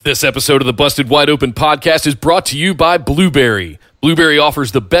This episode of the Busted Wide Open podcast is brought to you by Blueberry. Blueberry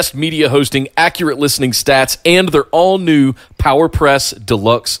offers the best media hosting, accurate listening stats, and their all-new PowerPress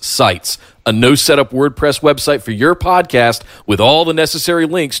Deluxe sites. A no-setup WordPress website for your podcast with all the necessary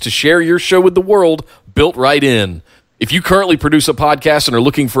links to share your show with the world built right in. If you currently produce a podcast and are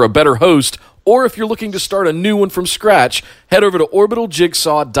looking for a better host, or if you're looking to start a new one from scratch, head over to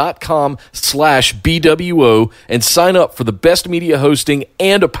orbitaljigsaw.com/BWO and sign up for the best media hosting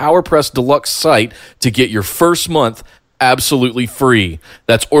and a PowerPress Deluxe site to get your first month absolutely free.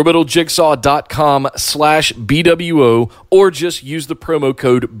 That's orbitaljigsaw.com/BWO, or just use the promo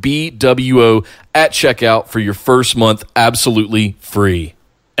code BWO at checkout for your first month absolutely free.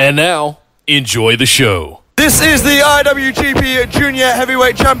 And now, enjoy the show. This is the IWGP Junior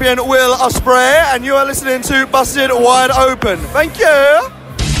Heavyweight Champion Will Ospreay, and you are listening to Busted Wide Open. Thank you.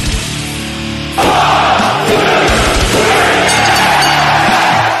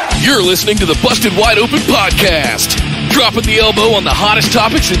 You're listening to the Busted Wide Open podcast, dropping the elbow on the hottest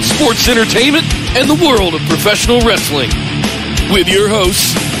topics in sports entertainment and the world of professional wrestling. With your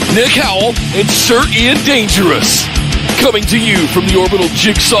hosts, Nick Howell and Sir Ian Dangerous. Coming to you from the Orbital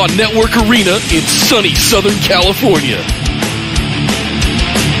Jigsaw Network Arena in sunny Southern California.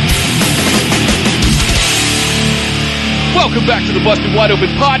 Welcome back to the Busted Wide Open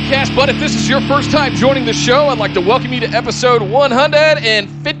podcast, but if this is your first time joining the show, I'd like to welcome you to episode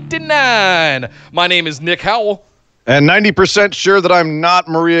 159. My name is Nick Howell. And 90% sure that I'm not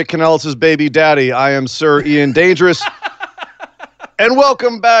Maria Kanellis' baby daddy. I am Sir Ian Dangerous. And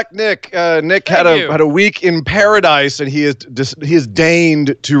welcome back, Nick. Nick had a week in paradise, and he has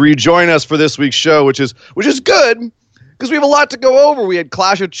deigned to rejoin us for this week's show, which is good because we have a lot to go over. We had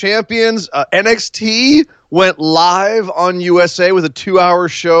Clash of Champions. NXT went live on USA with a 2-hour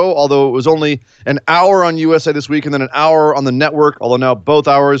show, although it was only an hour on USA this week and then an hour on the network, although now both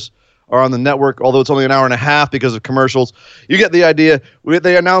hours are on the network, although it's only an hour and a half because of commercials. You get the idea.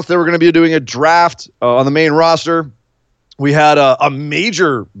 They announced they were going to be doing a draft on the main roster. We had a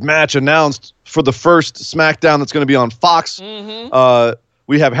major match announced for the first SmackDown that's going to be on Fox. Mm-hmm.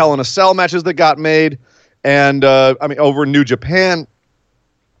 We have Hell in a Cell matches that got made. And, over in New Japan,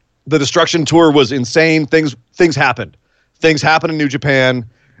 the Destruction Tour was insane. Things happened. Things happened in New Japan,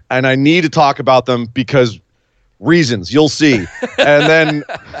 and I need to talk about them because reasons. You'll see. and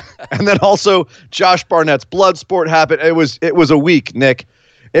then also Josh Barnett's Bloodsport happened. It was a week, Nick.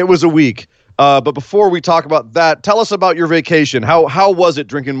 It was a week. But before we talk about that, tell us about your vacation. How was it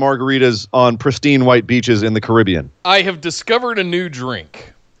drinking margaritas on pristine white beaches in the Caribbean? I have discovered a new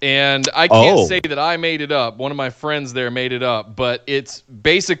drink, and I can't say that I made it up. One of my friends there made it up, but it's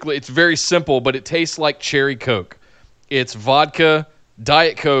very simple, but it tastes like cherry Coke. It's vodka,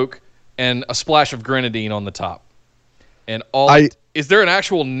 Diet Coke, and a splash of grenadine on the top. And is there an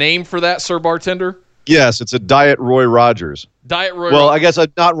actual name for that, Sir Bartender? Yes, it's a Diet Roy Rogers. Diet Roy. Well, I guess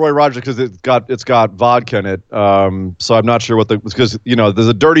not Roy Rogers because it's got vodka in it. So I'm not sure because there's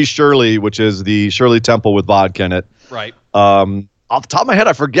a Dirty Shirley, which is the Shirley Temple with vodka in it. Right. Off the top of my head,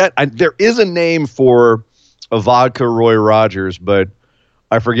 I forget. There is a name for a vodka Roy Rogers, but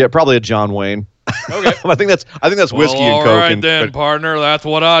I forget. Probably a John Wayne. Okay. I think that's whiskey and Coke. All right, then, partner. That's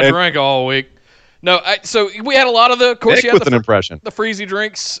what I drank all week. No, so we had a lot of the. Of course, Nick you had with an impression. The freezy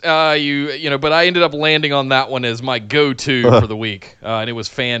drinks. But I ended up landing on that one as my go-to for the week, and it was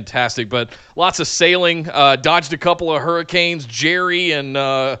fantastic. But lots of sailing. Dodged a couple of hurricanes. Jerry and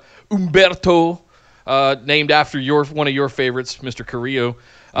Umberto, named after one of your favorites, Mr. Carrillo.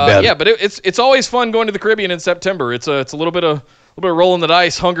 But it's always fun going to the Caribbean in September. It's a little bit of rolling the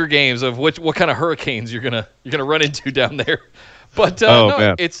dice, Hunger Games of what kind of hurricanes you're gonna run into down there. But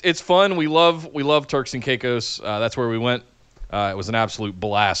it's fun. We love Turks and Caicos. That's where we went. It was an absolute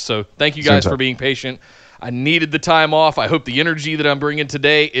blast. So thank you guys for being patient. I needed the time off. I hope the energy that I'm bringing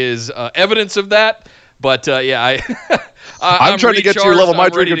today is evidence of that. But I'm trying to get to your level. My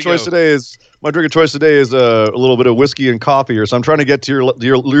drink of choice today is a little bit of whiskey and coffee here. So I'm trying to get to your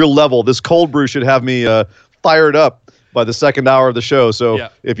level. This cold brew should have me fired up by the second hour of the show. So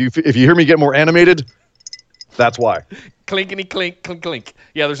if you hear me get more animated, that's why. Clinkety clink, clink, clink.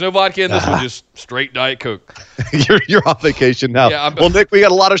 Yeah, there's no vodka in this one, just straight Diet Coke. You're on vacation now. Yeah, well, Nick, we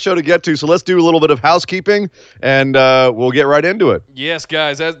got a lot of show to get to, so let's do a little bit of housekeeping, and we'll get right into it. Yes,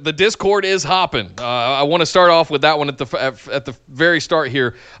 guys. The Discord is hopping. I want to start off with that one at the very start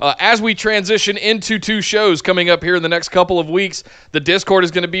here. As we transition into 2 shows coming up here in the next couple of weeks, the Discord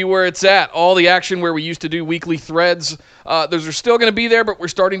is going to be where it's at. All the action where we used to do weekly threads, those are still going to be there, but we're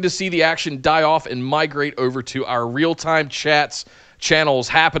starting to see the action die off and migrate over to our real-time chats channels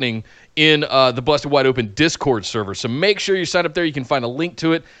happening in the Busted Wide Open Discord server. So make sure you sign up there. You can find a link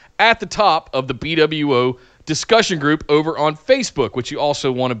to it at the top of the BWO discussion group over on Facebook, which you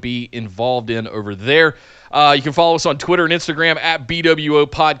also want to be involved in over there. You can follow us on Twitter and Instagram at BWO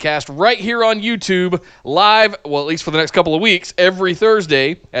Podcast, right here on YouTube, live, well, at least for the next couple of weeks, every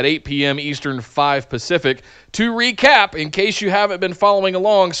Thursday at 8 p.m. Eastern, 5 Pacific. To recap, in case you haven't been following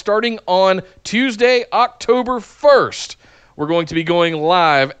along, starting on Tuesday, October 1st, we're going to be going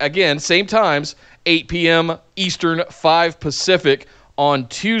live, again, same times, 8 p.m. Eastern, 5 Pacific on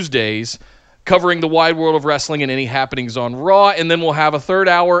Tuesdays, covering the wide world of wrestling and any happenings on Raw, and then we'll have a third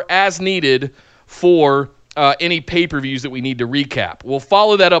hour as needed for any pay-per-views that we need to recap. We'll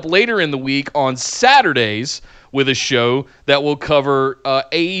follow that up later in the week on Saturdays with a show that will cover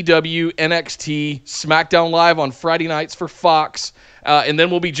AEW, NXT, SmackDown Live on Friday nights for Fox, and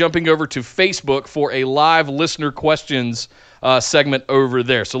then we'll be jumping over to Facebook for a live listener questions segment over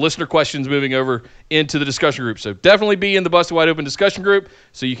there. So listener questions moving over into the discussion group. So definitely be in the Busted Wide Open discussion group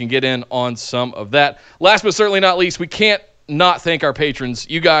so you can get in on some of that. Last but certainly not least, we can't not thank our patrons.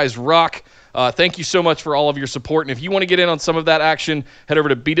 You guys rock. Thank you so much for all of your support. And if you want to get in on some of that action, head over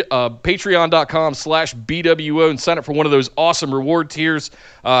to patreon.com/BWO and sign up for one of those awesome reward tiers.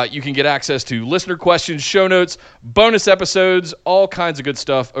 You can get access to listener questions, show notes, bonus episodes, all kinds of good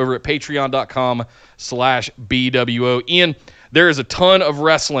stuff over at patreon.com/BWO. Ian, there is a ton of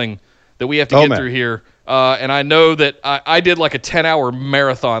wrestling that we have to get through here. And I know that I did like a 10-hour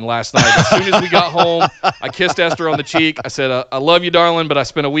marathon last night. As soon as we got home, I kissed Esther on the cheek. I said, "I love you, darling, but I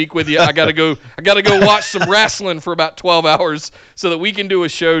spent a week with you. I gotta go watch some wrestling for about 12 hours so that we can do a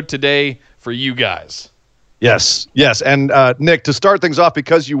show today for you guys." Yes. And Nick, to start things off,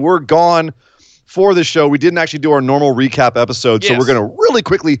 because you were gone for the show, we didn't actually do our normal recap episode, so we're going to really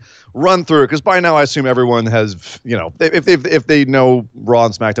quickly run through it, because by now I assume everyone has, if they know Raw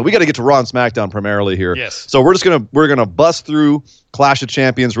and SmackDown, we got to get to Raw and SmackDown primarily here. Yes. So we're gonna bust through Clash of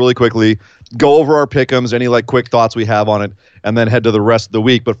Champions really quickly, go over our pick'ems, any quick thoughts we have on it, and then head to the rest of the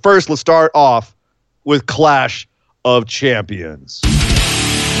week. But first, let's start off with Clash of Champions.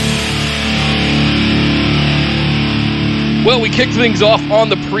 Well, we kicked things off on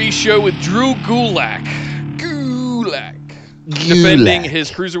the pre-show with Drew Gulak defending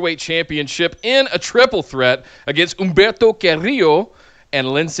his Cruiserweight Championship in a triple threat against Humberto Carrillo and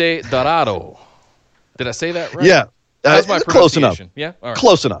Lince Dorado. Did I say that right? Yeah. That was my close enough. Yeah, all right.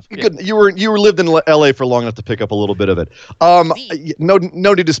 Close enough. Yeah. Good. You were lived in LA for long enough to pick up a little bit of it. No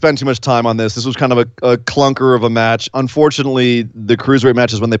need to spend too much time on this. This was kind of a clunker of a match. Unfortunately, the Cruiserweight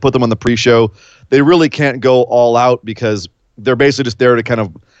matches, when they put them on the pre-show, they really can't go all out because they're basically just there to kind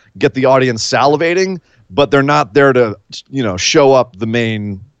of get the audience salivating, but they're not there to show up the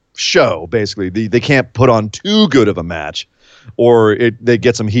main show. Basically, they can't put on too good of a match, or they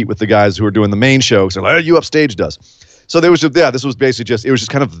get some heat with the guys who are doing the main show. So you upstaged us. So there was this was basically it was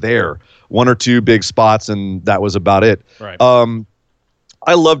just kind of there, one or two big spots, and that was about it. Right.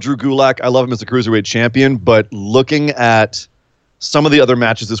 I love Drew Gulak. I love him as the Cruiserweight champion, but looking at some of the other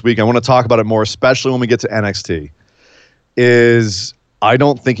matches this week, I want to talk about it more, especially when we get to NXT, is I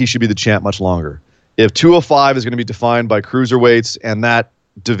don't think he should be the champ much longer. If 205 is going to be defined by cruiserweights and that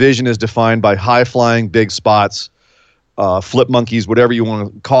division is defined by high-flying big spots, flip monkeys, whatever you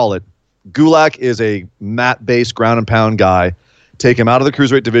want to call it, Gulak is a mat-based ground and pound guy. Take him out of the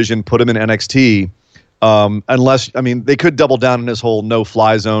cruiserweight division, put him in NXT. They could double down on his whole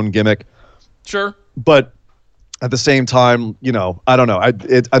no-fly zone gimmick. Sure. But at the same time, I don't know.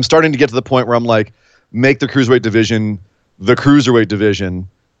 I'm starting to get to the point where I'm like, make the cruiserweight division the cruiserweight division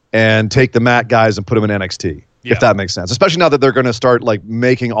and take the mat guys and put them in NXT, if that makes sense. Especially now that they're going to start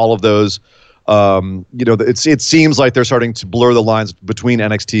making all of those. It seems like they're starting to blur the lines between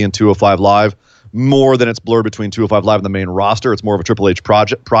NXT and 205 Live more than it's blurred between 205 Live and the main roster. It's more of a Triple H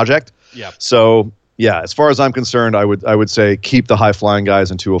project. Yeah. So as far as I'm concerned, I would say keep the high flying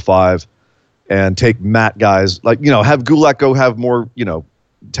guys in 205 and take mat guys have Gulak go have more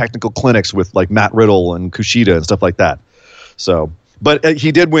technical clinics with Matt Riddle and Kushida and stuff like that. So, but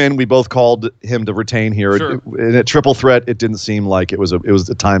he did win. We both called him to retain here. Sure. In a triple threat, it didn't seem like it was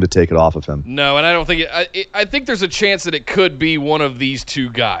the time to take it off of him. No, and I don't think I think there's a chance that it could be one of these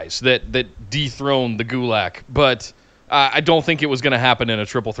two guys that dethroned the Gulak, but I don't think it was going to happen in a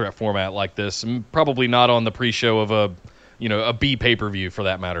triple threat format like this, and probably not on the pre-show of a B pay-per-view for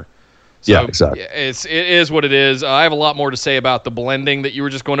that matter. So, yeah, exactly. It is what it is. I have a lot more to say about the blending that you were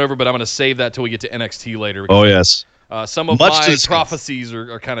just going over, but I'm going to save that till we get to NXT later. Oh yes. Some of my prophecies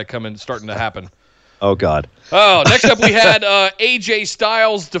are kind of starting to happen. Oh, God. Oh, next up we had AJ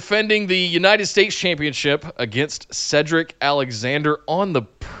Styles defending the United States Championship against Cedric Alexander on the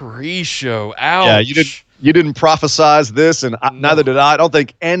pre-show. Ouch. Yeah, you didn't prophesize this, and neither did I. I don't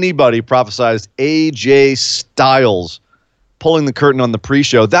think anybody prophesized AJ Styles pulling the curtain on the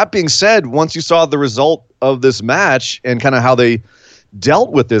pre-show. That being said, once you saw the result of this match and kind of how they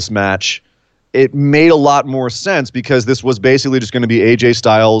dealt with this match, it made a lot more sense because this was basically just going to be AJ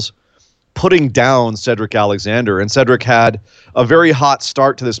Styles putting down Cedric Alexander. And Cedric had a very hot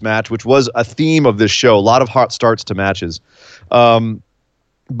start to this match, which was a theme of this show. A lot of hot starts to matches.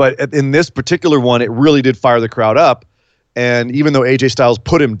 But in this particular one, it really did fire the crowd up. And even though AJ Styles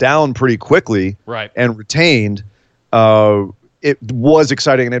put him down pretty quickly and retained, it was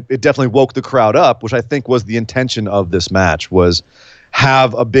exciting. And it definitely woke the crowd up, which I think was the intention of this match, was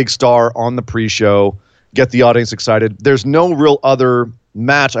have a big star on the pre-show, get the audience excited. There's no real other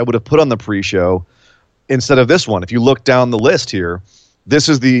match I would have put on the pre-show instead of this one. If you look down the list here, this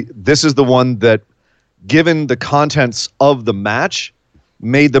is the one that, given the contents of the match,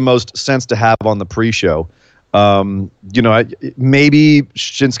 made the most sense to have on the pre-show. Maybe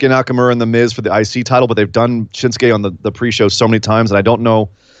Shinsuke Nakamura and The Miz for the IC title, but they've done Shinsuke on the pre-show so many times, and I don't know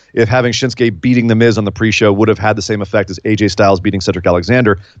if having Shinsuke beating The Miz on the pre-show would have had the same effect as AJ Styles beating Cedric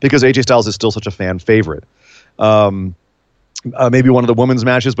Alexander, because AJ Styles is still such a fan favorite. Maybe one of the women's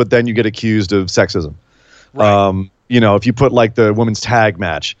matches, but then you get accused of sexism. Right. If you put like the women's tag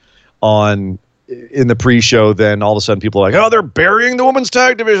match on in the pre-show, then all of a sudden people are like, oh, they're burying the women's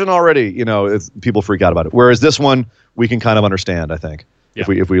tag division already. People freak out about it. Whereas this one, we can kind of understand, I think, if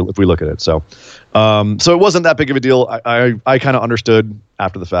we look at it. So it wasn't that big of a deal. I kind of understood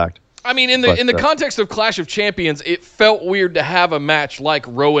after the fact. I mean, in the context of Clash of Champions, it felt weird to have a match like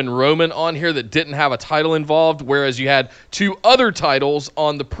Rowan on here that didn't have a title involved, whereas you had two other titles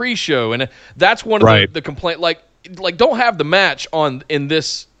on the pre-show, and that's one of the complaint. Like don't have the match in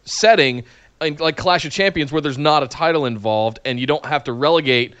this setting, like Clash of Champions, where there's not a title involved, and you don't have to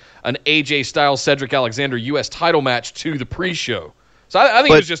relegate an AJ Styles Cedric Alexander U.S. title match to the pre-show. So I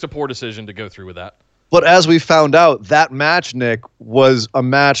think it was just a poor decision to go through with that. But as we found out, that match, Nick, was a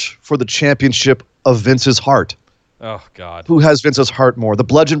match for the championship of Vince's heart. Oh, God. Who has Vince's heart more, the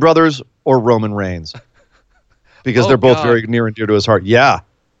Bludgeon Brothers or Roman Reigns? Because they're both very near and dear to his heart. Yeah,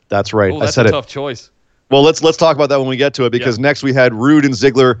 that's right. That's a tough choice. Well, let's talk about that when we get to it, because next we had Rude and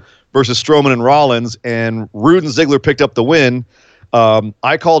Ziggler versus Strowman and Rollins, and Rude and Ziggler picked up the win.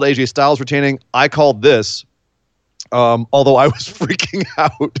 I called AJ Styles retaining. I called this. Although I was freaking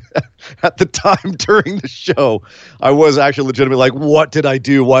out at the time during the show. I was actually legitimately like, what did I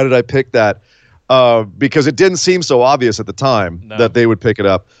do? Why did I pick that? Because it didn't seem so obvious at the time that they would pick it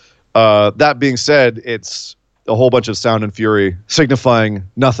up. That being said, it's a whole bunch of sound and fury signifying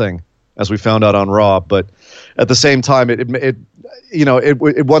nothing, as we found out on Raw. But at the same time, it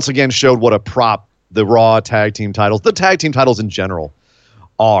once again showed what a prop the Raw tag team titles, the tag team titles in general,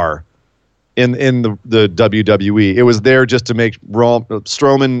 are in the WWE. It was there just to make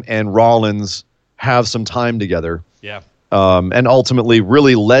Strowman and Rollins have some time together. Yeah. And ultimately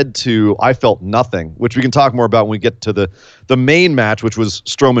really led to, I felt, nothing, which we can talk more about when we get to the main match, which was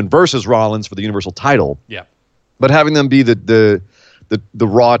Strowman versus Rollins for the Universal title. Yeah. But having them be the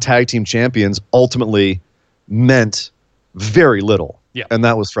Raw tag team champions ultimately meant very little. Yeah. And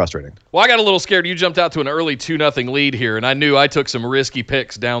that was frustrating. Well, I got a little scared. You jumped out to an early 2-0 lead here, and I knew I took some risky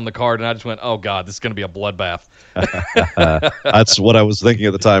picks down the card, and I just went, oh, God, this is going to be a bloodbath. That's what I was thinking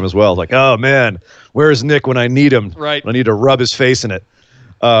at the time as well. Like, oh, man, where's Nick when I need him? Right. I need to rub his face in it.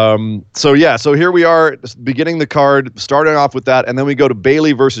 So here we are beginning the card, starting off with that, and then we go to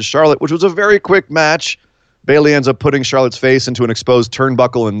Bayley versus Charlotte, which was a very quick match. Bayley ends up putting Charlotte's face into an exposed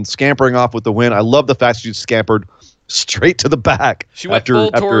turnbuckle and scampering off with the win. I love the fact she scampered straight to the back. She went full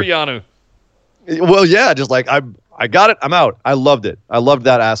Toru Yano. Well, yeah, just like I got it, I'm out. I loved it. I loved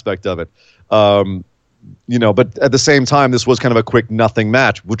that aspect of it. But at the same time, this was kind of a quick nothing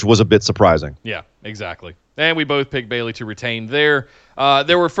match, which was a bit surprising. Yeah, exactly. And we both picked Bayley to retain there.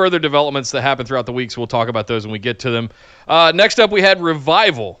 There were further developments that happened throughout the week, so we'll talk about those when we get to them. Next up, we had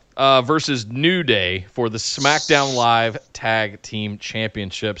Revival versus New Day for the SmackDown Live Tag Team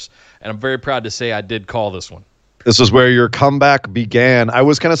Championships. And I'm very proud to say I did call this one. This is where your comeback began. I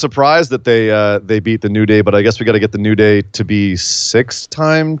was kind of surprised that they beat the New Day, but I guess we got to get the New Day to be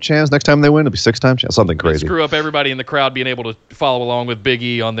 6-time champs next time they win. It'll be 6-time champs, something crazy. Screw up everybody in the crowd being able to follow along with Big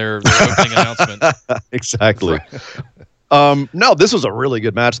E on their opening announcement. Exactly. No, this was a really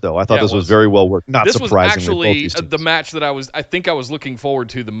good match, though. I thought this was very well worked. Not surprisingly. This was actually the match that I think I was looking forward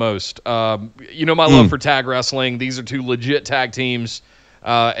to the most. My love for tag wrestling. These are two legit tag teams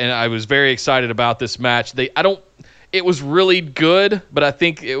and I was very excited about this match. It was really good, but I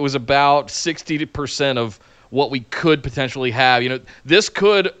think it was about 60% of what we could potentially have. This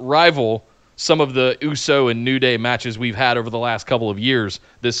could rival some of the Uso and New Day matches we've had over the last couple of years.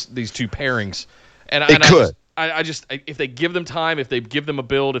 These two pairings, and it could. I just if they give them time, if they give them a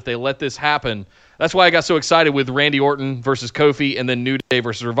build, if they let this happen, that's why I got so excited with Randy Orton versus Kofi, and then New Day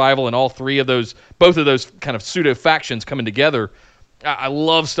versus Revival, and both of those kind of pseudo factions coming together. I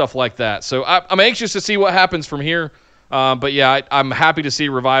love stuff like that. So I'm anxious to see what happens from here. But yeah, I'm happy to see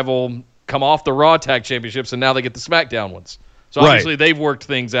Revival come off the Raw Tag Championships, and now they get the SmackDown ones. So obviously they've worked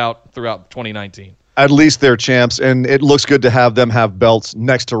things out throughout 2019. At least they're champs, and it looks good to have them have belts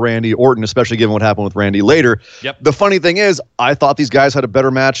next to Randy Orton, especially given what happened with Randy later. Yep. The funny thing is, I thought these guys had a better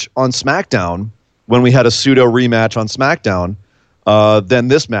match on SmackDown when we had a pseudo rematch on SmackDown than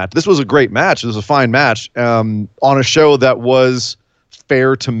this match. This was a great match. It was a fine match on a show that was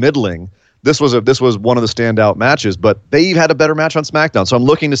fair to middling. This was one of the standout matches, but they had a better match on SmackDown. So I'm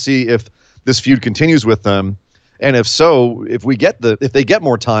looking to see if this feud continues with them, and if so, if they get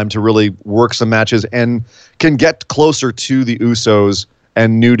more time to really work some matches and can get closer to the Usos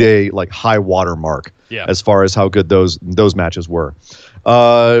and New Day high water mark as far as how good those matches were.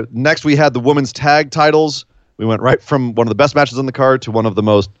 Next, we had the women's tag titles. We went right from one of the best matches on the card to one of the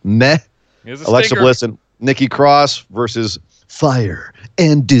most meh. Alexa Bliss and Nikki Cross versus Fire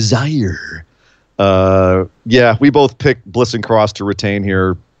and Desire. We both picked Bliss and Cross to retain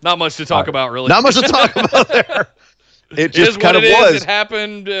here. Not much to talk about, really. Not much to talk about there. It just kind of was. It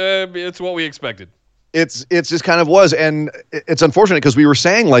happened. It's what we expected. It's just kind of was, and it's unfortunate because we were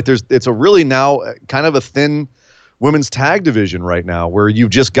saying it's a really now kind of a thin women's tag division right now, where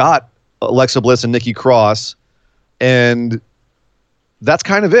you've just got Alexa Bliss and Nikki Cross, and that's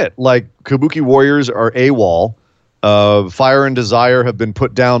kind of it. Kabuki Warriors are AWOL. Fire and Desire have been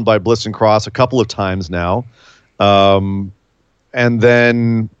put down by Bliss and Cross a couple of times now. And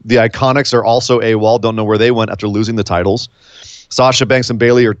then the Iconics are also AWOL. Don't know where they went after losing the titles. Sasha Banks and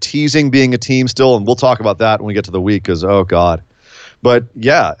Bayley are teasing being a team still, and we'll talk about that when we get to the week because, oh, God. But,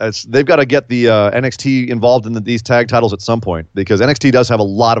 yeah, they've got to get the NXT involved in these tag titles at some point because NXT does have a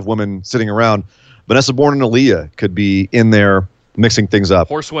lot of women sitting around. Vanessa Borne and Aaliyah could be in there mixing things up.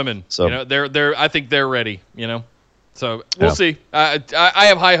 Horsewomen. So I think they're ready, So we'll see. I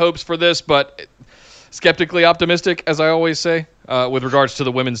have high hopes for this, but skeptically optimistic, as I always say, with regards to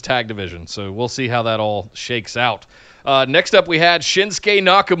the women's tag division. So we'll see how that all shakes out. Next up, we had Shinsuke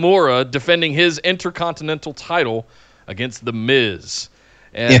Nakamura defending his Intercontinental title against The Miz.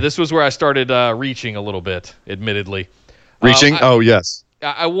 And this was where I started reaching a little bit, admittedly. Reaching? Yes.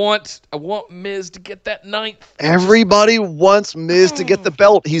 I want Miz to get that 9th. Everybody wants Miz to get the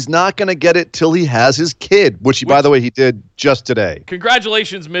belt. He's not going to get it till he has his kid, which by the way, he did just today.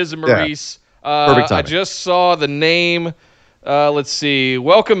 Congratulations, Miz and Maurice. Perfect timing. I just saw the name. Let's see.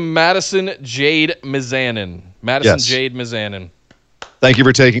 Welcome, Madison Jade Mizanin. Jade Mizanin. Thank you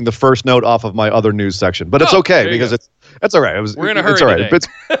for taking the first note off of my other news section. But it's okay because it's all right. We're in a hurry today.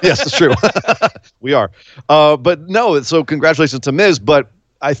 Yes, it's true. We are. But no, so congratulations to Miz. But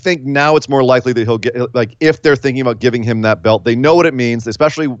I think now it's more likely that he'll get, if they're thinking about giving him that belt, they know what it means,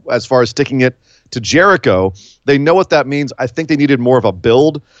 especially as far as sticking it to Jericho. They know what that means. I think they needed more of a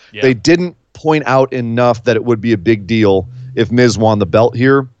build. Yeah. They didn't point out enough that it would be a big deal if Miz won the belt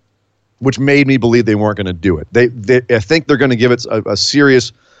here, which made me believe they weren't going to do it. I think they're going to give it a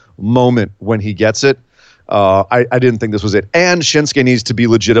serious moment when he gets it. I didn't think this was it. And Shinsuke needs to be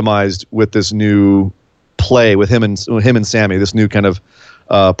legitimized with this new play with him and Sammy. This new kind of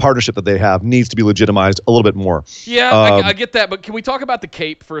partnership that they have needs to be legitimized a little bit more. Yeah, I get that. But can we talk about the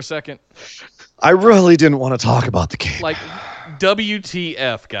cape for a second? I really didn't want to talk about the cape.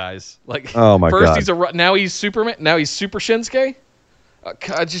 WTF, guys. Oh my God. Now he's Superman. Now he's Super Shinsuke.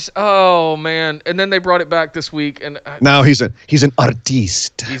 Oh man! And then they brought it back this week, and now he's an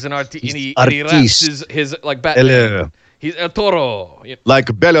artiste. He's an artiste. He raps his Batman. Hello. He's El Toro.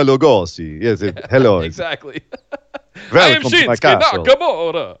 Like Bela Lugosi. Yes. Hello. Exactly. Welcome to my castle.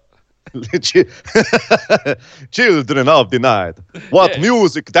 Nakamura. Children of the night. What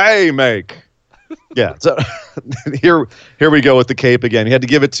music they make. Yeah. So here we go with the cape again. He had to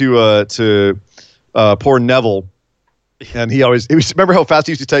give it to poor Neville. And he remember how fast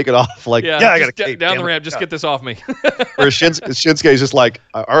he used to take it off? I got a cape. Down the ramp, just get this off me. Whereas Shinsuke's just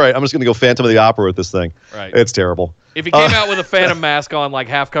all right, I'm just going to go Phantom of the Opera with this thing. Right. It's terrible. If he came out with a Phantom mask on,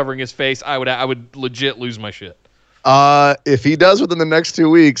 half covering his face, I would legit lose my shit. If he does within the next 2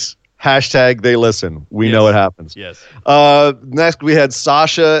 weeks, #they listen. We know it happens. Yes. Next, we had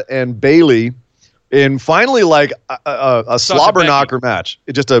Sasha and Bayley in finally like a slobber knocker match.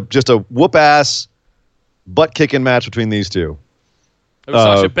 Just a whoop ass butt kicking match between these two. It was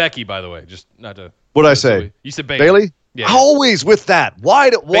Sasha Becky, by the way. Just not to. What did I say? You said Bailey. Bailey? Yeah. Always with that. Why?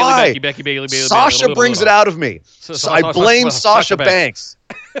 Becky, Bailey. Sasha brings it out of me. So I blame Sasha Banks.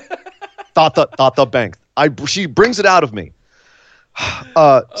 Thought the Banks. She brings it out of me.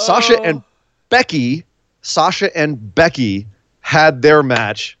 Sasha and Becky had their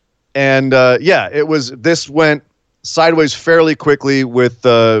match, and this went sideways fairly quickly with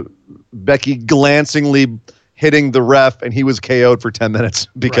Becky glancingly hitting the ref, and he was KO'd for 10 minutes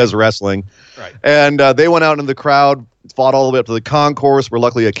because wrestling. Right. And they went out in the crowd, fought all the way up to the concourse, where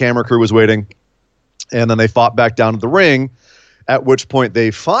luckily a camera crew was waiting, and then they fought back down to the ring, at which point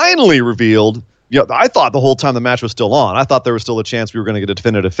they finally revealed. I thought the whole time the match was still on. I thought there was still a chance we were going to get a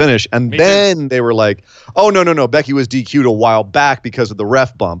definitive finish. And then they were like, "Oh no, Becky was DQ'd a while back because of the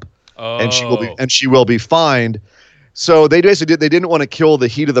ref bump, and she will be fined." So they basically they didn't want to kill the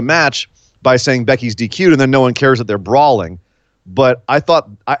heat of the match by saying Becky's DQ'd, and then no one cares that they're brawling. But I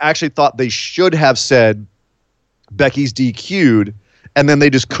actually thought they should have said Becky's DQ'd, and then they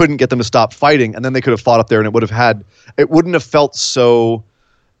just couldn't get them to stop fighting, and then they could have fought up there, and it wouldn't have felt so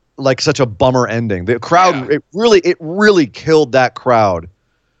like such a bummer ending. The crowd, it really killed that crowd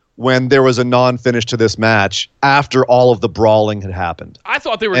when there was a non-finish to this match after all of the brawling had happened. I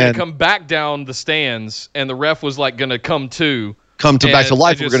thought they were going to come back down the stands, and the ref was like going to come to back to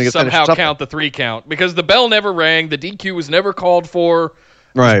life. We're going to get somehow count the 3 count because the bell never rang, the DQ was never called for,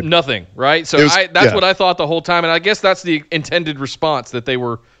 right? Nothing, right? So that's what I thought the whole time, and I guess that's the intended response that they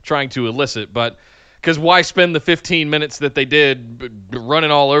were trying to elicit, but. Because why spend the 15 minutes that they did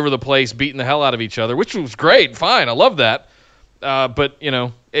running all over the place, beating the hell out of each other, which was great, fine, I love that. But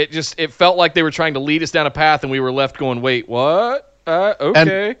it felt like they were trying to lead us down a path, and we were left going, wait, what?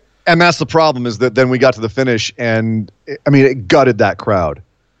 Okay. And that's the problem is that then we got to the finish, and it gutted that crowd,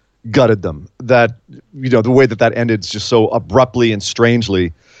 gutted them. That the way that ended just so abruptly and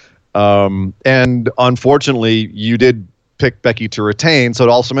strangely, and unfortunately, you did pick Becky to retain, so it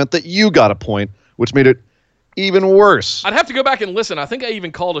also meant that you got a point, which made it even worse. I'd have to go back and listen. I think I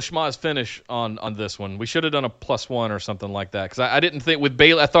even called a schmozz finish on this one. We should have done a +1 or something like that because I didn't think with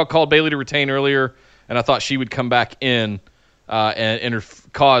Bailey. I called Bailey to retain earlier, and I thought she would come back in and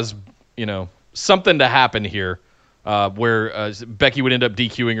cause something to happen here where Becky would end up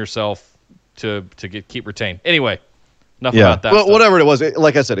DQing herself to keep retained. Anyway. Enough about that. Well, whatever it was,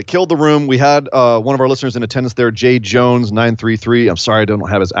 like I said, it killed the room. We had one of our listeners in attendance there, Jay Jones 933. I'm sorry, I don't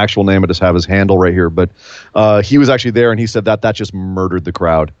have his actual name. I just have his handle right here. But he was actually there, and he said that just murdered the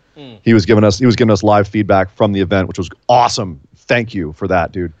crowd. He was giving us live feedback from the event, which was awesome. Thank you for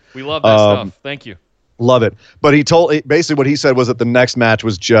that, dude. We love that stuff. Thank you. Love it. But basically what he said was that the next match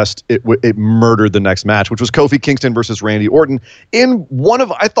was just it murdered the next match, which was Kofi Kingston versus Randy Orton in one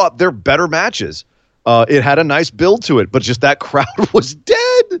of I thought their better matches. It had a nice build to it, but just that crowd was dead.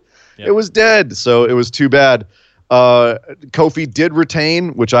 Yep. It was dead, so it was too bad. Kofi did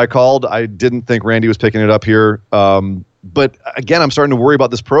retain, which I called. I didn't think Randy was picking it up here. But again, I'm starting to worry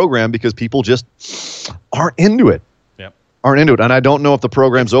about this program because people just aren't into it. Yep. Aren't into it, and I don't know if the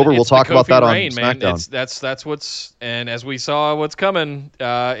program's over. We'll talk about that on SmackDown. Man. That's what's, and as we saw what's coming,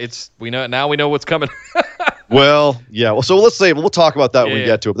 we know what's coming. Well, yeah. Well, so we'll talk about that when we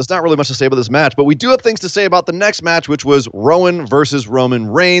get to it. But there's not really much to say about this match, but we do have things to say about the next match, which was Rowan versus Roman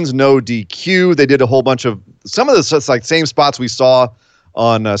Reigns. No DQ. They did a whole bunch of some of the same spots we saw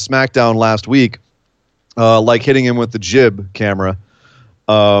on SmackDown last week, like hitting him with the jib camera.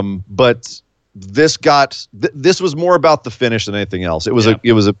 But this was more about the finish than anything else. It was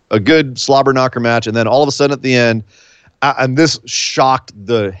a good slobber knocker match, and then all of a sudden at the end, and this shocked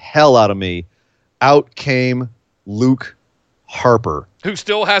the hell out of me. Out came Luke Harper, who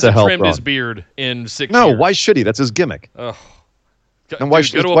still hasn't trimmed his beard in 6 years. No, why should he? That's his gimmick. Ugh. And why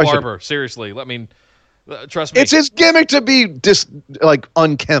go to a barber? Seriously, trust me. It's his gimmick to be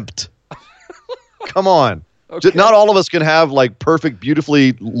unkempt. Come on. Okay. Not all of us can have perfect,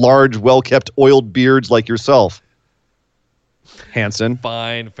 beautifully large, well-kept, oiled beards like yourself, Hanson.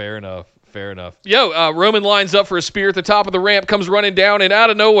 Fine, fair enough. Roman lines up for a spear at the top of the ramp, comes running down, and out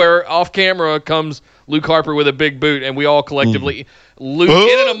of nowhere, off camera, comes Luke Harper with a big boot, and we all collectively Luke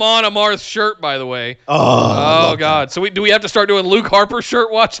in an Amon Amarth shirt, by the way. Oh God! So do we have to start doing Luke Harper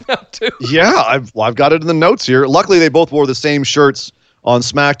shirt watch now too? Yeah, I've got it in the notes here. Luckily, they both wore the same shirts on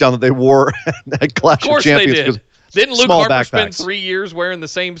SmackDown that they wore at Clash of Champions. They did. Didn't Luke Harper spend 3 years wearing the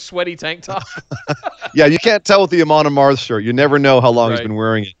same sweaty tank top? Yeah, you can't tell with the Amon Amarth shirt. You never know how long he's been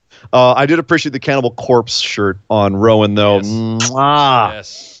wearing it. I did appreciate the Cannibal Corpse shirt on Rowan, though.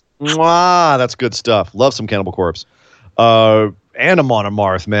 Yes. Mwah, that's good stuff. Love some Cannibal Corpse. And a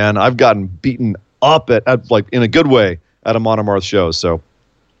Monomarth, man. I've gotten beaten up at like in a good way at a Monomarth show. So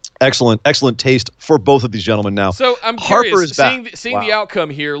excellent taste for both of these gentlemen now. So I'm curious, seeing wow. the outcome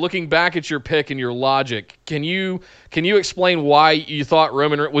here, looking back at your pick and your logic, can you explain why you thought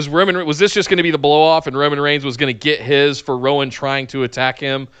was this just going to be the blow off and Roman Reigns was going to get his for Rowan trying to attack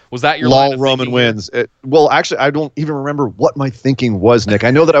him? Was that your line of Roman wins? Well, actually, I don't even remember what my thinking was, Nick.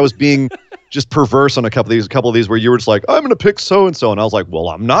 I know that I was being just perverse on a couple of these where you were just like, I'm going to pick so and so, and I was like, well,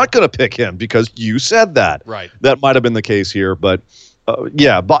 I'm not going to pick him because you said that. Right. That might have been the case here, but.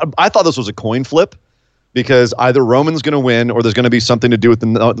 But I thought this was a coin flip because either Roman's going to win or there's going to be something to do with the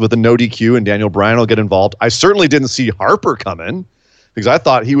no DQ and Daniel Bryan will get involved. I certainly didn't see Harper come in because I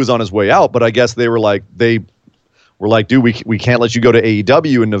thought he was on his way out, but I guess they were like, dude, we can't let you go to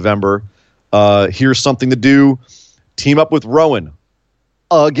AEW in November. Here's something to do. Team up with Rowan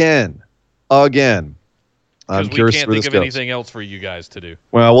again. I'm curious we can't think of anything else for you guys to do.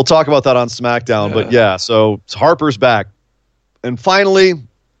 Well, we'll talk about that on SmackDown, but yeah, so Harper's back. And finally,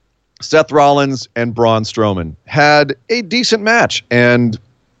 Seth Rollins and Braun Strowman had a decent match, and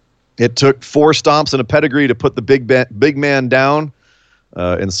it took 4 stomps and a pedigree to put the big man down,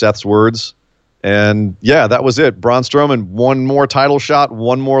 in Seth's words. And yeah, that was it. Braun Strowman, 1 more title shot,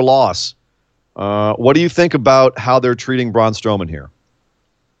 1 more loss. What do you think about how they're treating Braun Strowman here?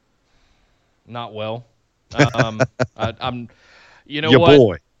 Not well. I'm. You know what?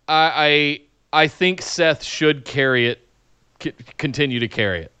 Boy. I think Seth should carry it. Continue to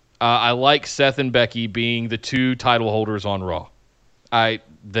carry it. I like Seth and Becky being the 2 title holders on Raw.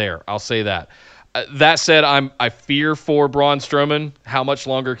 I'll say that. That said, I fear for Braun Strowman. How much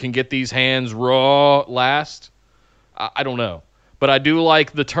longer can get these hands Raw last? I don't know. But I do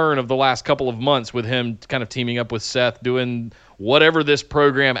like the turn of the last couple of months with him kind of teaming up with Seth, doing whatever this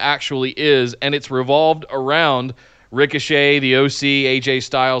program actually is, and it's revolved around Ricochet, the OC, AJ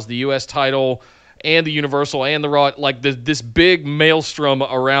Styles, the U.S. title, and the Universal and the Raw, like this big maelstrom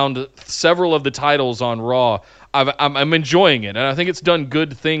around several of the titles on Raw. I'm enjoying it, and I think it's done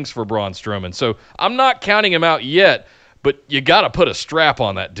good things for Braun Strowman. So I'm not counting him out yet, but you got to put a strap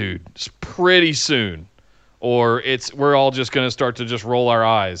on that dude pretty soon, or we're all just going to start to just roll our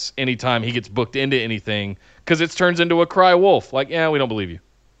eyes anytime he gets booked into anything because it turns into a cry wolf. Like, yeah, we don't believe you.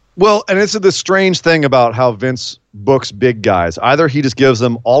 Well, and it's the strange thing about how Vince books big guys. Either he just gives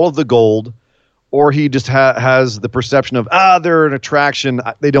them all of the gold, or he just has the perception of, they're an attraction.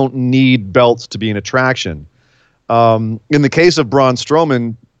 They don't need belts to be an attraction. In the case of Braun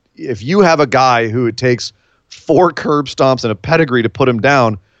Strowman, if you have a guy who it takes 4 curb stomps and a pedigree to put him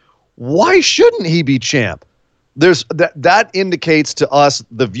down, why shouldn't he be champ? There's that indicates to us,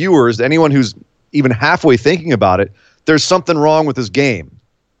 the viewers, anyone who's even halfway thinking about it, there's something wrong with his game.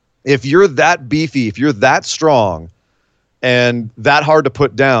 If you're that beefy, if you're that strong and that hard to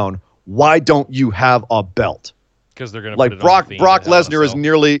put down, why don't you have a belt? Because they're going to like Brock Lesnar is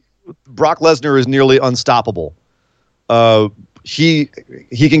nearly unstoppable. He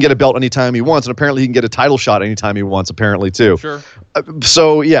can get a belt anytime he wants, and apparently he can get a title shot anytime he wants. Apparently too. Sure.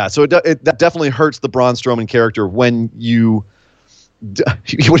 That definitely hurts the Braun Strowman character when he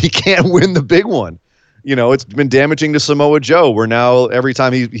can't win the big one. You know, it's been damaging to Samoa Joe. Where now every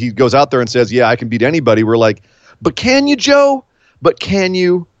time he goes out there and says, "Yeah, I can beat anybody," we're like, "But can you, Joe? But can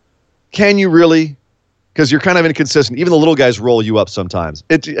you?" Can you really? Because you're kind of inconsistent. Even the little guys roll you up sometimes.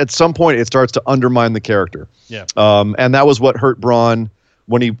 At some point, it starts to undermine the character. Yeah. And that was what hurt Braun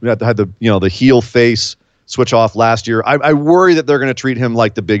when he had the heel face switch off last year. I worry that they're going to treat him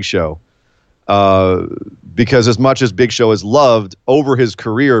like the Big Show. Because as much as Big Show is loved over his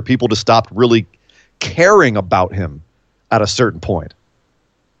career, people just stopped really caring about him at a certain point.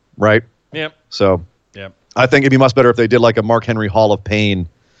 Right? Yep. So yep. I think it'd be much better if they did like a Mark Henry Hall of Pain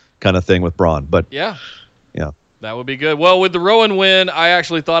kind of thing with Braun. But yeah, that would be good. Well, with the Rowan win, I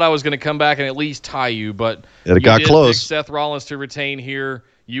actually thought I was going to come back and at least tie you, but it got close. Pick Seth Rollins to retain here.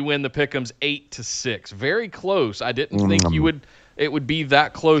 You win the pick'ems 8-6, very close. I didn't think it would be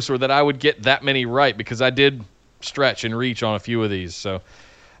that close or that I would get that many right because I did stretch and reach on a few of these. So,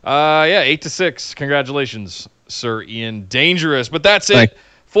 8-6. Congratulations, Sir Ian Dangerous. But that's it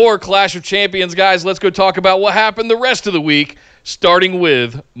for Clash of Champions, guys. Let's go talk about what happened the rest of the week, starting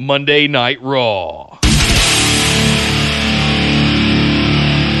with Monday Night Raw.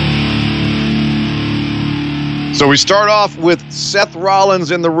 So we start off with Seth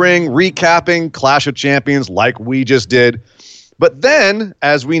Rollins in the ring, recapping Clash of Champions like we just did. But then,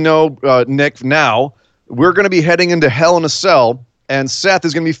 as we know, Nick, now, we're going to be heading into Hell in a Cell, and Seth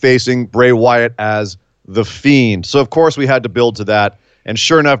is going to be facing Bray Wyatt as The Fiend. So, of course, we had to build to that. And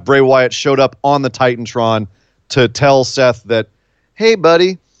sure enough, Bray Wyatt showed up on the Titantron to tell Seth that, hey,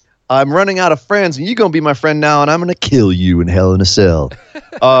 buddy, I'm running out of friends, and you're going to be my friend now, and I'm going to kill you in Hell in a Cell.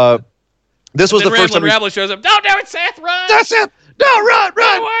 This was the first time. Ramblin' shows up. Don't do it, Seth. Run. That's it. No, run.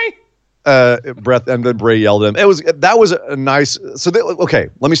 Breath, and then Bray yelled at him. That was a nice. Okay,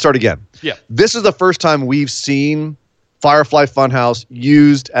 let me start again. Yeah. This is the first time we've seen Firefly Funhouse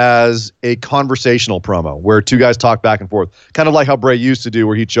used as a conversational promo where two guys talk back and forth, kind of like how Bray used to do,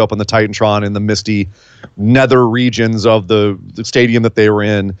 where he'd show up on the Titantron in the misty nether regions of the stadium that they were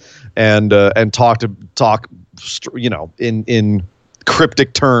in, and talk in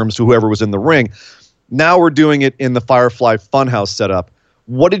cryptic terms to whoever was in the ring. Now we're doing it in the Firefly Funhouse setup.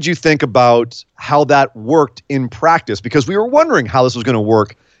 What did you think about how that worked in practice? Because we were wondering how this was going to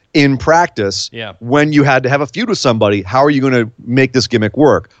work in practice. When you had to have a feud with somebody. How are you going to make this gimmick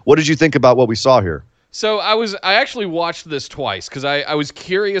work? What did you think about what we saw here? So I actually watched this twice because I was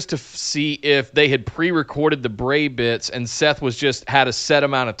curious to see if they had pre-recorded the Bray bits and Seth had a set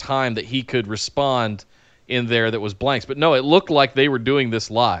amount of time that he could respond in there that was blanks. But no, it looked like they were doing this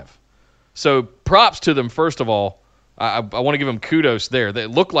live. So props to them, first of all. I want to give them kudos there. It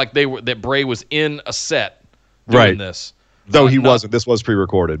looked like that Bray was in a set doing this. Though he wasn't. This was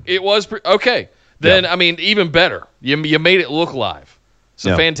pre-recorded. It was okay. Then I mean, even better. You made it look live.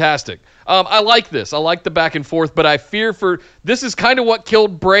 So fantastic. I like this. I like the back and forth, but I fear this is kind of what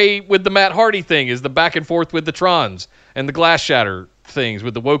killed Bray with the Matt Hardy thing, is the back and forth with the Trons and the glass shatter things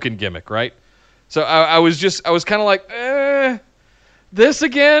with the Woken gimmick, right? So I was kind of like, this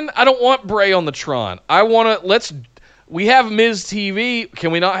again. I don't want Bray on the Tron. We have Miz TV.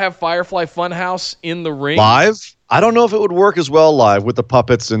 Can we not have Firefly Funhouse in the ring? Live? I don't know if it would work as well live with the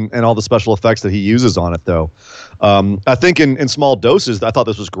puppets and all the special effects that he uses on it, though. I think in small doses, I thought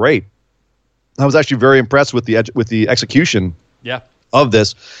this was great. I was actually very impressed with the execution of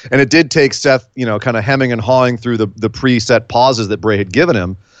this. And it did take Seth, kind of hemming and hawing through the preset pauses that Bray had given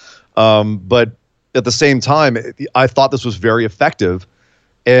him. But at the same time, I thought this was very effective.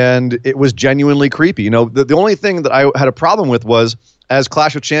 And it was genuinely creepy. The only thing that I had a problem with was, as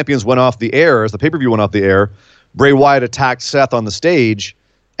Clash of Champions went off the air, as the pay-per-view went off the air, Bray Wyatt attacked Seth on the stage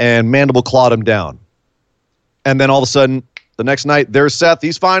and mandible clawed him down. And then all of a sudden, the next night, there's Seth.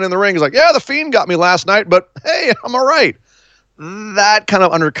 He's fine in the ring. He's like, yeah, the Fiend got me last night, but hey, I'm all right. That kind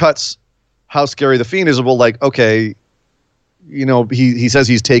of undercuts how scary the Fiend is. Well, like, okay, he says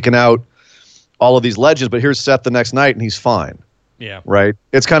he's taken out all of these legends, but here's Seth the next night and he's fine. Yeah. Right.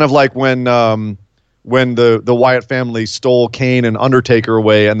 It's kind of like when the Wyatt family stole Kane and Undertaker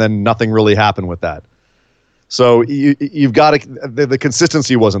away, and then nothing really happened with that. So you've got to the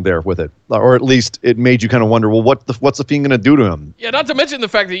consistency wasn't there with it, or at least it made you kind of wonder, well, what's the Fiend going to do to him? Yeah. Not to mention the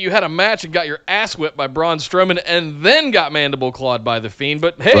fact that you had a match and got your ass whipped by Braun Strowman, and then got mandible clawed by the Fiend.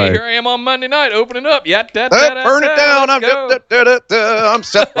 But hey, Here I am on Monday night opening up. Burn it down. I'm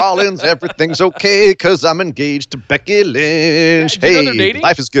Seth Rollins. Everything's okay because I'm engaged to Becky Lynch. Hey,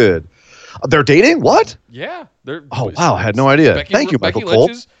 life is good. They're dating? What? Yeah. Oh wow, I had no idea. Thank you, Michael Cole.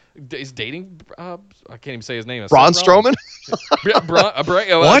 Is dating. I can't even say his name. Braun Strowman.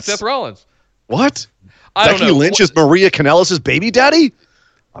 Seth Rollins. What? I don't know. Becky Lynch is Maria Kanellis' baby daddy?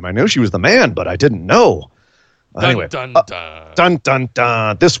 I knew she was the man, but I didn't know. Anyway, dun.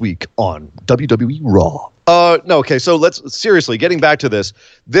 This week on WWE Raw. No, okay, so seriously, getting back to this.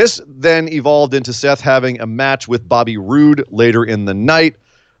 This then evolved into Seth having a match with Bobby Roode later in the night.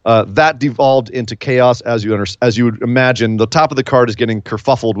 That devolved into chaos, as you would imagine. The top of the card is getting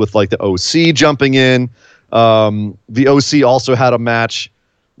kerfuffled with like the OC jumping in. The OC also had a match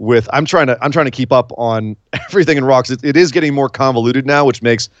with. I'm trying to keep up on everything in Raw, 'cause it is getting more convoluted now, which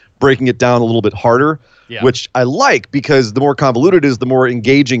makes breaking it down a little bit harder. Yeah. Which I like, because the more convoluted it is, the more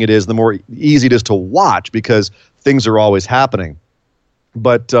engaging it is, the more easy it is to watch, because things are always happening.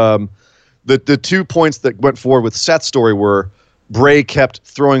 But the 2 points that went forward with Seth's story were, Bray kept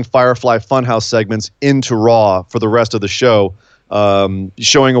throwing Firefly Funhouse segments into Raw for the rest of the show,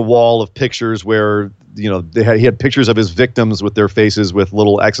 showing a wall of pictures where he had pictures of his victims with their faces with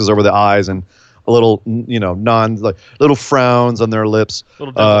little X's over the eyes and a little little frowns on their lips.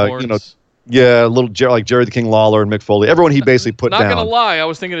 Little devil horns. Like Jerry the King Lawler and Mick Foley. Everyone he basically put down. Not gonna lie, I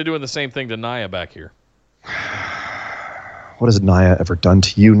was thinking of doing the same thing to Nia back here. What has Nia ever done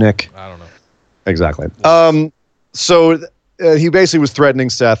to you, Nick? I don't know. Exactly. So. He basically was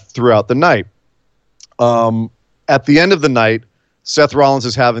threatening Seth throughout the night. At the end of the night, Seth Rollins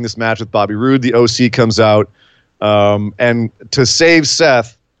is having this match with Bobby Roode. The OC comes out, and to save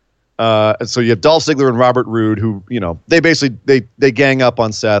Seth, so you have Dolph Ziggler and Robert Roode, who they basically they gang up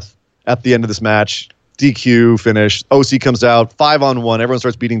on Seth at the end of this match. DQ finish. OC comes out, 5-on-1. Everyone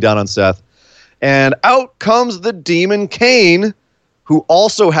starts beating down on Seth. And out comes the Demon Kane, who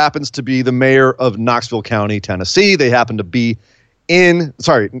also happens to be the mayor of Knoxville County, Tennessee. They happen to be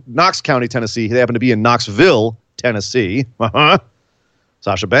Knox County, Tennessee. They happen to be in Knoxville, Tennessee.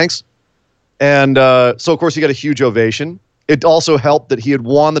 Sasha Banks. And so, of course, he got a huge ovation. It also helped that he had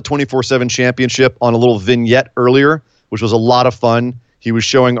won the 24/7 championship on a little vignette earlier, which was a lot of fun. He was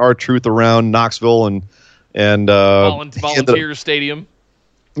showing R-Truth around Knoxville and Volunteer Stadium.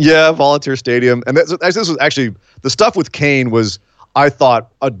 Yeah, Volunteer Stadium. And this was actually, the stuff with Kane was, I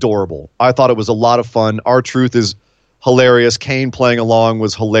thought, adorable. I thought it was a lot of fun. R-Truth is hilarious. Kane playing along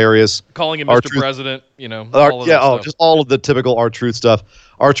was hilarious. Calling him Mr. President, just all of the typical R-Truth stuff.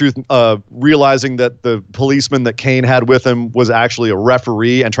 R-Truth realizing that the policeman that Kane had with him was actually a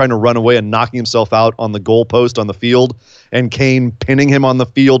referee and trying to run away and knocking himself out on the goalpost on the field, and Kane pinning him on the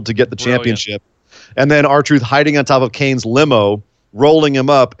field to get the championship. And then R-Truth hiding on top of Kane's limo, rolling him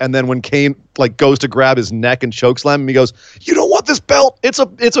up, and then when Kane goes to grab his neck and chokeslam him, he goes, "You don't want this belt. It's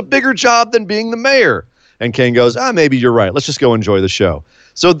a bigger job than being the mayor." And Kane goes, maybe you're right. Let's just go enjoy the show.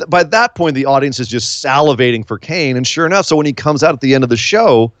 So by that point, the audience is just salivating for Kane. And sure enough, so when he comes out at the end of the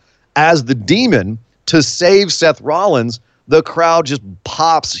show as the Demon to save Seth Rollins, the crowd just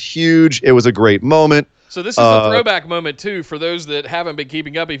pops huge. It was a great moment. So this is a throwback moment, too, for those that haven't been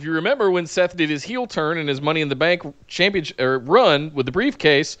keeping up. If you remember when Seth did his heel turn and his Money in the Bank championship run with the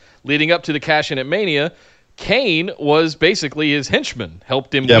briefcase leading up to the cash-in at Mania, Kane was basically his henchman,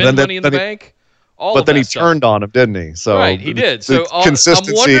 helped him win Money in the Bank. But then he turned on him, didn't he? So right, he did. So I'm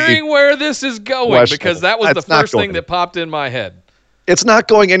wondering where this is going, because that was the first thing that popped in my head. It's not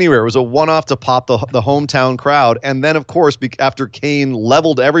going anywhere. It was a one-off to pop the hometown crowd. And then, of course, after Kane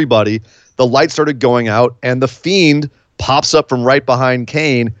leveled everybody, the lights started going out, and the Fiend pops up from right behind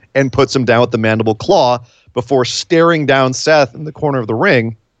Kane and puts him down with the mandible claw before staring down Seth in the corner of the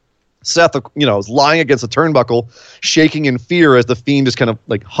ring. Seth, is lying against the turnbuckle, shaking in fear as the Fiend just kind of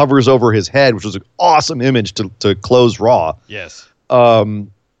hovers over his head, which was an awesome image to close Raw. Yes.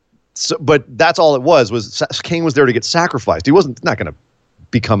 But that's all it was Kane was there to get sacrificed. He wasn't not going to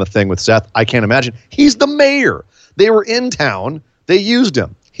become a thing with Seth. I can't imagine. He's the mayor. They were in town. They used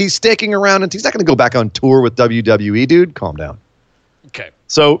him. He's sticking around, and he's not going to go back on tour with WWE, dude. Calm down. Okay.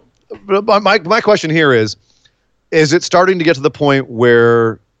 So my question here is it starting to get to the point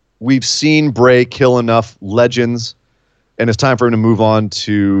where we've seen Bray kill enough legends, and it's time for him to move on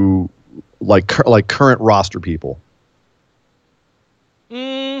to current roster people?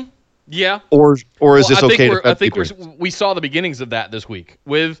 Yeah. Or is this okay? I think we saw the beginnings of that this week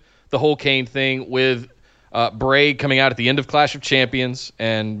with the whole Kane thing, with Bray coming out at the end of Clash of Champions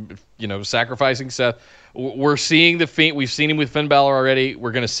and sacrificing Seth. We're seeing the Fiend. We've seen him with Finn Balor already.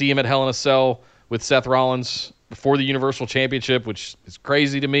 We're going to see him at Hell in a Cell with Seth Rollins for the Universal Championship, which is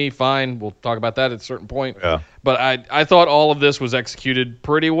crazy to me. Fine, we'll talk about that at a certain point. Yeah. But I thought all of this was executed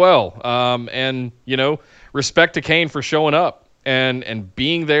pretty well. And respect to Kane for showing up and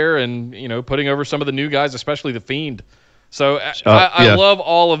being there and putting over some of the new guys, especially the Fiend. So I love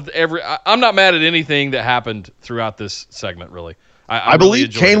all of I'm not mad at anything that happened throughout this segment, really. I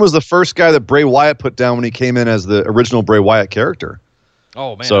believe really Kane was the first guy that Bray Wyatt put down when he came in as the original Bray Wyatt character.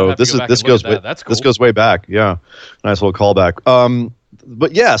 Oh man! So this goes way, That's cool. This goes way back. Yeah, nice little callback.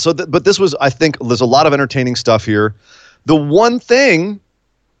 But yeah, but this was, I think, there's a lot of entertaining stuff here. The one thing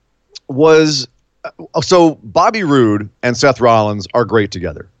was, so Bobby Roode and Seth Rollins are great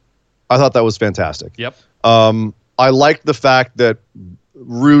together. I thought that was fantastic. Yep. I liked the fact that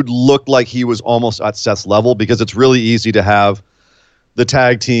Roode looked like he was almost at Seth's level, because it's really easy to have the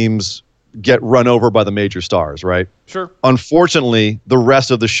tag teams get run over by the major stars, right? Sure. Unfortunately, the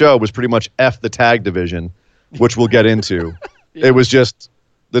rest of the show was pretty much F the tag division, which we'll get into. Yeah. It was just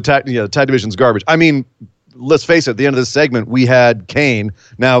the tag division's garbage. I mean, let's face it, at the end of this segment, we had Kane.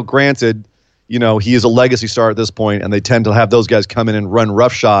 Now, granted, he is a legacy star at this point, and they tend to have those guys come in and run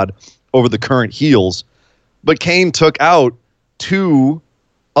roughshod over the current heels. But Kane took out two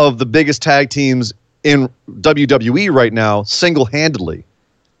of the biggest tag teams in WWE right now single-handedly,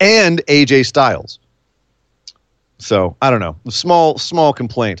 and AJ Styles. So, I don't know. Small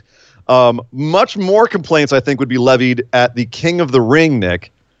complaint. Much more complaints, I think, would be levied at the King of the Ring,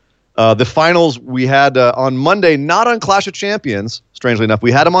 Nick. The finals we had on Monday, not on Clash of Champions, strangely enough.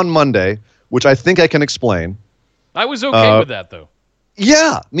 We had them on Monday, which I think I can explain. I was okay with that, though.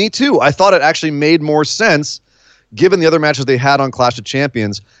 Yeah, me too. I thought it actually made more sense, given the other matches they had on Clash of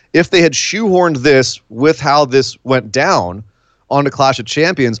Champions, if they had shoehorned this with how this went down onto Clash of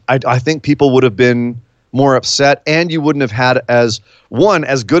Champions. I think people would have been more upset, and you wouldn't have had as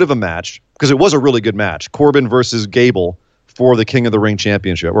good of a match, because it was a really good match. Corbin versus Gable for the King of the Ring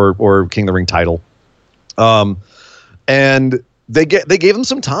championship or King of the Ring title. And they gave him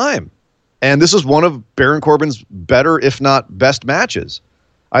some time. And this is one of Baron Corbin's better, if not best matches.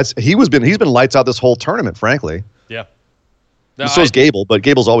 He's been lights out this whole tournament, frankly. Yeah. So is Gable, but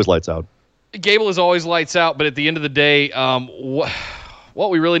Gable's always lights out. Gable is always lights out, but at the end of the day,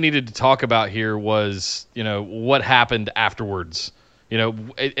 what we really needed to talk about here was, what happened afterwards.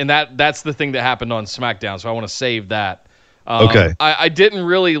 And that's the thing that happened on SmackDown, so I want to save that. Okay. I didn't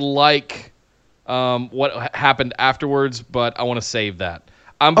really like what happened afterwards, but I want to save that.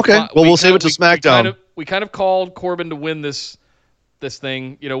 Okay. Well, we'll save it to SmackDown. We kind of called Corbin to win this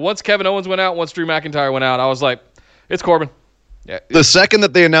thing. Once Kevin Owens went out, once Drew McIntyre went out, I was like, it's Corbin. Yeah. The second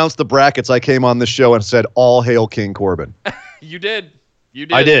that they announced the brackets, I came on the show and said, all hail King Corbin. You did.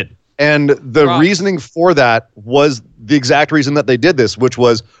 I did. And the reasoning for that was the exact reason that they did this, which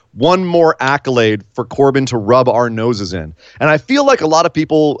was one more accolade for Corbin to rub our noses in. And I feel like a lot of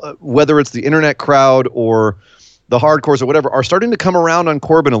people, whether it's the internet crowd or the hardcores or whatever, are starting to come around on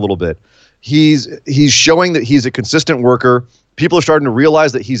Corbin a little bit. He's showing that he's a consistent worker. People are starting to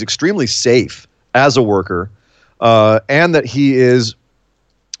realize that he's extremely safe as a worker. And that he is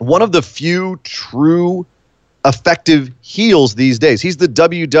one of the few true effective heels these days. He's the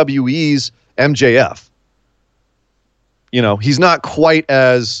WWE's MJF. He's not quite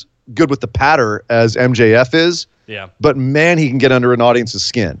as good with the patter as MJF is. Yeah. But man, he can get under an audience's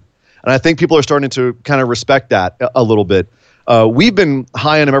skin. And I think people are starting to kind of respect that a little bit. We've been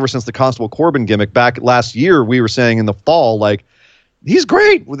high on him ever since the Constable Corbin gimmick. Back last year, we were saying in the fall, like, he's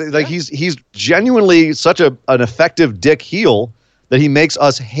great. Like he's genuinely such an effective dick heel that he makes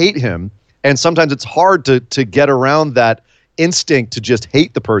us hate him. And sometimes it's hard to get around that instinct to just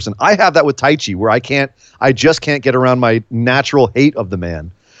hate the person. I have that with Taichi, where I just can't get around my natural hate of the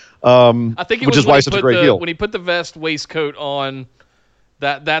man. I think which is why he's such a great heel. When he put the vest waistcoat on,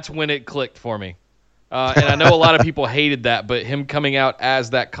 that's when it clicked for me. And I know a lot of people hated that, but him coming out as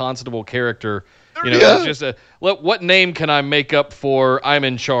that Constable character. It's just what name can I make up for I'm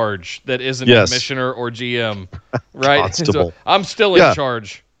in charge that isn't commissioner or GM, right? So I'm still in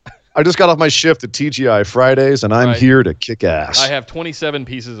charge. I just got off my shift at TGI Fridays, and I'm here to kick ass. I have 27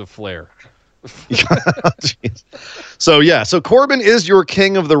 pieces of flair. So Corbin is your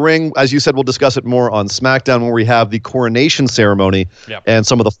King of the Ring. As you said, we'll discuss it more on SmackDown, where we have the coronation ceremony and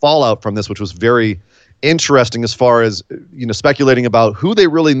some of the fallout from this, which was very interesting as far as speculating about who they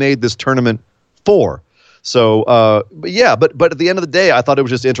really made this tournament for. So, but at the end of the day, I thought it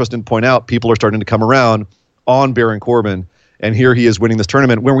was just interesting to point out people are starting to come around on Baron Corbin, and here he is winning this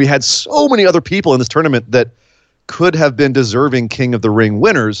tournament when we had so many other people in this tournament that could have been deserving King of the Ring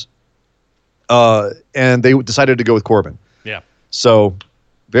winners, and they decided to go with Corbin. Yeah. So,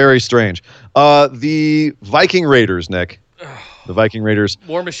 very strange. The Viking Raiders, Nick. The Viking Raiders.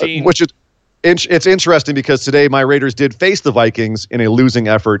 War Machine. Which is it's interesting because today my Raiders did face the Vikings in a losing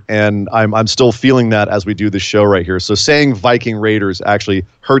effort, and I'm still feeling that as we do this show right here. So saying Viking Raiders actually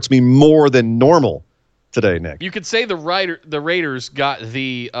hurts me more than normal today, Nick. You could say the Raiders got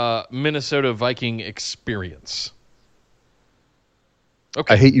the Minnesota Viking experience.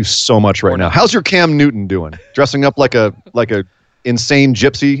 Okay. I hate you so much right now. How's your Cam Newton doing? Dressing up like a insane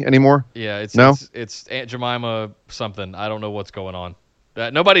gypsy anymore? Yeah, it's Aunt Jemima something. I don't know what's going on.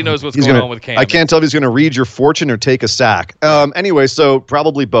 Nobody knows what's going on with Cam. I can't tell if he's going to read your fortune or take a sack. Anyway, so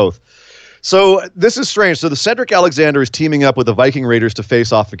probably both. So this is strange. So the Cedric Alexander is teaming up with the Viking Raiders to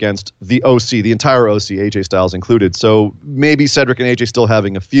face off against the OC, the entire OC, AJ Styles included. So maybe Cedric and AJ still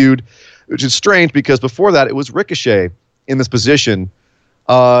having a feud, which is strange because before that it was Ricochet in this position.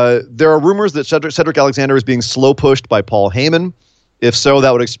 There are rumors that Cedric Alexander is being slow pushed by Paul Heyman. If so,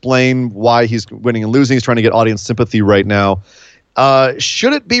 that would explain why he's winning and losing. He's trying to get audience sympathy right now.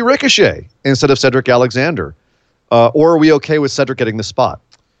 Should it be Ricochet instead of Cedric Alexander? Or are we okay with Cedric getting the spot?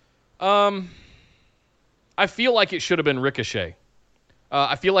 I feel like it should have been Ricochet.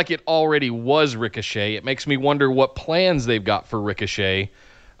 I feel like it already was Ricochet. It makes me wonder what plans they've got for Ricochet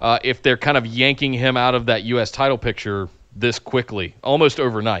if they're kind of yanking him out of that U.S. title picture this quickly, almost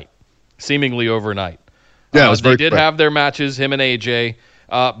overnight, seemingly overnight. Yeah, it was they did have their matches, him and AJ,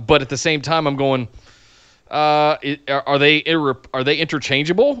 but at the same time, I'm going, are they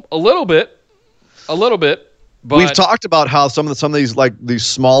interchangeable? A little bit. But we've talked about how some of these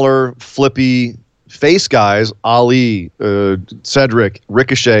smaller flippy face guys, Ali, Cedric,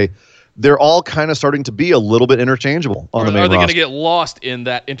 Ricochet, they're all kind of starting to be a little bit interchangeable on the main roster. Are they going to get lost in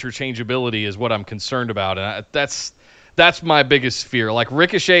that interchangeability is what I'm concerned about. And that's my biggest fear. Like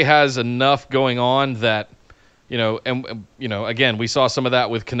Ricochet has enough going on that, again, we saw some of that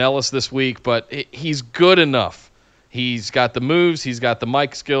with Kanellis this week, but he's good enough. He's got the moves. He's got the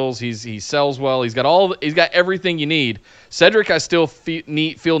mic skills. He sells well. He's got everything you need. Cedric, I still feel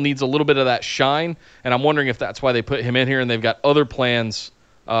needs a little bit of that shine, and I'm wondering if that's why they put him in here, and they've got other plans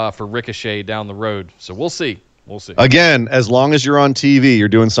for Ricochet down the road. So we'll see. Again, as long as you're on TV, you're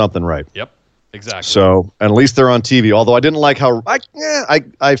doing something right. Yep, exactly. So at least they're on TV. Although I didn't like how I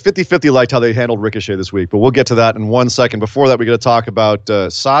 50-50 liked how they handled Ricochet this week, but we'll get to that in 1 second. Before that, we got to talk about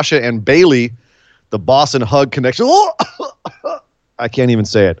Sasha and Bayley. The Boston Hug connection. I can't even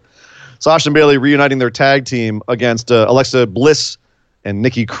say it. Sasha and Bayley reuniting their tag team against Alexa Bliss and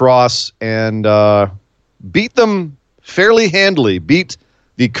Nikki Cross and beat them fairly handily. Beat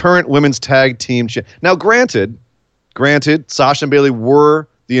the current women's tag team. Now, granted, Sasha and Bayley were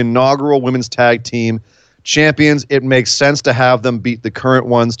the inaugural women's tag team champions. It makes sense to have them beat the current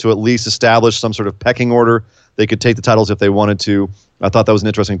ones to at least establish some sort of pecking order. They could take the titles if they wanted to. I thought that was an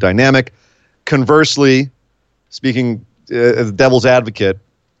interesting dynamic. Conversely, speaking as devil's advocate,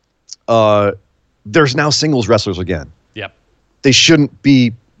 there's now singles wrestlers again. Yep. They shouldn't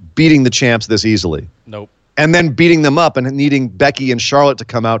be beating the champs this easily. Nope. And then beating them up and needing Becky and Charlotte to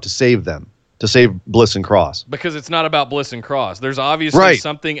come out to save them, to save Bliss and Cross. Because it's not about Bliss and Cross. There's obviously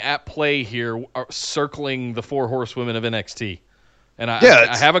something at play here circling the 4 horsewomen of NXT. And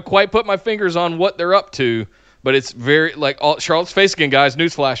I haven't quite put my fingers on what they're up to, but it's very, Charlotte's face again, guys.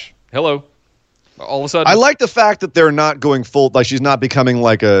 Newsflash. Hello. All of a sudden, I like the fact that they're not going full. Like she's not becoming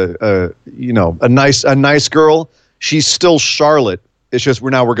like a nice girl. She's still Charlotte. It's just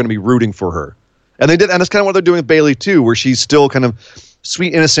we're going to be rooting for her, and they did, and that's kind of what they're doing with Bayley too, where she's still kind of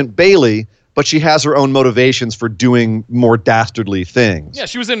sweet, innocent Bayley, but she has her own motivations for doing more dastardly things. Yeah,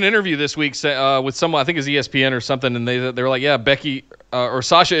 she was in an interview this week with someone, I think it's ESPN or something, and they were like, "Yeah, Becky or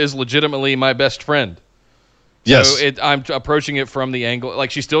Sasha is legitimately my best friend." Yes. So I'm approaching it from the angle,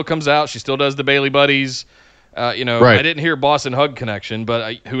 like she still comes out, she still does the Bayley Buddies. Right. I didn't hear Boston Hug connection,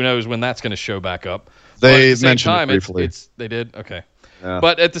 but who knows when that's going to show back up. They mentioned it briefly. They did? Okay. Yeah.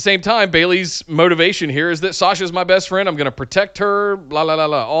 But at the same time, Bayley's motivation here is that Sasha's my best friend. I'm going to protect her, blah, blah, blah,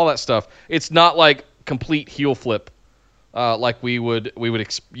 blah, all that stuff. It's not like complete heel flip like we would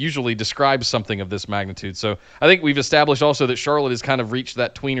usually describe something of this magnitude. So I think we've established also that Charlotte has kind of reached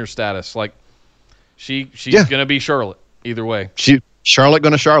that tweener status. Like, she's going to be Charlotte either way. Charlotte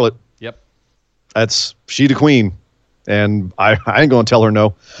going to Charlotte. Yep. She the queen. And I ain't going to tell her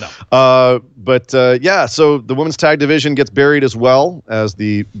no. No. So the women's tag division gets buried as well as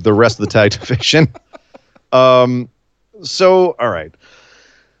the rest of the tag division. So, all right.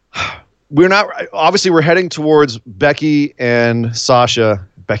 We're heading towards Becky and Sasha.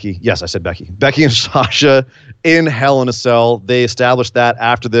 Becky, yes, I said Becky. Becky and Sasha in Hell in a Cell. They established that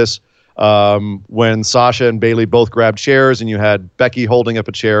after this. When Sasha and Bayley both grabbed chairs and you had Becky holding up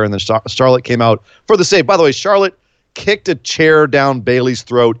a chair and then Charlotte came out for the save. By the way, Charlotte kicked a chair down Bayley's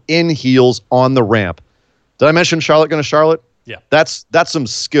throat in heels on the ramp. Did I mention Charlotte going to Charlotte? Yeah. That's some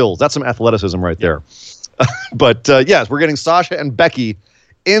skills. That's some athleticism right there. But yes, we're getting Sasha and Becky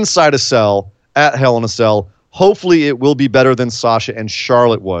inside a cell at Hell in a Cell. Hopefully it will be better than Sasha and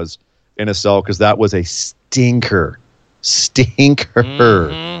Charlotte was in a cell because that was a stinker.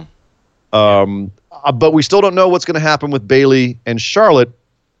 Mm-hmm. But we still don't know what's going to happen with Bayley and Charlotte.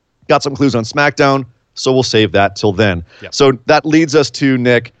 Got some clues on SmackDown, so we'll save that till then. Yep. So that leads us to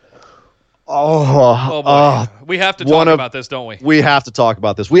Nick. Oh boy. We have to talk about this, don't we? We have to talk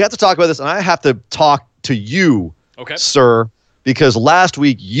about this. And I have to talk to you, sir, because last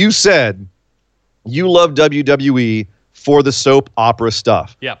week you said you love WWE for the soap opera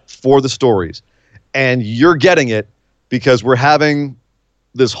stuff, for the stories. And you're getting it because we're having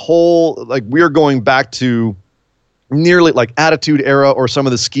this whole, we're going back to nearly Attitude Era or some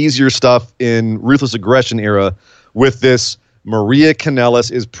of the skeezier stuff in Ruthless Aggression era with this Maria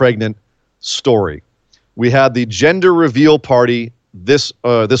Kanellis is pregnant story. We had the gender reveal party this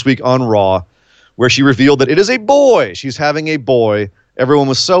week on Raw where she revealed that it is a boy. She's having a boy. Everyone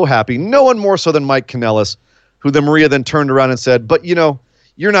was so happy. No one more so than Mike Kanellis, who then Maria then turned around and said, but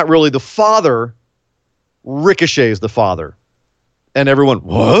you're not really the father. Ricochet is the father. And everyone,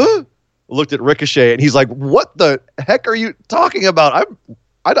 what? Looked at Ricochet, and he's like, what the heck are you talking about?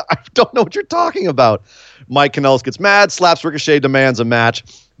 I don't know what you're talking about. Mike Kanellis gets mad, slaps Ricochet, demands a match.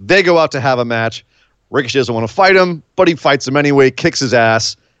 They go out to have a match. Ricochet doesn't want to fight him, but he fights him anyway, kicks his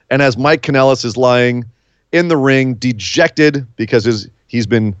ass. And as Mike Kanellis is lying in the ring, dejected because he's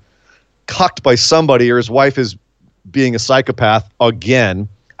been cucked by somebody or his wife is being a psychopath again,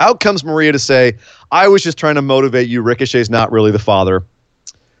 out comes Maria to say, I was just trying to motivate you. Ricochet's not really the father.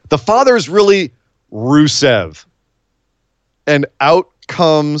 The father is really Rusev. And out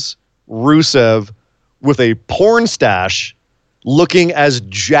comes Rusev with a porn stash, looking as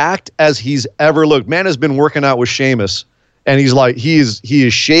jacked as he's ever looked. Man has been working out with Sheamus, and he's like, he is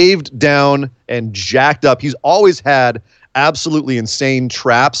shaved down and jacked up. He's always had absolutely insane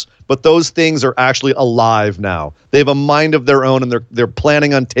traps, but those things are actually alive now. They have a mind of their own, and they're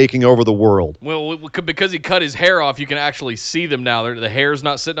planning on taking over the world. Well, because he cut his hair off, you can actually see them now. The hair's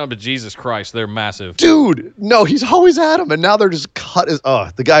not sitting on, but Jesus Christ, they're massive. Dude, no, he's always had them, and now they're just cut.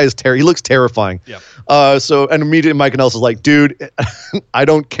 The guy is he looks terrifying. Yeah. And immediately Mike Kanellis is like, dude, I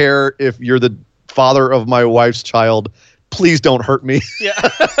don't care if you're the father of my wife's child. Please don't hurt me. Yeah.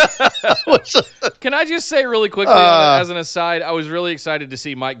 Can I just say really quickly, as an aside, I was really excited to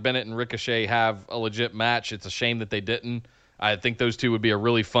see Mike Bennett and Ricochet have a legit match. It's a shame that they didn't. I think those two would be a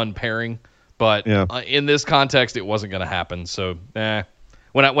really fun pairing, but in this context, it wasn't going to happen. So,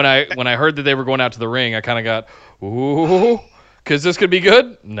 when I heard that they were going out to the ring, I kind of got, ooh, because this could be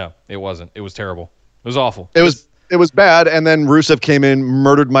good. No, it wasn't. It was terrible. It was awful. It was bad. And then Rusev came in,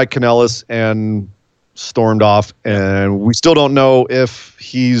 murdered Mike Kanellis, and stormed off, and we still don't know if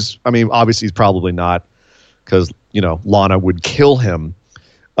obviously he's probably not, because Lana would kill him,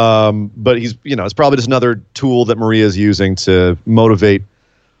 but he's it's probably just another tool that Maria is using to motivate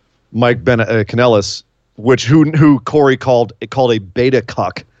Mike Kanellis, who Corey called a beta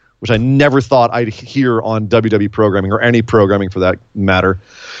cuck, which I never thought I'd hear on WWE programming, or any programming for that matter,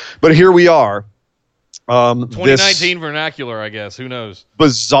 but here we are. 2019 vernacular, I guess. Who knows?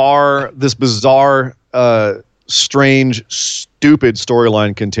 Bizarre, strange, stupid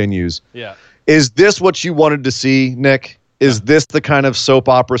storyline continues. Yeah. Is this what you wanted to see, Nick? Is this the kind of soap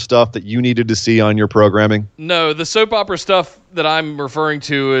opera stuff that you needed to see on your programming? No, the soap opera stuff that I'm referring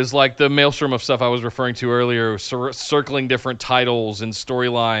to is like the maelstrom of stuff I was referring to earlier, circling different titles and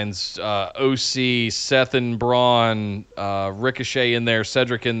storylines. OC, Seth and Braun, Ricochet in there,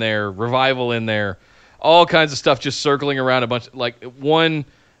 Cedric in there, Revival in there. All kinds of stuff just circling around a bunch, like one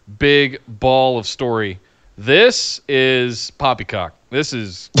big ball of story. This is poppycock. This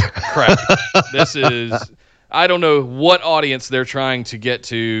is crap. This is, I don't know what audience they're trying to get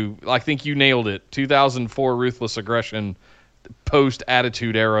to. I think you nailed it. 2004 Ruthless Aggression,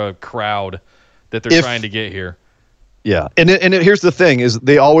 post-Attitude Era crowd that they're trying to get here. Yeah, and here's the thing, is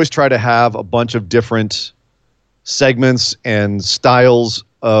they always try to have a bunch of different segments and styles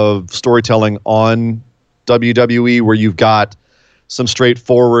of storytelling on WWE, where you've got some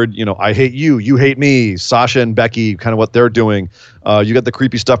straightforward, I hate you, you hate me, Sasha and Becky, kind of what they're doing. You got the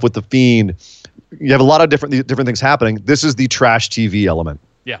creepy stuff with The Fiend. You have a lot of different things happening. This is the trash TV element.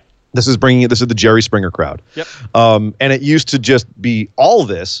 Yeah. This is the Jerry Springer crowd. Yep. And it used to just be all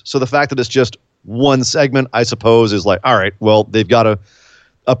this. So the fact that it's just one segment, I suppose, is like, all right, well, they've got to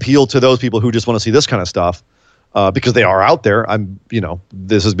appeal to those people who just want to see this kind of stuff, because they are out there.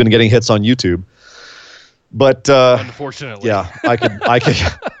 This has been getting hits on YouTube. But unfortunately, yeah, I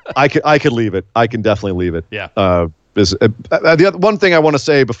could leave it. I can definitely leave it. Yeah. The other one thing I want to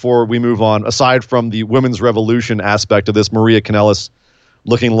say before we move on, aside from the women's revolution aspect of this, Maria Kanellis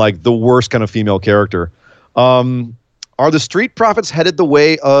looking like the worst kind of female character, are the Street Profits headed the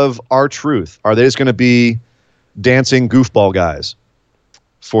way of R-Truth? Are they just going to be dancing goofball guys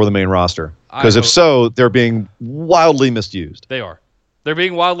for the main roster? Because if so, they're being wildly misused. They are. They're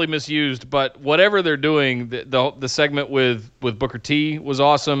being wildly misused, but whatever they're doing, the segment with Booker T was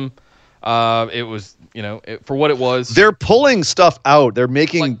awesome. It was, for what it was. They're pulling stuff out. They're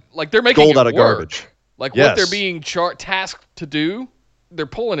making they're making gold it out of work. garbage. What they're being tasked to do, they're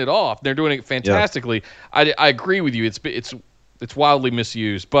pulling it off. They're doing it fantastically. Yeah. I agree with you. It's wildly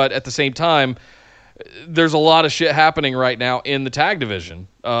misused, but at the same time, there's a lot of shit happening right now in the tag division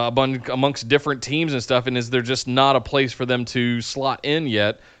amongst different teams and stuff, and is there just not a place for them to slot in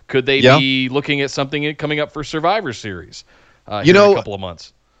yet? Could they be looking at something coming up for Survivor Series in a couple of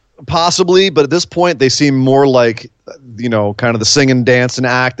months? Possibly, but at this point, they seem more like, kind of the sing and dance and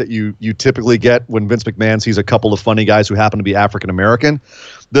act that you typically get when Vince McMahon sees a couple of funny guys who happen to be African American.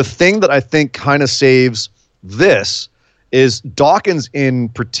 The thing that I think kind of saves this is Dawkins in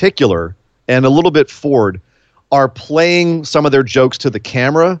particular, and a little bit Ford, are playing some of their jokes to the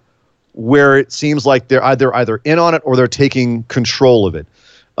camera where it seems like they're either in on it or they're taking control of it,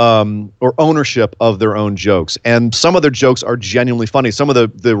 or ownership of their own jokes. And some of their jokes are genuinely funny. Some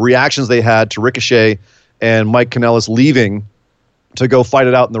of the reactions they had to Ricochet and Mike Kanellis leaving to go fight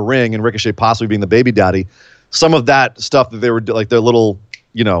it out in the ring, and Ricochet possibly being the baby daddy, some of that stuff that they were like their little,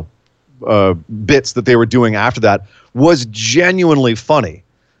 bits that they were doing after that was genuinely funny.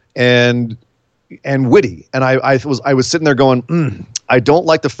 And witty. And I was sitting there going, I don't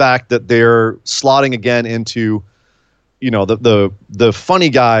like the fact that they're slotting again into, the funny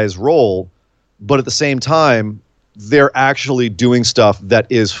guy's role, but at the same time, they're actually doing stuff that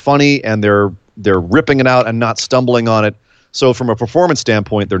is funny, and they're ripping it out and not stumbling on it. So from a performance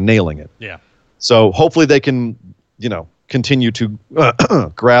standpoint, they're nailing it. Yeah. So hopefully they can, continue to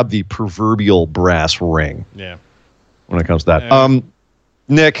grab the proverbial brass ring. Yeah. When it comes to that.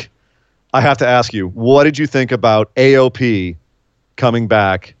 Nick, I have to ask you, what did you think about AOP coming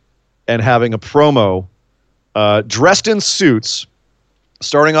back and having a promo dressed in suits,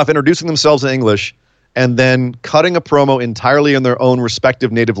 starting off introducing themselves in English, and then cutting a promo entirely in their own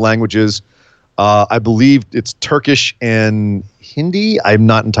respective native languages? I believe it's Turkish and Hindi. I'm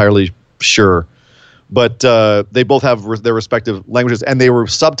not entirely sure. But they both have their respective languages, and they were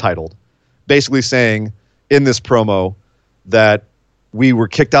subtitled, basically saying in this promo that we were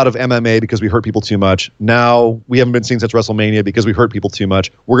kicked out of MMA because we hurt people too much. Now we haven't been seen since WrestleMania because we hurt people too much.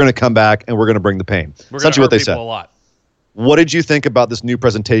 We're going to come back, and we're going to bring the pain. Essentially what they said. A lot. What did you think about this new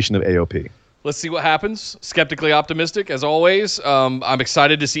presentation of AOP? Let's see what happens. Skeptically optimistic, as always. I'm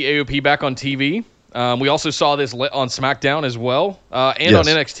excited to see AOP back on TV. We also saw this on SmackDown as well, and on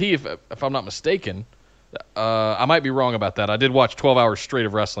NXT, if I'm not mistaken. I might be wrong about that. I did watch 12 hours straight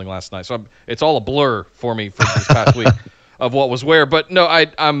of wrestling last night, so it's all a blur for me for this past week of what was where. But no,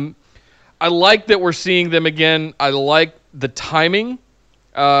 I like that we're seeing them again. I like the timing.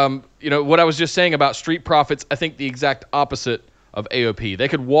 What I was just saying about Street Profits, I think the exact opposite of AOP. They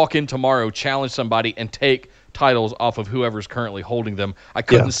could walk in tomorrow, challenge somebody, and take titles off of whoever's currently holding them. I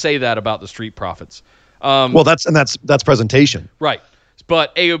couldn't say that about the Street Profits. Well, that's presentation. Right.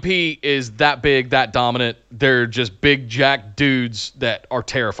 But AOP is that big, that dominant. They're just big jack dudes that are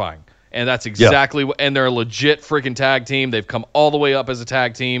terrifying. And that's exactly what, and they're a legit freaking tag team. They've come all the way up as a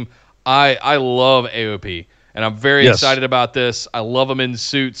tag team. I love AOP, and I'm very excited about this. I love them in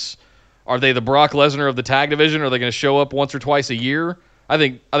suits. Are they the Brock Lesnar of the tag division? Are they going to show up once or twice a year? I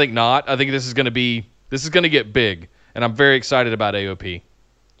think not. I think this is going to get big, and I'm very excited about AOP.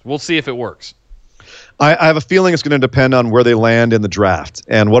 We'll see if it works. I have a feeling it's going to depend on where they land in the draft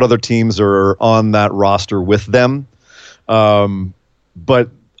and what other teams are on that roster with them. But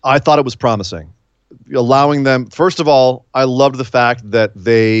I thought it was promising. Allowing them, first of all, I loved the fact that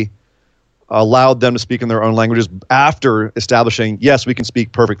they allowed them to speak in their own languages after establishing, yes, we can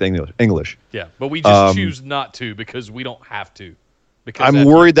speak perfect English. Yeah, but we just choose not to because we don't have to. Because I'm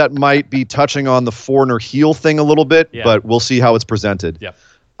worried that might be touching on the foreigner heel thing a little bit, but we'll see how it's presented. Yeah.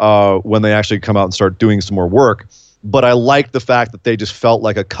 When they actually come out and start doing some more work. But I like the fact that they just felt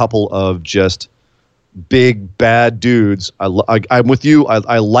like a couple of just big, bad dudes. I'm with you.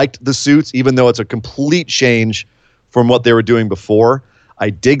 I liked the suits, even though it's a complete change from what they were doing before.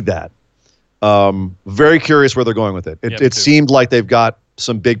 I dig that. Very curious where they're going with it. It seemed like they've got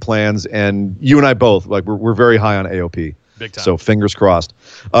some big plans, and you and I both, we're very high on AOP. Big time. So fingers crossed.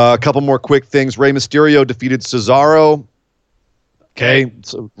 A couple more quick things. Rey Mysterio defeated Cesaro. Okay,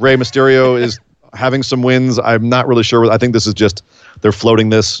 so Rey Mysterio is having some wins. I'm not really sure. I think this is just they're floating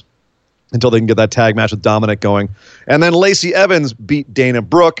this until they can get that tag match with Dominic going. And then Lacey Evans beat Dana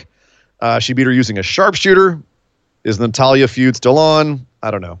Brooke. She beat her using a sharpshooter. Is the Natalya feud still on?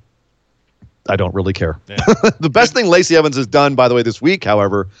 I don't know. I don't really care. Yeah. The best thing Lacey Evans has done, by the way, this week,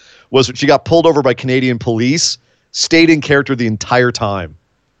 however, was she got pulled over by Canadian police, stayed in character the entire time.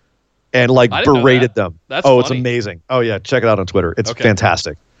 And berated them. That's funny. It's amazing. Oh yeah, check it out on Twitter. It's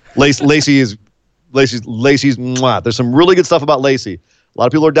fantastic. Lacey's mwah. There's some really good stuff about Lacey. A lot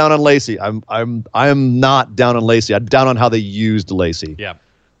of people are down on Lacey. I am not down on Lacey. I'm down on how they used Lacey. Yeah.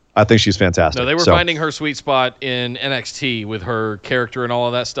 I think she's fantastic. No, they were finding her sweet spot in NXT with her character and all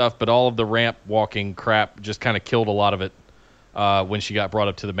of that stuff, but all of the ramp walking crap just kind of killed a lot of it. When she got brought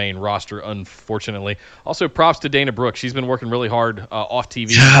up to the main roster, unfortunately. Also, props to Dana Brooke. She's been working really hard off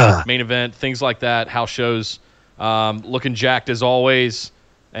TV, main event, things like that, house shows, looking jacked as always.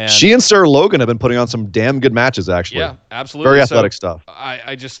 And she and Sarah Logan have been putting on some damn good matches, actually. Yeah, absolutely. Very athletic stuff.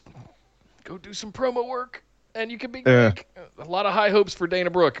 I just go do some promo work, and you can be a lot of high hopes for Dana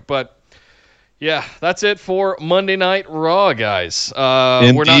Brooke. But, yeah, that's it for Monday Night Raw, guys.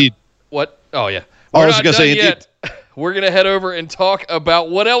 Indeed. We're not – what? Oh, yeah. I was going to say, yet. We're going to head over and talk about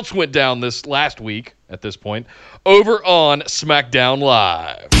what else went down this last week, at this point, over on SmackDown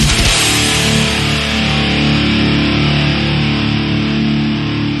Live.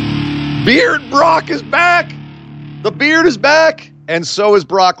 Beard Brock is back. The beard is back. And so is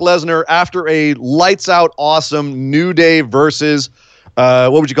Brock Lesnar after a lights-out awesome New Day versus,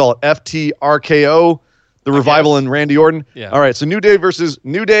 what would you call it, FTRKO The Revival and Randy Orton? Yeah. All right, so New Day versus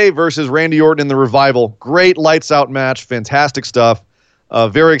Randy Orton in the Revival. Great lights-out match. Fantastic stuff.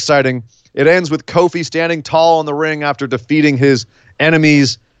 Very exciting. It ends with Kofi standing tall in the ring after defeating his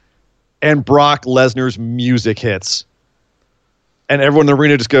enemies, and Brock Lesnar's music hits. And everyone in the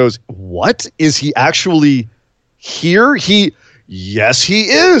arena just goes, what? Is he actually here? Yes, he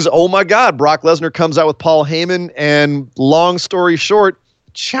is. Oh, my God. Brock Lesnar comes out with Paul Heyman and, long story short,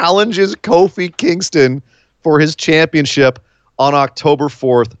 challenges Kofi Kingston for his championship on October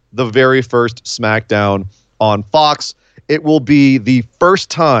 4th, the very first SmackDown on Fox. It will be the first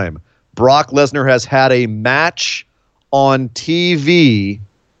time Brock Lesnar has had a match on TV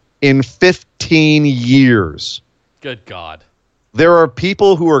in 15 years. Good God. There are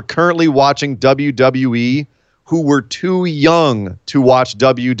people who are currently watching WWE who were too young to watch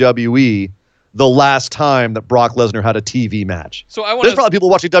WWE the last time that Brock Lesnar had a TV match. So There's probably people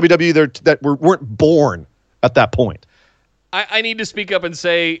watching WWE that weren't born at that point. I need to speak up and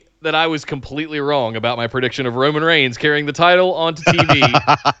say that I was completely wrong about my prediction of Roman Reigns carrying the title onto TV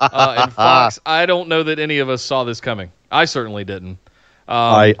and Fox. I don't know that any of us saw this coming. I certainly didn't.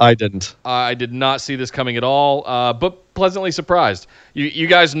 I didn't. I did not see this coming at all, but pleasantly surprised. You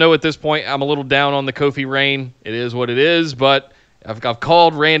guys know at this point I'm a little down on the Kofi reign. It is what it is, but I've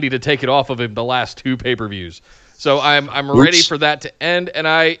called Randy to take it off of him the last 2 pay-per-views. So I'm ready for that to end, and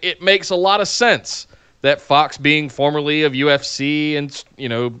it makes a lot of sense that Fox, being formerly of UFC and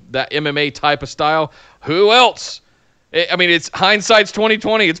that MMA type of style, who else? It's hindsight's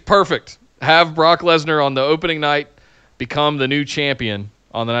 2020. It's perfect. Have Brock Lesnar on the opening night become the new champion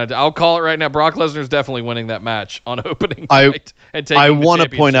on the night. I'll call it right now. Brock Lesnar's definitely winning that match on opening night and taking I the want to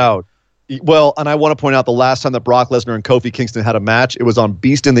point out. Well, and I want to point out the last time that Brock Lesnar and Kofi Kingston had a match, it was on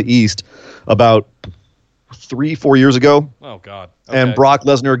Beast in the East about 3-4 years ago. Oh, God. Okay. And Brock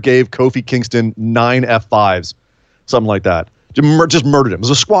Lesnar gave Kofi Kingston 9 F5s, something like that. Just murdered him. It was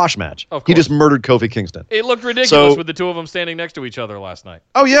a squash match. He just murdered Kofi Kingston. It looked ridiculous with the two of them standing next to each other last night.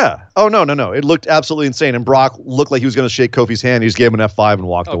 Oh, yeah. Oh, no. It looked absolutely insane. And Brock looked like he was going to shake Kofi's hand. He just gave him an F5 and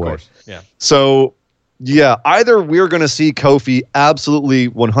walked away. Of course, yeah. So, yeah, either we're going to see Kofi absolutely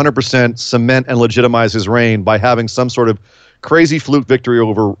 100% cement and legitimize his reign by having some sort of crazy fluke victory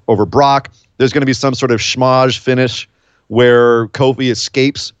over Brock. There's going to be some sort of schmozz finish where Kofi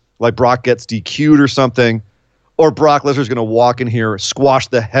escapes, like Brock gets DQ'd or something, or Brock Lesnar's going to walk in here, squash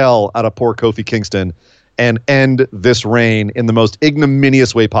the hell out of poor Kofi Kingston, and end this reign in the most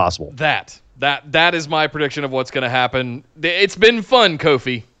ignominious way possible. That is my prediction of what's going to happen. It's been fun,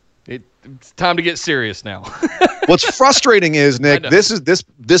 Kofi. It's time to get serious now. What's frustrating is, Nick,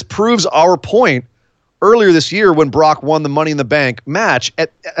 this proves our point. Earlier this year, when Brock won the Money in the Bank match,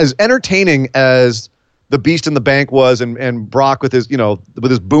 as entertaining as the Beast in the Bank was, and Brock with his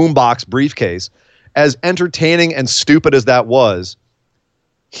boombox briefcase, as entertaining and stupid as that was,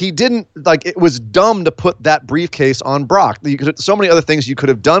 he didn't it was dumb to put that briefcase on Brock. So many other things you could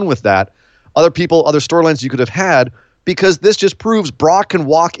have done with that, other storylines you could have had, because this just proves Brock can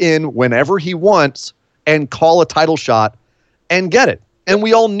walk in whenever he wants and call a title shot and get it. And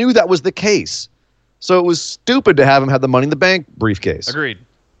we all knew that was the case. So it was stupid to have him have the Money in the Bank briefcase. Agreed.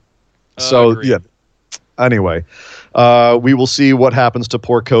 Yeah. Anyway, we will see what happens to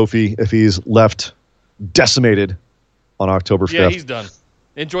poor Kofi if he's left decimated on October 5th. Yeah, he's done.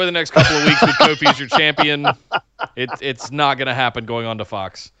 Enjoy the next couple of weeks with Kofi as your champion. It's not going to happen going on to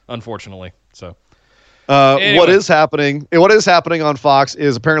Fox, unfortunately. So, anyway. What is happening on Fox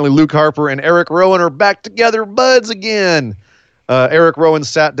is apparently Luke Harper and Eric Rowan are back together buds again. Eric Rowan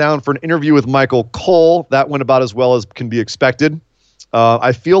sat down for an interview with Michael Cole. That went about as well as can be expected.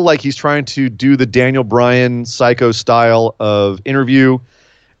 I feel like he's trying to do the Daniel Bryan psycho style of interview,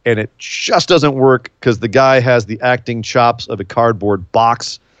 and it just doesn't work because the guy has the acting chops of a cardboard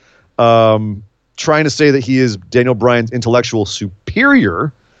box. Trying to say that he is Daniel Bryan's intellectual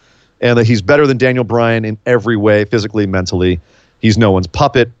superior and that he's better than Daniel Bryan in every way, physically, mentally. He's no one's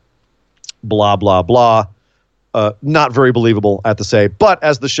puppet, blah, blah, blah. Not very believable, I have to say. But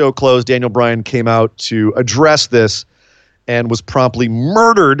as the show closed, Daniel Bryan came out to address this and was promptly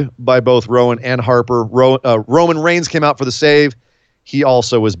murdered by both Rowan and Harper. Roman Reigns came out for the save. He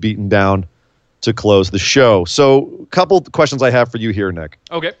also was beaten down to close the show. So a couple questions I have for you here, Nick.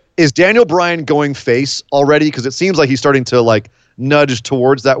 Okay. Is Daniel Bryan going face already? Because it seems like he's starting to nudge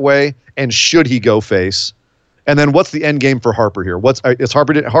towards that way. And should he go face? And then what's the end game for Harper here? Is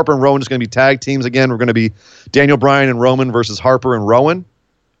Harper and Rowan just going to be tag teams again? We're going to be Daniel Bryan and Roman versus Harper and Rowan?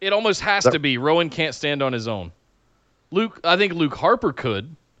 It almost has to be. Rowan can't stand on his own. I think Luke Harper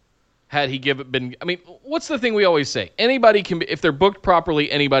could, had he what's the thing we always say? Anybody can be, if they're booked properly,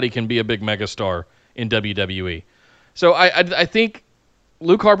 anybody can be a big megastar in WWE. So I think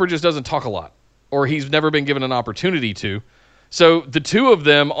Luke Harper just doesn't talk a lot, or he's never been given an opportunity to. So the two of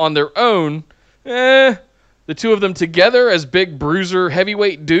them on their own, the two of them together as big bruiser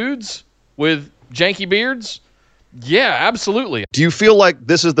heavyweight dudes with janky beards, yeah, absolutely. Do you feel like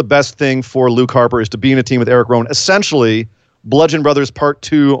this is the best thing for Luke Harper, is to be in a team with Eric Rowan, essentially Bludgeon Brothers Part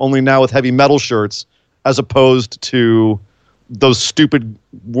 2, only now with heavy metal shirts, as opposed to those stupid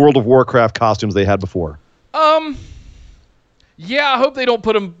World of Warcraft costumes they had before? Yeah, I hope they don't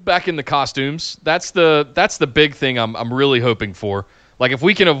put them back in the costumes. That's the big thing I'm really hoping for. Like, if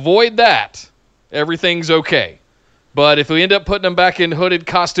we can avoid that, everything's okay. But if we end up putting them back in hooded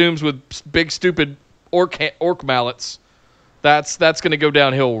costumes with big stupid orc mallets, that's going to go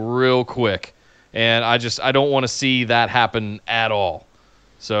downhill real quick. And I don't want to see that happen at all.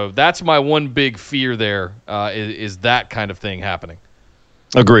 So that's my one big fear there, is that kind of thing happening.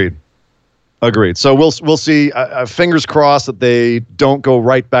 Agreed. So we'll see. Fingers crossed that they don't go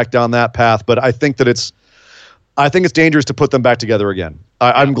right back down that path. But I think it's dangerous to put them back together again.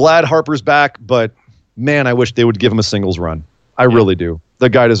 I'm glad Harper's back, but man, I wish they would give him a singles run. I really do. The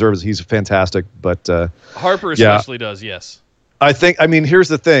guy deserves it. He's fantastic. But Harper especially does. Yes. Here's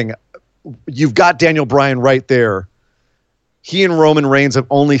the thing. You've got Daniel Bryan right there. He and Roman Reigns have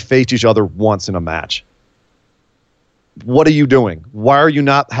only faced each other once in a match. What are you doing? Why are you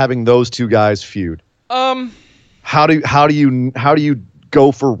not having those two guys feud? How do you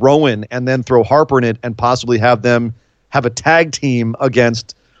go for Rowan and then throw Harper in it and possibly have them have a tag team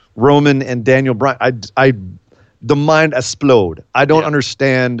against Roman and Daniel Bryan? The mind explode. I don't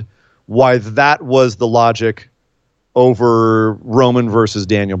understand why that was the logic over Roman versus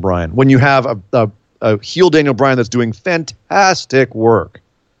Daniel Bryan when you have a heel Daniel Bryan that's doing fantastic work.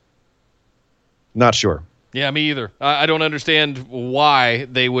 Not sure. Yeah, me either. I don't understand why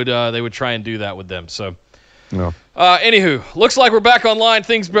they would try and do that with them. So, no. Anywho, looks like we're back online.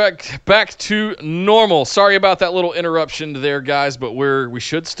 Things back to normal. Sorry about that little interruption there, guys, but we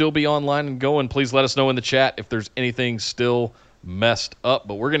should still be online and going. Please let us know in the chat if there's anything still messed up.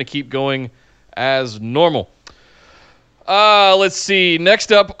 But we're going to keep going as normal. Let's see.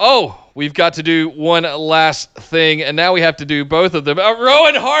 Next up, we've got to do one last thing, and now we have to do both of them.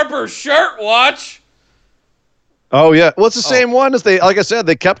 Rowan Harper shirt watch. Oh, yeah. Well, it's the same one as like I said,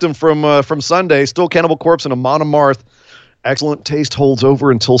 they kept him from Sunday. Still Cannibal Corpse and Amon Amarth. Excellent taste holds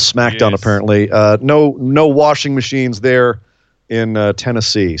over until SmackDown, apparently. No washing machines there in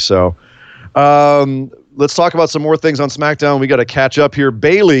Tennessee. So let's talk about some more things on SmackDown. We got to catch up here.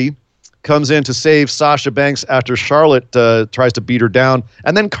 Bayley comes in to save Sasha Banks after Charlotte tries to beat her down.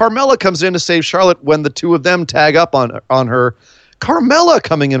 And then Carmella comes in to save Charlotte when the two of them tag up on her. Carmella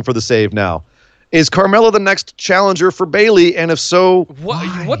coming in for the save now. Is Carmella the next challenger for Bayley? And if so,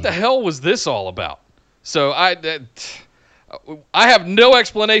 what the hell was this all about? So I have no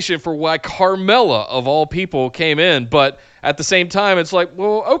explanation for why Carmella, of all people, came in. But at the same time, it's like,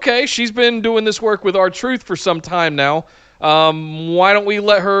 well, okay, she's been doing this work with R-Truth for some time now. Why don't we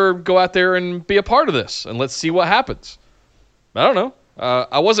let her go out there and be a part of this? And let's see what happens. I don't know.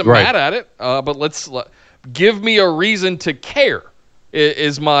 I wasn't mad at it, but give me a reason to care.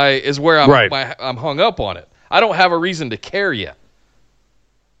 Is where I'm hung up on it. I don't have a reason to care yet.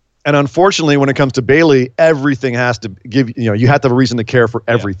 And unfortunately, when it comes to Bayley, everything has to you have to have a reason to care for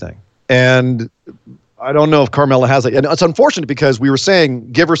everything. Yeah. And I don't know if Carmella has it. And it's unfortunate because we were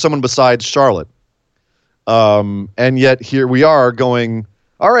saying give her someone besides Charlotte. And yet here we are going,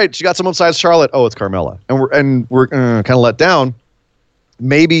 all right, she got someone besides Charlotte. Oh, it's Carmella. And we're kind of let down.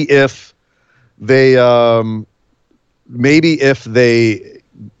 Maybe if they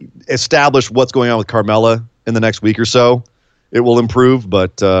establish what's going on with Carmella in the next week or so, it will improve.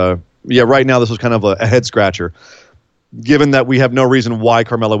 But right now this was kind of a head scratcher, given that we have no reason why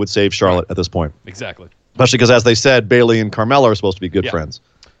Carmella would save Charlotte at this point. Exactly. Especially because, as they said, Bayley and Carmella are supposed to be good friends.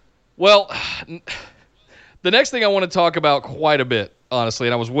 Well, the next thing I want to talk about quite a bit, honestly,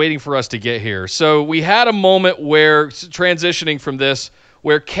 and I was waiting for us to get here. So we had a moment where, transitioning from this,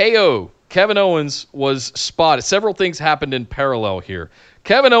 where Kevin Owens was spotted. Several things happened in parallel here.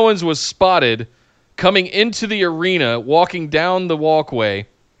 Kevin Owens was spotted coming into the arena, walking down the walkway,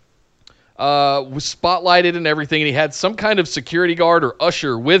 was spotlighted and everything, and he had some kind of security guard or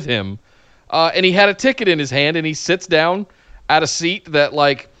usher with him, and he had a ticket in his hand, and he sits down at a seat that,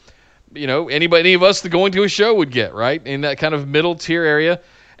 any of us going to a show would get, right, in that kind of middle tier area.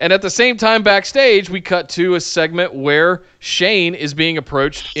 And at the same time, backstage, we cut to a segment where Shane is being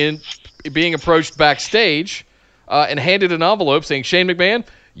approached backstage and handed an envelope saying, Shane McMahon,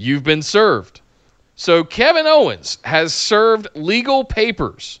 you've been served. So Kevin Owens has served legal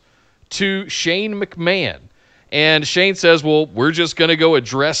papers to Shane McMahon. And Shane says, well, we're just going to go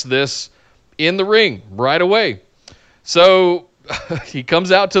address this in the ring right away. So he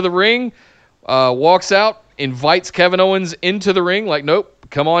comes out to the ring, walks out, invites Kevin Owens into the ring, like, nope,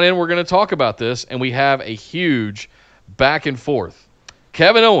 come on in, we're going to talk about this. And we have a huge back and forth.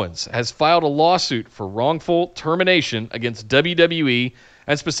 Kevin Owens has filed a lawsuit for wrongful termination against WWE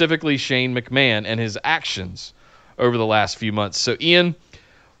and specifically Shane McMahon and his actions over the last few months. So, Ian,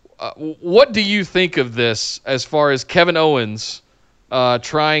 what do you think of this as far as Kevin Owens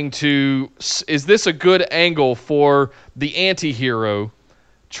trying to... Is this a good angle for the anti-hero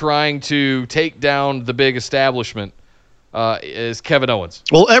trying to take down the big establishment is Kevin Owens?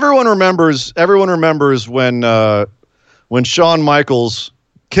 Well, everyone remembers when Shawn Michaels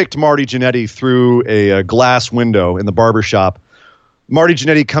kicked Marty Jannetty through a glass window in the barbershop. Marty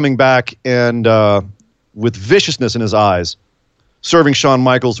Jannetty coming back and with viciousness in his eyes, serving Shawn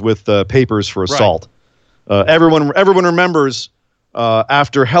Michaels with papers for assault. Right. Everyone remembers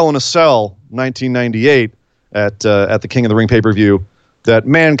after Hell in a Cell 1998 at the King of the Ring pay-per-view that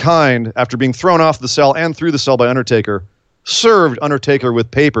Mankind, after being thrown off the cell and through the cell by Undertaker, served Undertaker with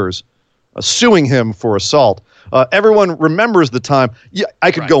papers suing him for assault. Everyone remembers the time. Yeah,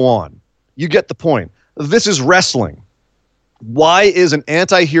 I could go on. You get the point. This is wrestling. Why is an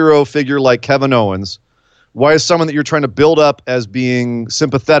anti-hero figure like Kevin Owens, why is someone that you're trying to build up as being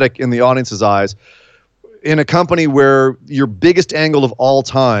sympathetic in the audience's eyes, in a company where your biggest angle of all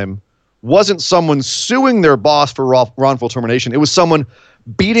time wasn't someone suing their boss for wrongful termination. It was someone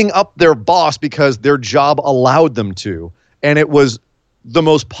beating up their boss because their job allowed them to. And it was the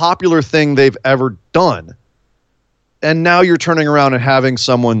most popular thing they've ever done. And now you're turning around and having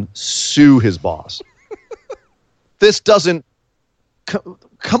someone sue his boss. This doesn't come.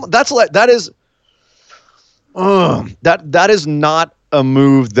 That is not a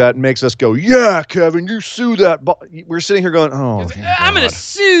move that makes us go, yeah, Kevin, you sue that. We're sitting here going, oh, I'm going to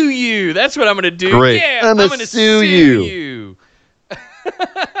sue you. That's what I'm going to do. Great. Yeah, I'm going to sue you.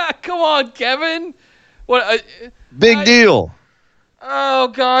 Come on, Kevin. What? Big deal. Oh,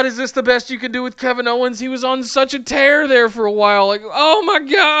 God, is this the best you can do with Kevin Owens? He was on such a tear there for a while. Like, oh, my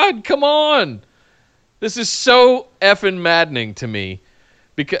God, come on. This is so effing maddening to me.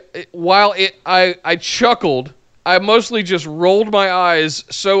 Because while I chuckled, I mostly just rolled my eyes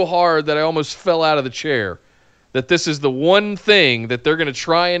so hard that I almost fell out of the chair. That this is the one thing that they're going to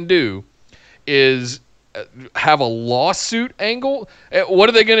try and do is have a lawsuit angle. What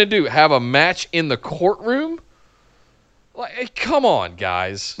are they going to do? Have a match in the courtroom? Like, come on,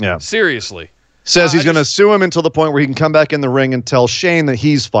 guys. Yeah. Seriously. Says he's going to sue him until the point where he can come back in the ring and tell Shane that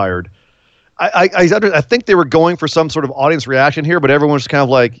he's fired. I think they were going for some sort of audience reaction here, but everyone's kind of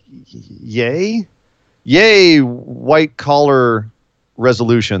like, yay? Yay, white-collar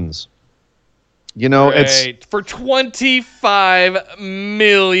resolutions. You know, it's... For $25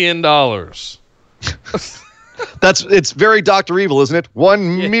 million. It's very Dr. Evil, isn't it?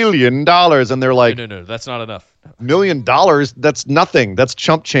 $1 million, and they're like... No, that's not enough. $1 million? That's nothing. That's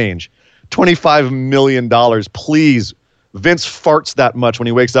chump change. $25 million, please. Vince farts that much when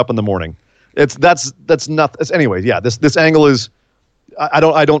he wakes up in the morning. That's nothing. Anyway, yeah, this angle is... I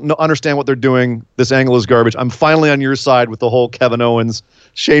don't understand what they're doing. This angle is garbage. I'm finally on your side with the whole Kevin Owens,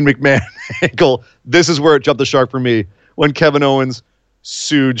 Shane McMahon angle. This is where it jumped the shark for me, when Kevin Owens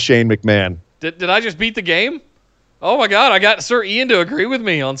sued Shane McMahon. Did I just beat the game? Oh, my God. I got Sir Ian to agree with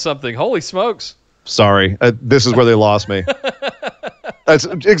me on something. Holy smokes. Sorry. This is where they lost me. That's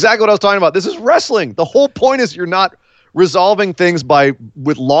exactly what I was talking about. This is wrestling. The whole point is you're not resolving things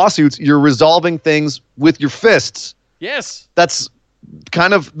with lawsuits. You're resolving things with your fists. Yes. That's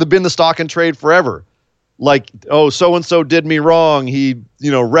kind of been the stock and trade forever. Like, oh, so-and-so did me wrong. He,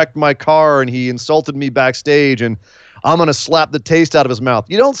 wrecked my car and he insulted me backstage and I'm going to slap the taste out of his mouth.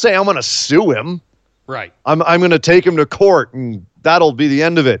 You don't say I'm going to sue him. Right. I'm going to take him to court and that'll be the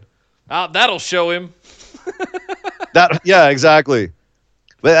end of it. That'll show him. Yeah, exactly.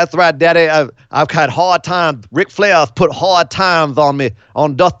 But that's right, Daddy. I've had hard times. Ric Flair has put hard times on me,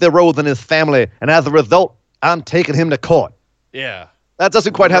 on Dusty Rhodes and his family, and as a result, I'm taking him to court. Yeah. That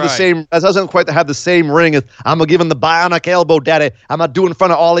doesn't quite have the same. That doesn't quite have the same ring as I'm gonna give him the bionic elbow, Daddy. I'm gonna do it in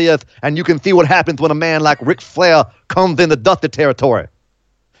front of all of you, and you can see what happens when a man like Ric Flair comes into Dusty territory.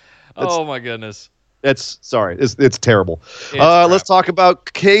 Oh my goodness. It's terrible. Let's talk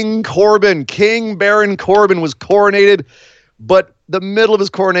about King Corbin. King Baron Corbin was coronated, but the middle of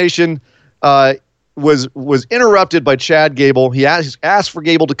his coronation was interrupted by Chad Gable. He asked for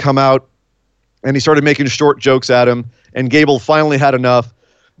Gable to come out, and he started making short jokes at him. And Gable finally had enough,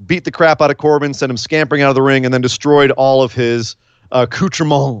 beat the crap out of Corbin, sent him scampering out of the ring, and then destroyed all of his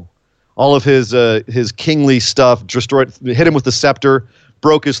accoutrements all of his kingly stuff, hit him with the scepter,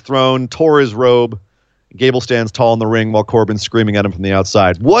 broke his throne, tore his robe. Gable stands tall in the ring while Corbin's screaming at him from the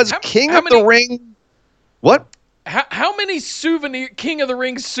outside. The Ring? What? How many King of the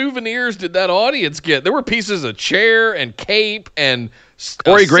Ring souvenirs did that audience get? There were pieces of chair and cape and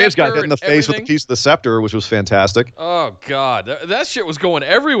Corey Graves got hit in the face with a piece of the scepter, which was fantastic. Oh, God. That shit was going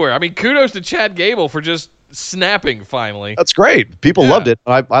everywhere. I mean, kudos to Chad Gable for just snapping finally. That's great. People loved it.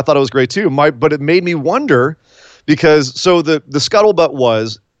 I thought it was great, too. But it made me wonder because the scuttlebutt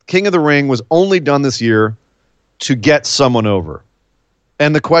was King of the Ring was only done this year to get someone over.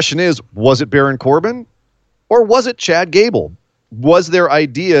 And the question is, was it Baron Corbin? Or was it Chad Gable? Was their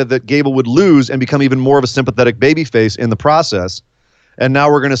idea that Gable would lose and become even more of a sympathetic babyface in the process? And now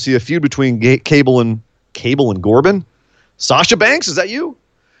we're going to see a feud between Gable and Corbin? Sasha Banks, is that you?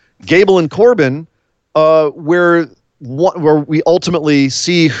 Gable and Corbin, where we ultimately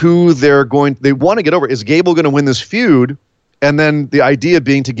see who they want to get over. Is Gable going to win this feud? And then the idea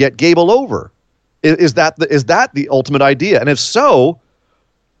being to get Gable over. Is that the ultimate idea? And if so,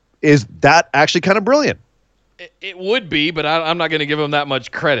 is that actually kind of brilliant? It would be, but I'm not going to give him that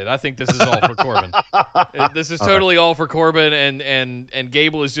much credit. I think this is all for Corbin. This is totally all for Corbin, and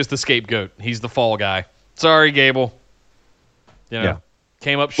Gable is just the scapegoat. He's the fall guy. Sorry, Gable.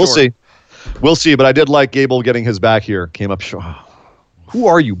 Came up short. We'll see, but I did like Gable getting his back here. Came up short. Who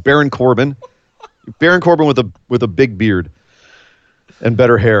are you, Baron Corbin? Baron Corbin with a big beard and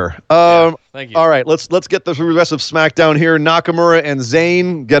better hair. Thank you. All right, let's get through the rest of SmackDown here. Nakamura and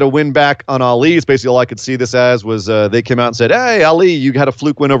Zayn get a win back on Ali. It's basically all I could see this as was they came out and said, "Hey, Ali, you had a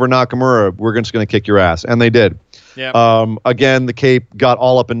fluke win over Nakamura. We're just going to kick your ass," and they did. Yeah. Again, the cape got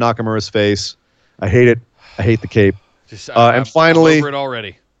all up in Nakamura's face. I hate it. I hate the cape. And finally, I'm over it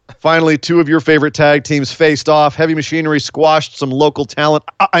already. Finally, two of your favorite tag teams faced off. Heavy Machinery squashed some local talent.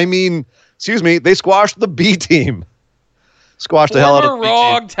 They squashed the B team. Squashed the hell out of the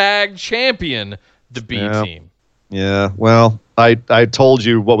Raw Tag Champion, the B team. Yeah, well, I told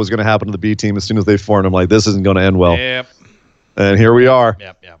you what was going to happen to the B team as soon as they formed. I'm like, this isn't going to end well. Yep. And here we are.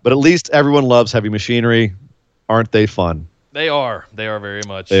 Yep. But at least everyone loves Heavy Machinery. Aren't they fun? They are. They are very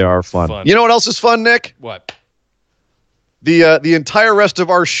much. They are fun. You know what else is fun, Nick? What? The entire rest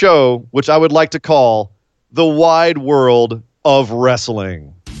of our show, which I would like to call the wide world of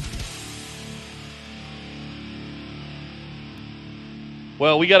wrestling.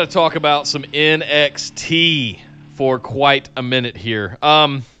 Well, we got to talk about some NXT for quite a minute here.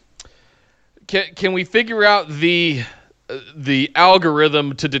 Can we figure out the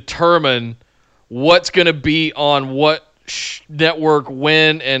algorithm to determine what's going to be on what network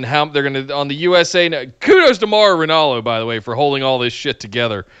when and how they're going to on the USA? Kudos to Mauro Ranallo, by the way, for holding all this shit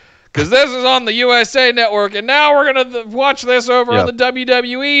together. Because this is on the USA Network, and now we're going to watch this over on the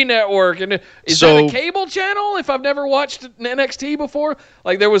WWE Network. And is that a cable channel? If I've never watched NXT before,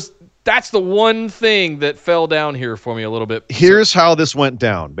 that's the one thing that fell down here for me a little bit. Here's how this went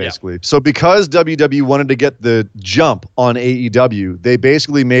down, basically. Yeah. So because WWE wanted to get the jump on AEW, they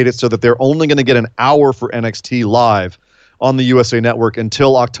basically made it so that they're only going to get an hour for NXT live on the USA Network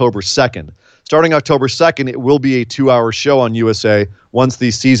until October 2nd. Starting October 2nd, it will be a 2-hour show on USA once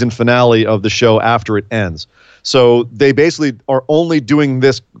the season finale of the show after it ends. So they basically are only doing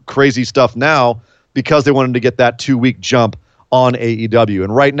this crazy stuff now because they wanted to get that 2-week jump on AEW.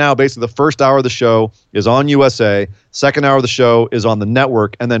 And right now, basically the first hour of the show is on USA, second hour of the show is on the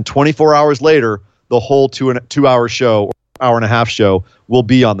network, and then 24 hours later, the whole 2-hour show or hour and a half show will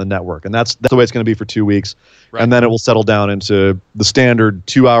be on the network. And that's the way it's going to be for 2 weeks. Right. And then it will settle down into the standard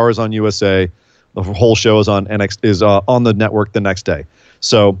 2 hours on USA. The whole show is on on the network the next day.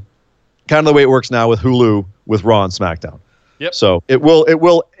 So kind of the way it works now with Hulu with Raw and SmackDown. Yep. So it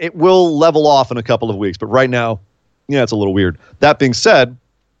will level off in a couple of weeks, but right now, it's a little weird. That being said,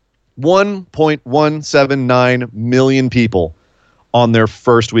 1.179 million people on their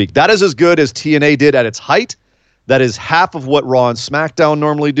first week. That is as good as TNA did at its height. That is half of what Raw and SmackDown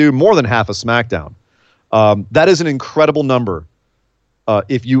normally do, more than half of SmackDown. That is an incredible number.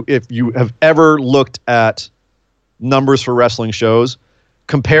 If you have ever looked at numbers for wrestling shows,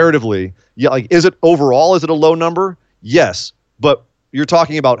 comparatively, is it a low number? Yes, but you're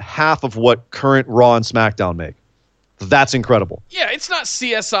talking about half of what current Raw and SmackDown make. That's incredible. Yeah, it's not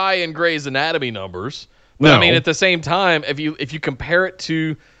CSI and Grey's Anatomy numbers, but no. I mean at the same time, if you compare it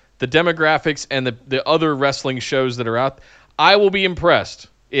to the demographics and the other wrestling shows that are out, I will be impressed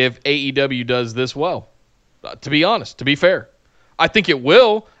if AEW does this well. To be honest, to be fair. I think it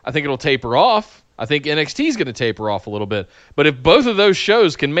will. I think it'll taper off. I think NXT is going to taper off a little bit. But if both of those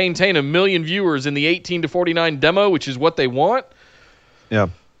shows can maintain 1 million viewers in the 18 to 49 demo, which is what they want,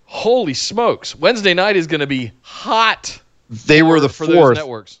 Holy smokes. Wednesday night is going to be hot. They were the for fourth. Those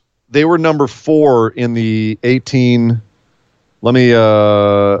networks. They were number 4 in the 18. Let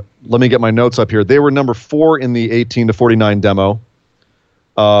me get my notes up here. They were number 4 in the 18 to 49 demo,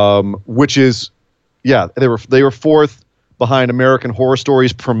 which is, they were fourth behind American Horror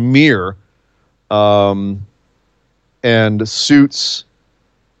Stories premiere, and Suits.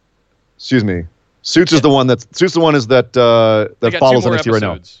 Excuse me. Suits is the one that follows NXT right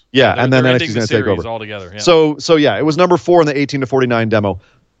now. Yeah, and then NXT is going to take over altogether. Yeah. So it was number 4 in the 18 to 49 demo.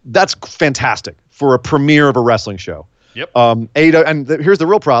 That's fantastic for a premiere of a wrestling show. Yep. AEW, and here's the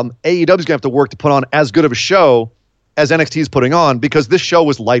real problem: AEW's going to have to work to put on as good of a show as NXT is putting on, because this show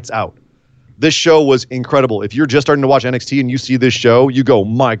was lights out. This show was incredible. If you're just starting to watch NXT and you see this show, you go,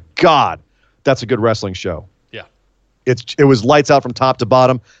 "My God, that's a good wrestling show." Yeah. It was lights out from top to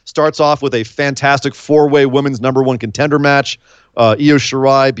bottom. Starts off with a fantastic 4-way women's number 1 contender match: Io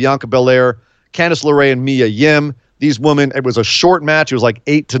Shirai, Bianca Belair, Candice LeRae, and Mia Yim. These women, it was a short match. It was like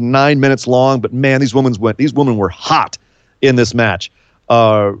 8 to 9 minutes long, but man, these women were hot in this match.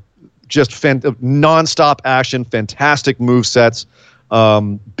 Just nonstop action, fantastic move sets,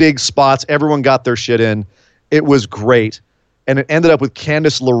 big spots. Everyone got their shit in. It was great. And it ended up with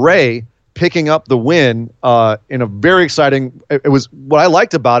Candice LeRae picking up the win in a very exciting. It was, what I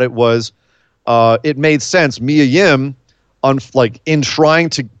liked about it was it made sense. Mia Yim, in trying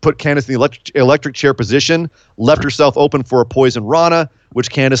to put Candice in the electric chair position, left herself open for a Poison Rana,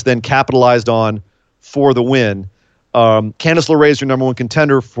 which Candice then capitalized on for the win. Candice LeRae is your number 1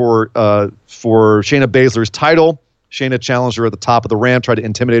 contender for Shayna Baszler's title. Shayna challenged her at the top of the ramp, tried to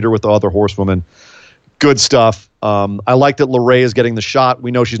intimidate her with the other horsewoman. Good stuff. I like that LeRae is getting the shot. We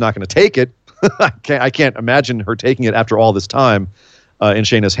know she's not going to take it. I can't imagine her taking it after all this time in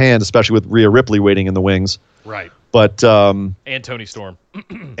Shayna's hand, especially with Rhea Ripley waiting in the wings. Right. But and Toni Storm.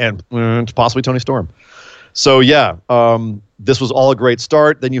 and possibly Toni Storm. So this was all a great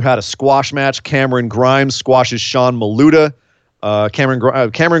start. Then you had a squash match. Cameron Grimes squashes Sean Maluda.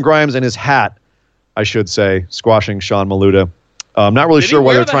 Cameron Grimes and his hat, I should say, squashing Sean Maluda. I'm not really sure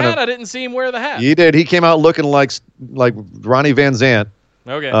why they're trying to. I didn't see him wear the hat. He did. He came out looking like Ronnie Van Zant.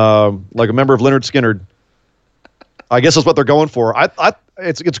 Okay. Like a member of Leonard Skinner. I guess that's what they're going for.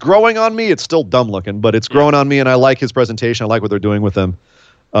 It's growing on me. It's still dumb looking, but it's growing on me, and I like his presentation. I like what they're doing with him.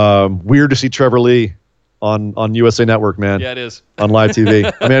 Weird to see Trevor Lee on USA Network, man. Yeah, it is. On live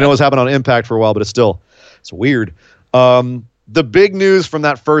TV. I mean, I know it's happened on Impact for a while, but it's weird. The big news from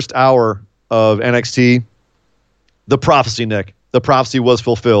that first hour of NXT, the prophecy, Nick. The prophecy was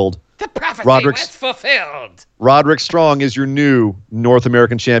fulfilled. The prophecy was fulfilled. Roderick Strong is your new North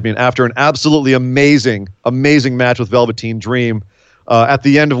American champion after an absolutely amazing match with Velveteen Dream, at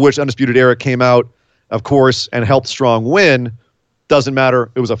the end of which Undisputed Era came out, of course, and helped Strong win. Doesn't matter.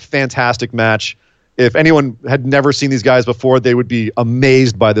 It was a fantastic match. If anyone had never seen these guys before, they would be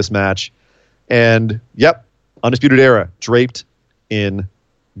amazed by this match. And, Undisputed Era draped in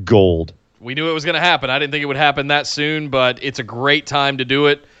gold. We knew it was going to happen. I didn't think it would happen that soon, but it's a great time to do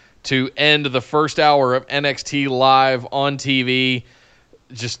it, to end the first hour of NXT live on TV.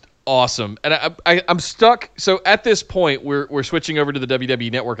 Just awesome. And I'm stuck. So at this point, we're switching over to the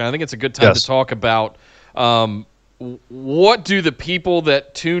WWE Network, and I think it's a good time to talk about what do the people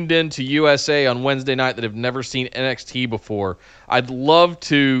that tuned in to USA on Wednesday night that have never seen NXT before, I'd love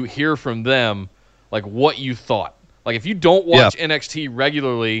to hear from them, like what you thought. Like, if you don't watch NXT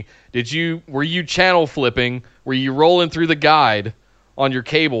regularly, were you channel flipping? Were you rolling through the guide on your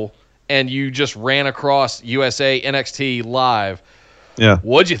cable and you just ran across USA NXT live? Yeah.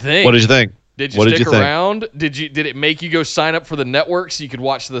 What'd you think? What did you think? Did you stick around? Did it make you go sign up for the network so you could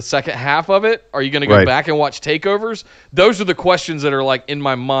watch the second half of it? Are you going to go back and watch takeovers? Those are the questions that are like in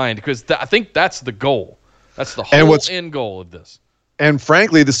my mind, because I think that's the goal. That's the whole end goal of this. And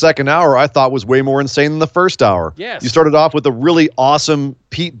frankly, the second hour I thought was way more insane than the first hour. Yes. You started off with a really awesome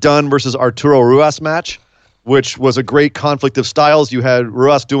Pete Dunne versus Arturo Ruas match, which was a great conflict of styles. You had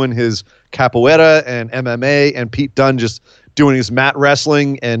Ruas doing his capoeira and MMA, and Pete Dunne just doing his mat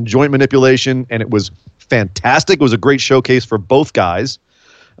wrestling and joint manipulation, and it was fantastic. It was a great showcase for both guys.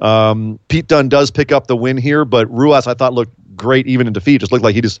 Pete Dunne does pick up the win here, but Ruas I thought looked great even in defeat. Just looked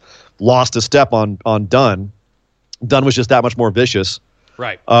like he just lost a step on Dunne. Dunne was just that much more vicious.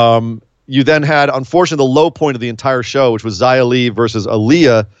 Right. You then had, unfortunately, the low point of the entire show, which was Xia Li versus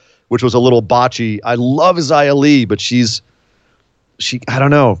Aaliyah, which was a little botchy. I love Xia Li, but she I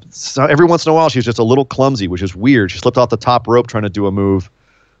don't know. So every once in a while, she's just a little clumsy, which is weird. She slipped off the top rope trying to do a move.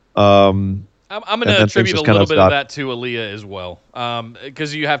 I I'm going to attribute a little bit of that to Aaliyah as well,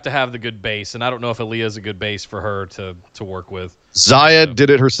 because you have to have the good base, and I don't know if Aaliyah is a good base for her to work with. Zaya did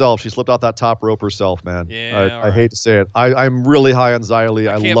it herself. She slipped out that top rope herself, man. Yeah, I hate to say it. I'm really high on Zaya Lee.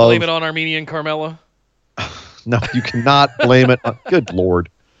 I can't blame it on Armenian Carmella. No, you cannot blame it. Good Lord.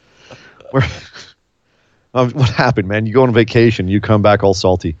 What happened, man? You go on vacation, you come back all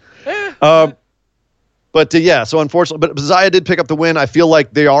salty. So unfortunately, but Zaya did pick up the win. I feel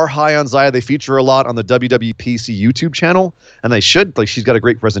like they are high on Zaya. They feature a lot on the WWE PC YouTube channel, and they should. Like, she's got a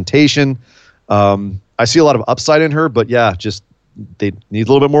great presentation. I see a lot of upside in her, but yeah, just they need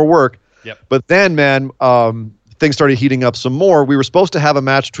a little bit more work. Yep. But then, man, things started heating up some more. We were supposed to have a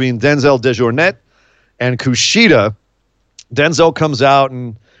match between Denzel Dejournette and Kushida. Denzel comes out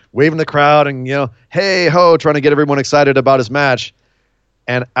and waving the crowd and, hey ho, trying to get everyone excited about his match.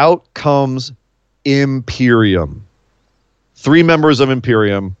 And out comes Imperium. 3 members of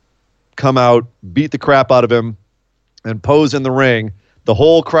Imperium come out, beat the crap out of him, and pose in the ring. The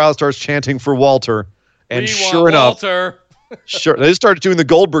whole crowd starts chanting for Walter. And sure enough, Walter. Sure, they started doing the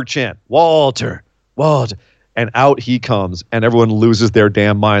Goldberg chant, Walter, Walter. And out he comes, and everyone loses their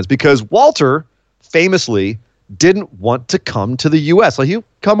damn minds because Walter famously didn't want to come to the U.S. Like, he'd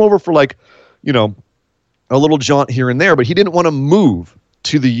come over for a little jaunt here and there, but he didn't want to move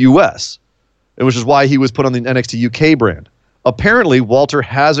to the U.S., which is why he was put on the NXT UK brand. Apparently, Walter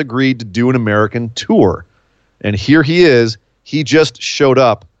has agreed to do an American tour, and here he is. He just showed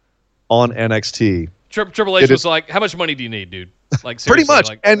up on NXT. Triple H was like, "How much money do you need, dude?" Like, pretty much.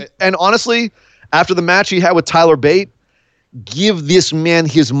 And honestly, after the match he had with Tyler Bate, give this man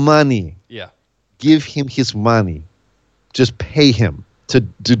his money. Yeah. Give him his money. Just pay him to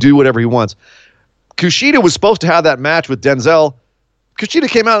do whatever he wants. Kushida was supposed to have that match with Denzel. Kushida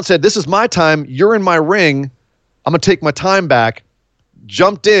came out and said, "This is my time. You're in my ring. I'm going to take my time back."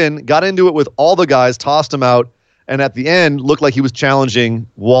 Jumped in, got into it with all the guys, tossed him out, and at the end looked like he was challenging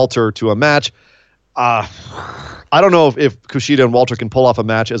Walter to a match. I don't know if Kushida and Walter can pull off a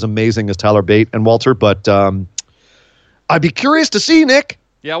match as amazing as Tyler Bate and Walter, but I'd be curious to see, Nick.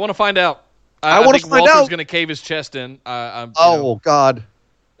 Yeah, I want to find out. I want to find out. Walter's going to cave his chest in. God.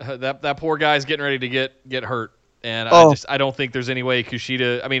 That poor guy's getting ready to get hurt. And I don't think there's any way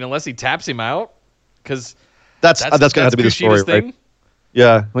Kushida, unless he taps him out, because that's going to have to be the story, thing. Right?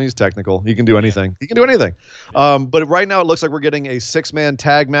 Yeah, well, he's technical. He can do anything. Yeah. He can do anything. Yeah. But right now it looks like we're getting a 6-man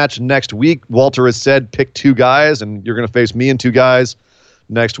tag match next week. Walter has said pick 2 guys, and you're going to face me and 2 guys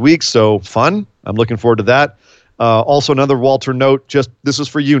next week. So fun. I'm looking forward to that. Also, another Walter note. This is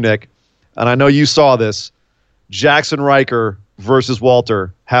for you, Nick, and I know you saw this. Jackson Riker versus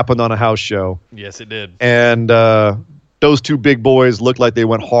Walter happened on a house show. Yes, it did. And those 2 big boys looked like they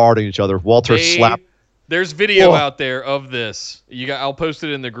went hard at each other. Walter slapped. There's video out there of this. I'll post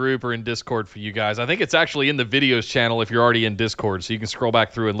it in the group or in Discord for you guys. I think it's actually in the videos channel if you're already in Discord, so you can scroll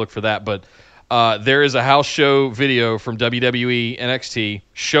back through and look for that. But there is a house show video from WWE NXT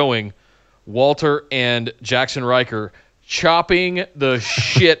showing Walter and Jackson Riker chopping the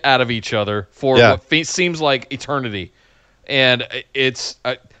shit out of each other for what seems like eternity. And it's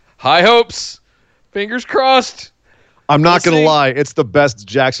high hopes. Fingers crossed. I'm not going to lie. It's the best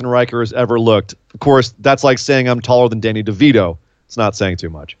Jackson Riker has ever looked. Of course, that's like saying I'm taller than Danny DeVito. It's not saying too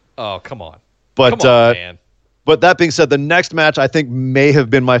much. Oh, come on. But, come on, man. But that being said, the next match I think may have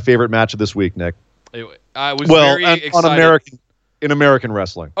been my favorite match of this week, Nick. I was very excited. In American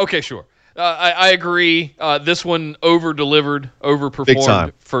wrestling. Okay, sure. I agree. This one over-delivered,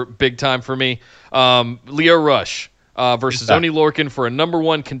 overperformed big time for me. Leo Rush versus Oni Lorcan for a number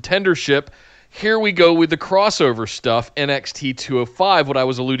 1 contendership. Here we go with the crossover stuff, NXT 205, what I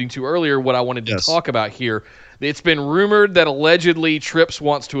was alluding to earlier, what I wanted to talk about here. It's been rumored that allegedly Trips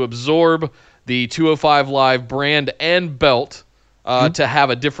wants to absorb the 205 Live brand and belt to have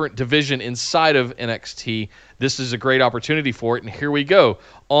a different division inside of NXT. This is a great opportunity for it, and here we go.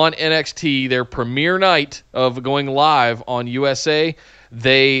 On NXT, their premiere night of going live on USA,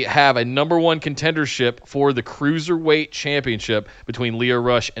 they have a number 1 contendership for the Cruiserweight Championship between Leo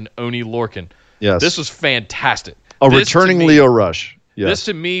Rush and Oni Lorcan. Yes. This was fantastic. Returning Leo Rush. Yes. This,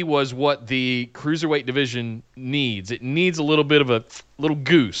 to me, was what the Cruiserweight division needs. It needs a little bit of a little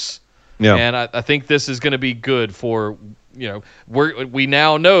goose. Yeah. And I think this is going to be good for, we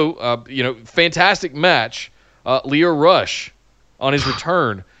now know, fantastic match. Leo Rush, on his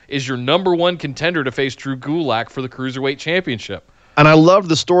return, is your number 1 contender to face Drew Gulak for the Cruiserweight Championship. And I love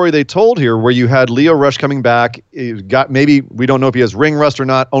the story they told here where you had Leo Rush coming back. Maybe we don't know if he has ring rust or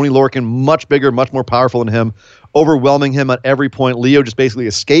not. Oni Lorcan, much bigger, much more powerful than him. overwhelming him at every point. Leo just basically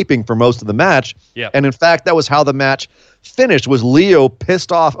escaping for most of the match. Yep. And in fact, that was how the match finished, was Leo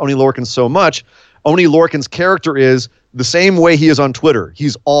pissed off Oney Lorcan so much. Oney Lorcan's character is the same way he is on Twitter.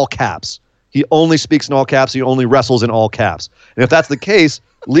 He's all caps. He only speaks in all caps. He only wrestles in all caps. And if that's the case,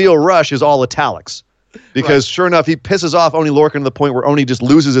 Leo Rush is all italics. Because sure enough, he pisses off Oney Lorcan to the point where Oney just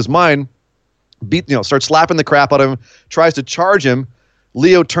loses his mind, starts slapping the crap out of him, tries to charge him.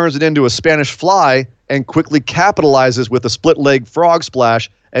 Leo turns it into a Spanish fly and quickly capitalizes with a split leg frog splash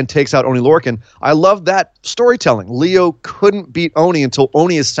and takes out Oney Lorcan. I love that storytelling. Leo couldn't beat Oney until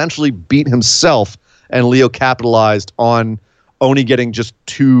Oney essentially beat himself, and Leo capitalized on Oney getting just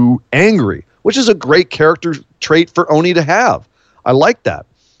too angry, which is a great character trait for Oney to have. I like that.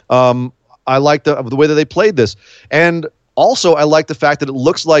 I like the way that they played this. And also, I like the fact that it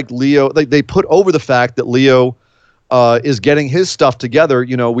looks like Leo, they put over the fact that Leo is getting his stuff together.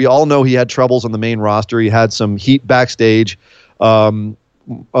 We all know he had troubles on the main roster. He had some heat backstage. Mauro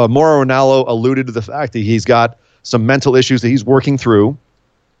Ranallo alluded to the fact that he's got some mental issues that he's working through.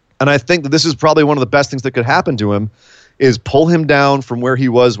 And I think that this is probably one of the best things that could happen to him, is pull him down from where he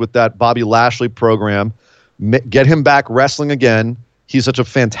was with that Bobby Lashley program, get him back wrestling again. He's such a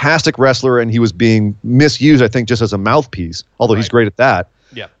fantastic wrestler, and he was being misused, I think, just as a mouthpiece, although he's great at that.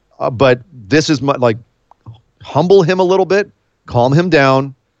 Yeah. But this is humble him a little bit, calm him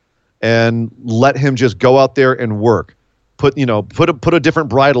down, and let him just go out there and work. Put a different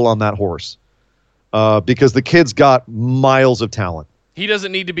bridle on that horse, because the kid's got miles of talent. He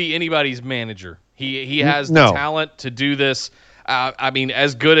doesn't need to be anybody's manager. He has the talent to do this.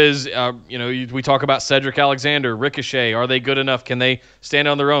 As good as we talk about Cedric Alexander, Ricochet. Are they good enough? Can they stand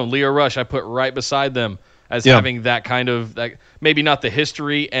on their own? Leo Rush, I put right beside them as having that kind of maybe not the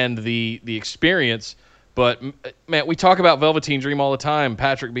history and the experience. But, man, we talk about Velveteen Dream all the time,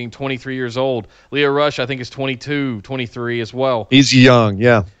 Patrick being 23 years old. Leo Rush, I think, is 22, 23 as well. He's young,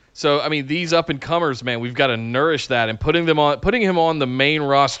 yeah. So, these up-and-comers, man, we've got to nourish that. And putting him on the main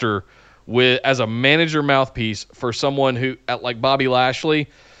roster as a manager mouthpiece for someone who, like Bobby Lashley,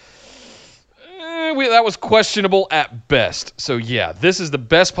 that was questionable at best. So, yeah, this is the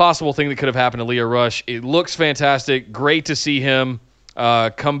best possible thing that could have happened to Leo Rush. It looks fantastic. Great to see him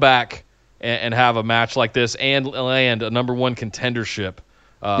come back and have a match like this and land a number one contendership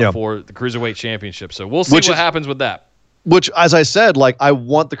for the Cruiserweight Championship. So we'll see what happens with that. Which, as I said, I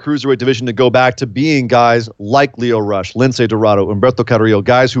want the Cruiserweight division to go back to being guys like Leo Rush, Lince Dorado, Humberto Carrillo,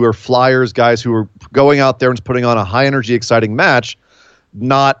 guys who are flyers, guys who are going out there and putting on a high-energy, exciting match,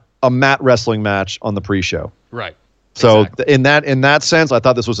 not a mat wrestling match on the pre-show. Right. So exactly. in that sense, I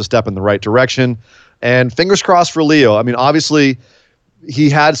thought this was a step in the right direction. And fingers crossed for Leo. obviously,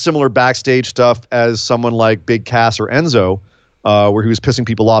 he had similar backstage stuff as someone like Big Cass or Enzo, where he was pissing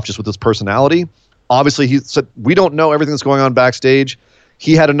people off just with his personality. Obviously, he said we don't know everything that's going on backstage.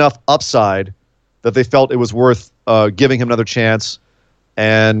 He had enough upside that they felt it was worth giving him another chance,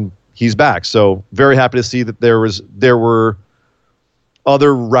 and he's back. So very happy to see that there were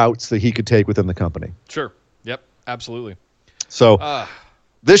other routes that he could take within the company. Sure. Yep. Absolutely. So.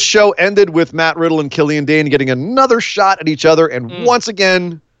 This show ended with Matt Riddle and Killian Dane getting another shot at each other, and once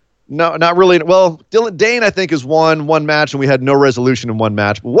again, no, not really. Well, Dane, I think, has won one match, and we had no resolution in one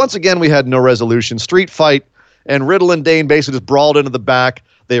match. But once again, we had no resolution. Street fight, and Riddle and Dane basically just brawled into the back.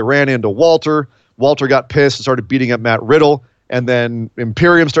 They ran into Walter. Walter got pissed and started beating up Matt Riddle, and then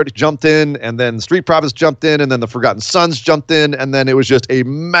Imperium jumped in, and then Street Profits jumped in, and then the Forgotten Sons jumped in, and then it was just a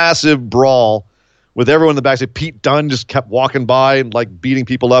massive brawl with everyone in the back. So Pete Dunne just kept walking by and beating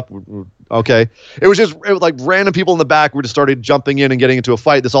people up. Okay. It was random people in the back who just started jumping in and getting into a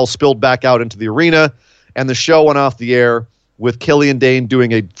fight. This all spilled back out into the arena, and the show went off the air with Killian Dane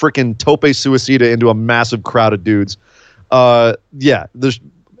doing a freaking tope suicida into a massive crowd of dudes. This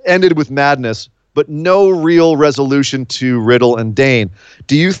ended with madness, but no real resolution to Riddle and Dane.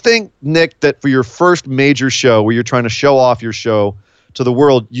 Do you think, Nick, that for your first major show where you're trying to show off your show to the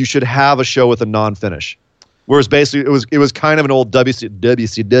world, you should have a show with a non-finish? Whereas basically it was kind of an old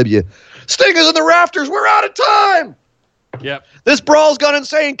WCW. Sting is in the rafters. We're out of time. Yep. This brawl's gone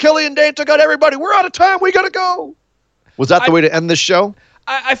insane. Killian Dane took out everybody. We're out of time. We got to go. Was that the way to end this show?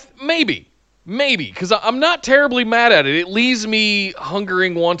 Maybe, because I'm not terribly mad at it. It leaves me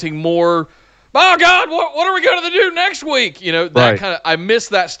hungering, wanting more. Oh God, what are we going to do next week? That kind of. I miss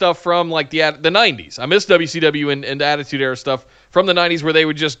that stuff from the 90s. I miss WCW and Attitude Era stuff from the 90s where they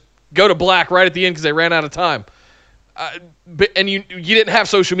would just go to black right at the end because they ran out of time. And you didn't have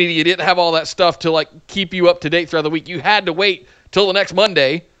social media, you didn't have all that stuff to keep you up to date throughout the week. You had to wait till the next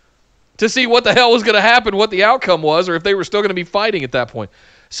Monday to see what the hell was going to happen, what the outcome was, or if they were still going to be fighting at that point.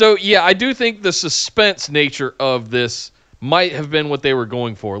 So, yeah, I do think the suspense nature of this might have been what they were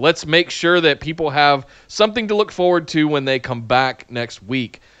going for. Let's make sure that people have something to look forward to when they come back next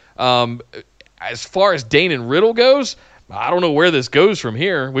week. As far as Dane and Riddle goes, I don't know where this goes from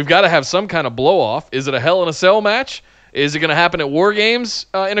here. We've got to have some kind of blow-off. Is it a Hell in a Cell match? Is it going to happen at War Games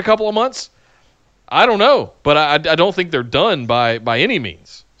in a couple of months? I don't know, but I don't think they're done by any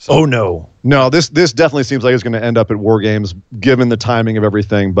means. So. Oh, no. No, this definitely seems like it's going to end up at War Games, given the timing of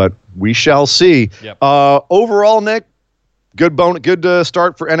everything, but we shall see. Yep. Overall, Nick, good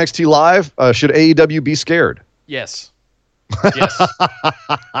start for NXT Live. Should AEW be scared? Yes. Yes.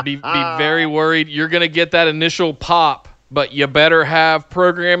 Be very worried. You're going to get that initial pop, but you better have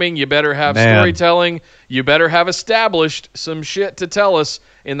programming. You better have storytelling. You better have established some shit to tell us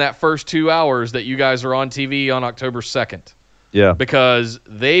in that first 2 hours that you guys are on TV on October 2nd. Yeah. Because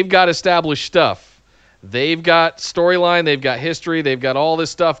they've got established stuff. They've got storyline. They've got history. They've got all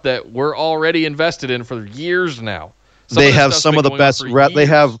this stuff that we're already invested in for years now. They have some of the best.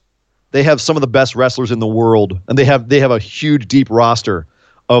 They have some of the best wrestlers in the world, and they have a huge, deep roster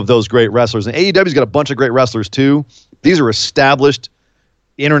of those great wrestlers. And AEW's got a bunch of great wrestlers too. These are established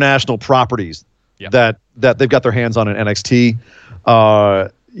international properties that they've got their hands on in NXT.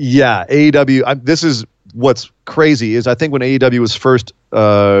 AEW. This is what's crazy is I think when AEW was first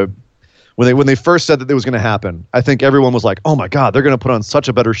when they first said that it was going to happen, I think everyone was like, "Oh my God, they're going to put on such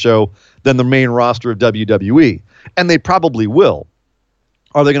a better show than the main roster of WWE," and they probably will.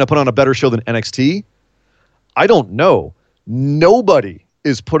 Are they going to put on a better show than NXT? I don't know. Nobody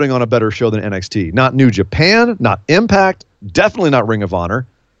is putting on a better show than NXT. Not New Japan, not Impact, definitely not Ring of Honor.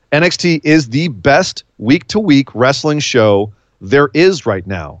 NXT is the best week-to-week wrestling show there is right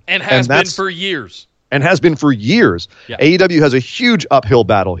now. And has been for years. And has been for years. Yeah. AEW has a huge uphill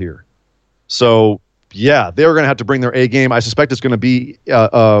battle here. So, yeah, they're going to have to bring their A game. I suspect it's going to be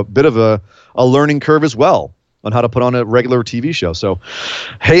a bit of a learning curve as well on how to put on a regular TV show. So,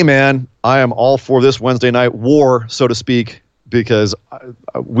 hey, man, I am all for this Wednesday night war, so to speak, because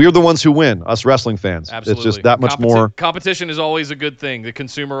we're the ones who win, us wrestling fans. Absolutely. It's just that much more. Competition is always a good thing. The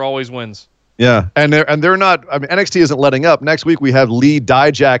consumer always wins. Yeah, and they're not. I mean, NXT isn't letting up. Next week we have Lee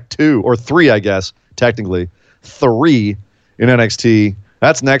Dijak 2 or 3, I guess, technically 3 in NXT.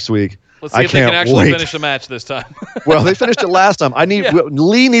 That's next week. Let's see if they can actually finish the match this time. Well, they finished it last time.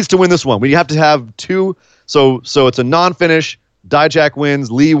 Lee needs to win this one. We have to have 2. So it's a non-finish. Dijak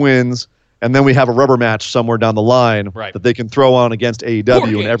wins, Lee wins, and then we have a rubber match somewhere down the line that they can throw on against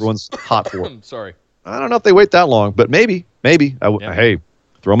AEW, and everyone's hot for it. Sorry. I don't know if they wait that long, but maybe. Hey,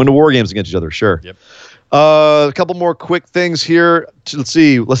 throw them into War Games against each other, sure. Yep. A couple more quick things here. Let's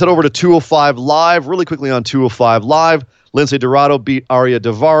see. Let's head over to 205 Live. Really quickly on 205 Live, Lindsay Dorado beat Arya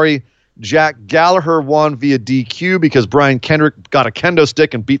Daivari. Jack Gallagher won via DQ because Brian Kendrick got a kendo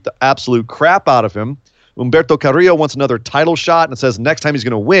stick and beat the absolute crap out of him. Humberto Carrillo wants another title shot and says next time he's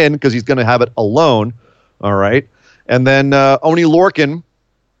going to win because he's going to have it alone. All right. And then Oni Lorcan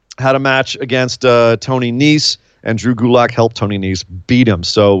had a match against Tony Nese, and Drew Gulak helped Tony Nese beat him.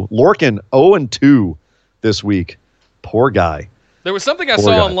 So Lorcan 0-2 this week. Poor guy. There was something I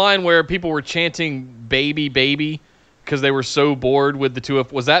saw online where people were chanting "baby, baby" because they were so bored with the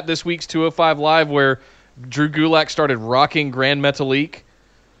 205. Was that this week's 205 Live where Drew Gulak started rocking Grand Metalik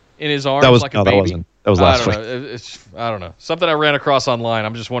in his arms like a baby? That wasn't. That was last week. I don't know. Something I ran across online.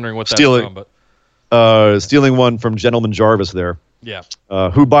 I'm just wondering what that's from. But stealing one from Gentleman Jarvis there. Yeah.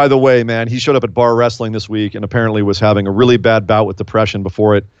 Who, by the way, man, he showed up at Bar Wrestling this week and apparently was having a really bad bout with depression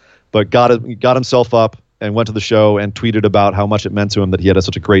before it, but got himself up and went to the show and tweeted about how much it meant to him that he had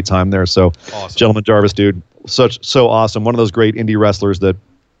such a great time there. So, awesome. Gentleman Jarvis, dude, so awesome. One of those great indie wrestlers that,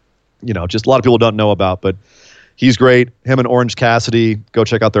 just a lot of people don't know about, but he's great. Him and Orange Cassidy, go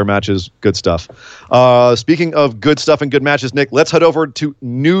check out their matches. Good stuff. Speaking of good stuff and good matches, Nick, let's head over to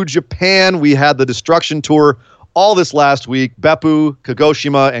New Japan. We had the Destruction Tour all this last week. Beppu,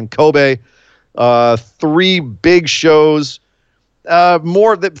 Kagoshima, and Kobe. 3 big shows.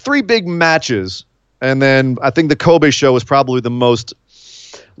 3 big matches. And then I think the Kobe show was probably the most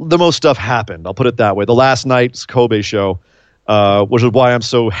stuff happened. I'll put it that way. The last night's Kobe show. Which is why I'm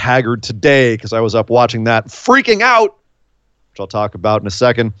so haggard today, because I was up watching that, freaking out, which I'll talk about in a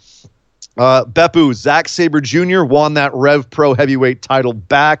second. Beppu, Zack Sabre Jr. won that Rev Pro Heavyweight title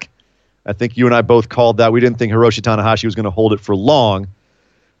back. I think you and I both called that. We didn't think Hiroshi Tanahashi was going to hold it for long.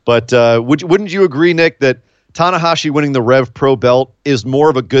 But wouldn't you agree, Nick, that Tanahashi winning the Rev Pro belt is more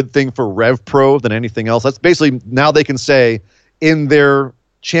of a good thing for Rev Pro than anything else? That's basically, now they can say in their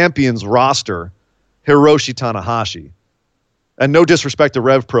champions roster, Hiroshi Tanahashi. And no disrespect to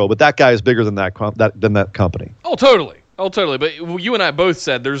Rev Pro, but that guy is bigger than that company. Oh, totally. Oh, totally. But you and I both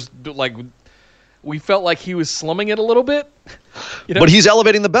said we felt like he was slumming it a little bit. But he's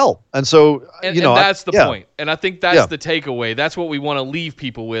elevating the belt. And so, and that's the point. And I think that's the takeaway. That's what we want to leave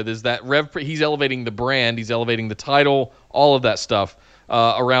people with is that he's elevating the brand. He's elevating the title, all of that stuff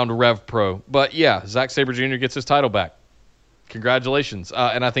around Rev Pro. But yeah, Zack Sabre Jr. gets his title back. Congratulations.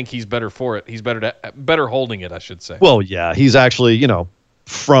 And I think he's better for it. He's better holding it, I should say. Well, yeah, he's actually,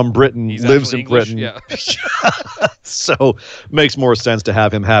 from Britain, lives in English, Britain. Yeah. So makes more sense to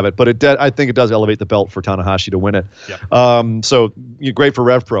have him have it. But I think it does elevate the belt for Tanahashi to win it. Yep. So you're great for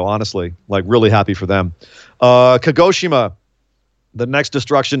Rev Pro, honestly. Like, really happy for them. Kagoshima, the next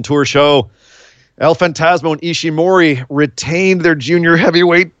Destruction Tour show. El Phantasmo and Ishimori retained their junior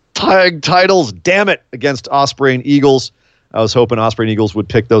heavyweight tag titles. Damn it, against Ospreay and Eagles. I was hoping Ospreay and Eagles would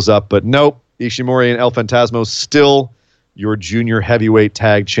pick those up, but nope. Ishimori and El Phantasmo still your junior heavyweight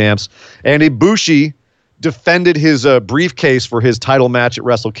tag champs. And Ibushi defended his briefcase for his title match at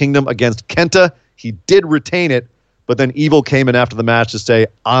Wrestle Kingdom against Kenta. He did retain it, but then Evil came in after the match to say,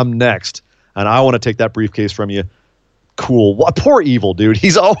 I'm next, and I want to take that briefcase from you. Cool. What, poor Evil, dude.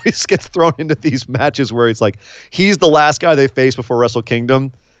 He's always gets thrown into these matches where it's like he's the last guy they face before Wrestle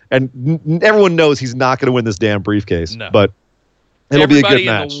Kingdom, and everyone knows he's not going to win this damn briefcase. No. But it'll be a good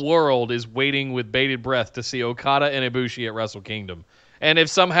match. Everybody in the world is waiting with bated breath to see Okada and Ibushi at Wrestle Kingdom. And if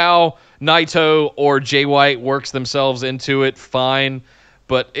somehow Naito or Jay White works themselves into it, fine.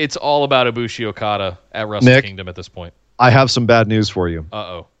 But it's all about Ibushi Okada at Wrestle Kingdom at this point. I have some bad news for you.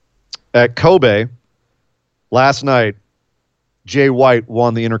 Uh-oh. At Kobe, last night, Jay White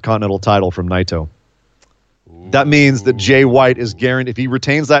won the Intercontinental title from Naito. That means that Jay White is guaranteed, if he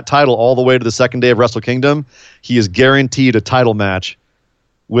retains that title all the way to the second day of Wrestle Kingdom, he is guaranteed a title match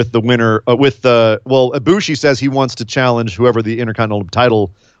with the winner. Ibushi says he wants to challenge whoever the Intercontinental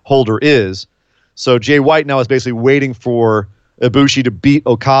title holder is. So Jay White now is basically waiting for Ibushi to beat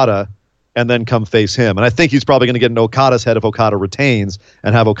Okada and then come face him. And I think he's probably going to get in Okada's head if Okada retains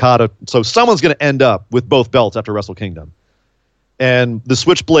and have Okada. So someone's going to end up with both belts after Wrestle Kingdom. And the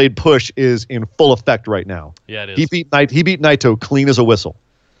Switchblade push is in full effect right now. Yeah, it is. He beat Naito clean as a whistle.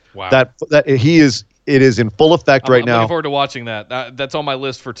 Wow. It is in full effect right now. I'm looking forward to watching that. That's on my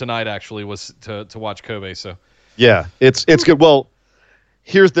list for tonight, actually, was to watch Kobe. So yeah, it's good. Well,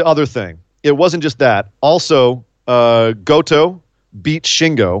 here's the other thing. It wasn't just that. Also, Goto beat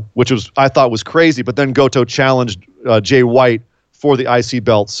Shingo, which I thought was crazy, but then Goto challenged Jay White for the IC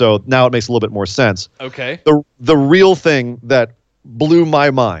belt, so now it makes a little bit more sense. Okay. The real thing that blew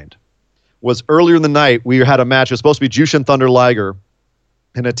my mind was earlier in the night we had a match. It was supposed to be Jushin Thunder Liger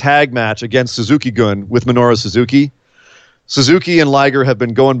in a tag match against Suzuki-gun with Minoru Suzuki. Suzuki and Liger have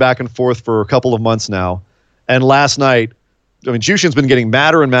been going back and forth for a couple of months now, and last night, Jushin's been getting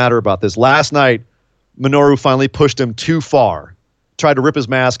madder and madder about this. Last night, Minoru finally pushed him too far, tried to rip his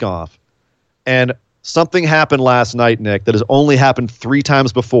mask off, and something happened last night, Nick, that has only happened 3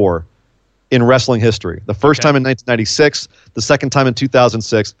 times before in wrestling history. The first time in 1996, the second time in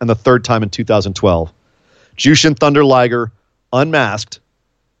 2006, and the third time in 2012. Jushin Thunder Liger unmasked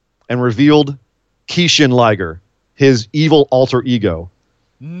and revealed Kishin Liger, his evil alter ego.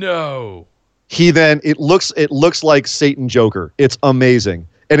 No. It looks like Satan Joker. It's amazing.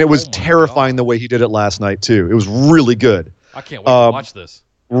 And it was terrifying the way he did it last night, too. It was really good. I can't wait to watch this.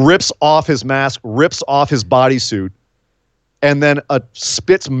 Rips off his mask, rips off his bodysuit, and then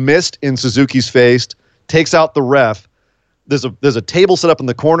spits mist in Suzuki's face, takes out the ref. There's a table set up in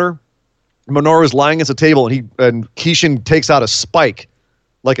the corner. Minoru is lying against a table, and Kishin takes out a spike,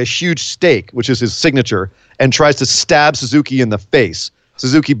 like a huge stake, which is his signature, and tries to stab Suzuki in the face.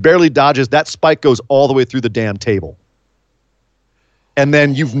 Suzuki barely dodges. That spike goes all the way through the damn table. And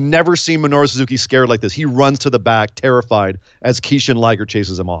then you've never seen Minoru Suzuki scared like this. He runs to the back, terrified, as Kishin Liger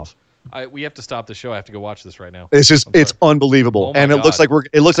chases him off. We have to stop the show. I have to go watch this right now. It's unbelievable. And it looks like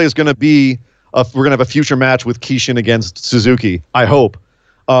it's going to be we're going to have a future match with Kishin against Suzuki. I hope.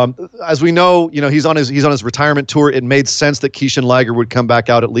 As we know, he's on his retirement tour. It made sense that Kishin Liger would come back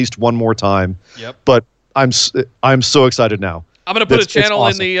out at least one more time. Yep. But I'm so excited now. I'm going to put a channel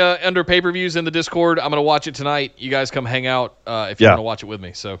in the under pay-per-views in the Discord. I'm going to watch it tonight. You guys come hang out if you want to watch it with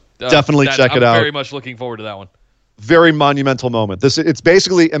me. So definitely check it out. I'm very much looking forward to that one. Very monumental moment. It's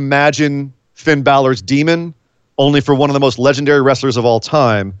basically imagine Finn Balor's Demon, only for one of the most legendary wrestlers of all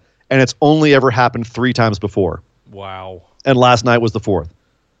time, and it's only ever happened 3 times before. Wow. And last night was the 4th.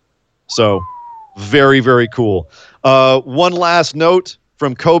 So very, very cool. One last note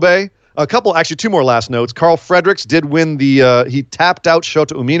from Kobe. 2 more last notes. Carl Fredericks did win he tapped out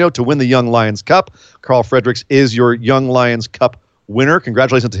Shota Umino to win the Young Lions Cup. Carl Fredericks is your Young Lions Cup winner.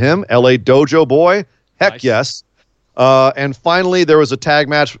 Congratulations to him. LA Dojo boy. Heck nice. Yes. And finally, there was a tag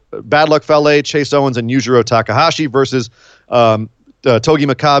match, Bad Luck Fale, Chase Owens, and Yujiro Takahashi versus Togi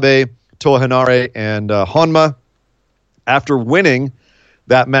Makabe, Toa Hanare, and Honma. After winning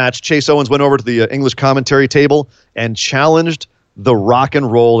that match, Chase Owens went over to the English commentary table and challenged the Rock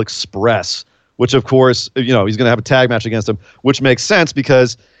and Roll Express, which, of course, he's going to have a tag match against him, which makes sense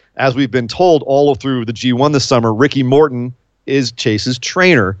because, as we've been told all through the G1 this summer, Ricky Morton is Chase's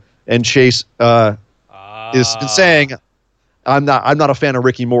trainer, and Chase is saying, I'm not a fan of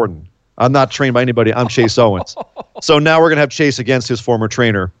Ricky Morton. I'm not trained by anybody. I'm Chase Owens. So now we're going to have Chase against his former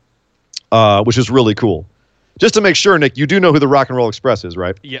trainer, which is really cool. Just to make sure, Nick, you do know who the Rock and Roll Express is,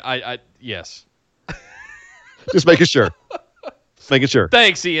 right? Yeah, yes. Just making sure. Making sure.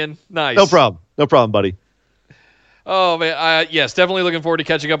 Thanks, Ian. Nice. No problem, buddy. Oh, man. Yes, definitely looking forward to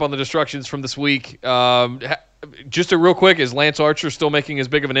catching up on the Destructions from this week. Just a real quick, is Lance Archer still making as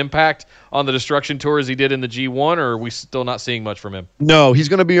big of an impact on the Destruction Tour as he did in the G1, or are we still not seeing much from him? No, he's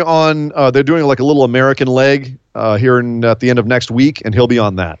going to be on, they're doing like a little American leg here at the end of next week, and he'll be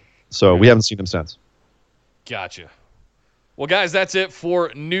on that. So we haven't seen him since. Gotcha. Well, guys, that's it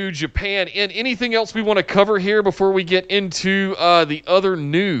for New Japan. And anything else we want to cover here before we get into the other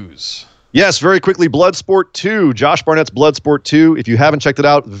news? Yes, very quickly, Bloodsport 2, Josh Barnett's Bloodsport 2. If you haven't checked it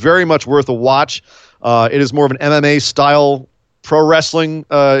out, very much worth a watch. It is more of an MMA-style pro wrestling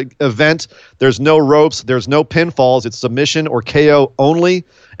event. There's no ropes. There's no pinfalls. It's submission or KO only,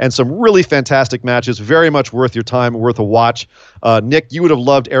 and some really fantastic matches. Very much worth your time, worth a watch. Nick, you would have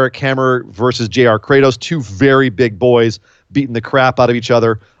loved Eric Hammer versus J.R. Kratos, two very big boys beating the crap out of each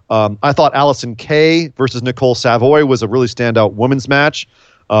other. I thought Allison Kay versus Nicole Savoy was a really standout women's match.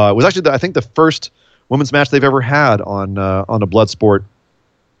 It was actually, I think, the first women's match they've ever had on a Bloodsport,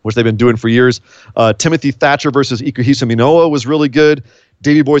 which they've been doing for years. Timothy Thatcher versus Ikuhisa Minoa was really good.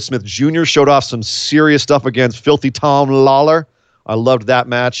 Davey Boy Smith Jr. showed off some serious stuff against Filthy Tom Lawler. I loved that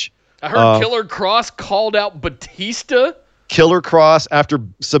match. I heard Killer Cross called out Batista. Killer Cross, after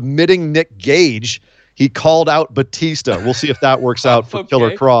submitting Nick Gage, he called out Batista. We'll see if that works out for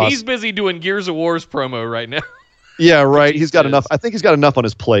Killer Cross. He's busy doing Gears of War's promo right now. Yeah, right. He's got enough. I think he's got enough on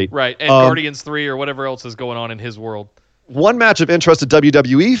his plate. Right, and Guardians 3 or whatever else is going on in his world. One match of interest to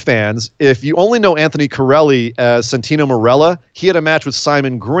WWE fans, if you only know Anthony Corelli as Santino Marella, he had a match with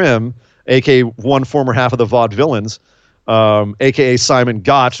Simon Grimm, a.k.a. one former half of the Vaudevillains, a.k.a. Simon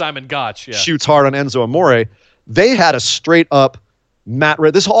Gotch. Simon Gotch, yeah. Shoots hard on Enzo Amore. They had a straight-up mat.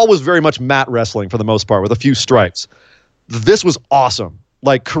 This all was very much mat wrestling for the most part, with a few strikes. This was awesome.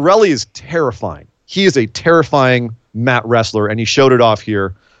 Like, Corelli is terrifying. He is a terrifying mat wrestler, and he showed it off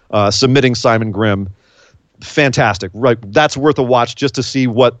here, submitting Simon Grimm. Fantastic. Right. That's worth a watch just to see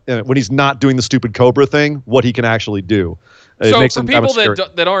what, when he's not doing the stupid Cobra thing, what he can actually do. So for people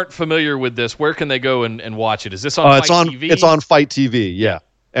that aren't familiar with this, where can they go and watch it? Is this on Fight TV? It's on Fight TV, yeah.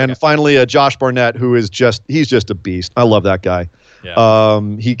 And finally, Josh Barnett, who is he's just a beast. I love that guy. Yeah.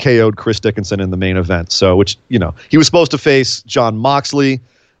 He KO'd Chris Dickinson in the main event. So, which, he was supposed to face John Moxley.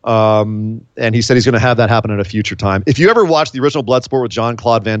 And he said he's going to have that happen at a future time. If you ever watched the original Bloodsport with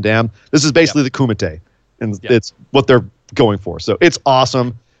Jean-Claude Van Damme, this is basically the Kumite. And it's what they're going for. So it's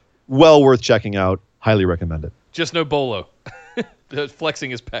awesome. Well worth checking out. Highly recommend it. Just no Bolo. Flexing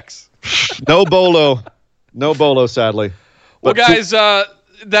his pecs. No Bolo. No Bolo, sadly. Well, guys,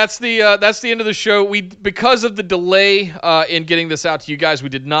 that's the end of the show. Because of the delay in getting this out to you guys, we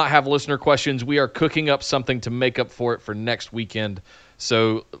did not have listener questions. We are cooking up something to make up for it for next weekend.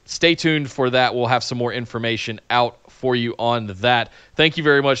 So stay tuned for that. We'll have some more information out for you on that. Thank you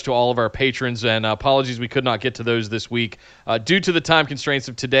very much to all of our patrons, and apologies we could not get to those this week due to the time constraints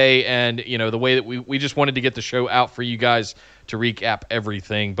of today and the way that we just wanted to get the show out for you guys to recap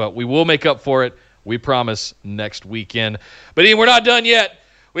everything. But we will make up for it, we promise, next weekend. But Ian, we're not done yet.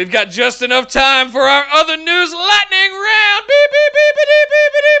 We've got just enough time for our other news lightning round. Beep, beep, beep, beep,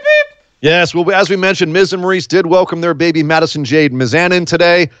 beep, beep, beep. Yes, well, as we mentioned, Miz and Maurice did welcome their baby Madison Jade Mizanin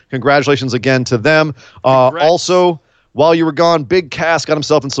today. Congratulations again to them. Also, while you were gone, Big Cass got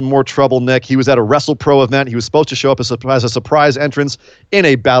himself in some more trouble, Nick. He was at a WrestlePro event. He was supposed to show up as a surprise entrance in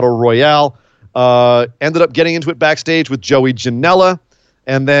a battle royale. Ended up getting into it backstage with Joey Janela,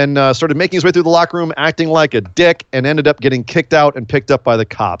 and then started making his way through the locker room, acting like a dick, and ended up getting kicked out and picked up by the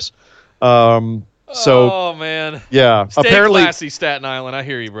cops. Oh, man. Yeah. Stay classy, Staten Island. I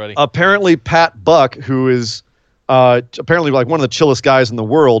hear you, buddy. Apparently, Pat Buck, who is apparently like one of the chillest guys in the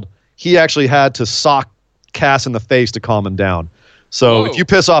world, he actually had to sock Cass in the face to calm him down. So if you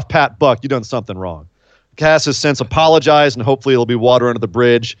piss off Pat Buck, you've done something wrong. Cass has since apologized, and hopefully it'll be water under the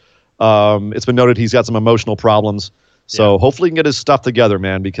bridge. It's been noted he's got some emotional problems. So hopefully he can get his stuff together,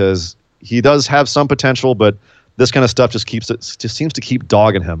 man, because he does have some potential, but this kind of stuff just seems to keep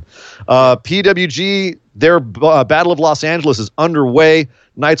dogging him. PWG, their Battle of Los Angeles is underway.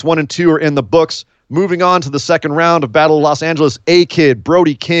 Nights 1 and 2 are in the books. Moving on to the second round of Battle of Los Angeles, A-Kid,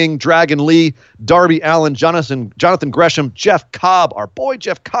 Brody King, Dragon Lee, Darby Allin, Jonathan Gresham, Jeff Cobb, our boy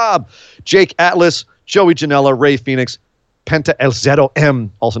Jeff Cobb, Jake Atlas, Joey Janela, Ray Phoenix, Penta El Zero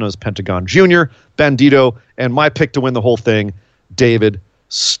M, also known as Pentagon Jr., Bandito, and my pick to win the whole thing, David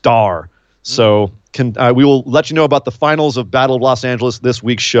Starr. So we will let you know about the finals of Battle of Los Angeles this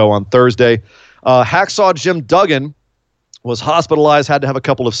week's show on Thursday. Hacksaw Jim Duggan was hospitalized, had to have a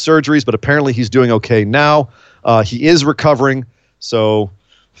couple of surgeries, but apparently he's doing okay now. He is recovering, so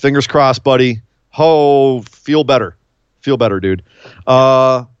fingers crossed, buddy. Feel better. Feel better, dude.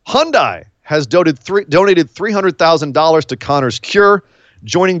 Hyundai has donated $300,000 to Connor's Cure,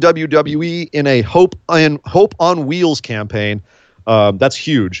 joining WWE in a Hope on Wheels campaign. That's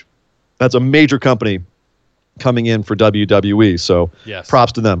huge. That's a major company coming in for WWE, so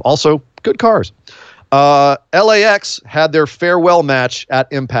props to them. Also, good cars. LAX had their farewell match at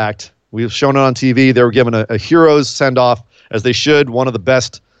Impact. We've shown it on TV. They were given a heroes send-off, as they should. One of the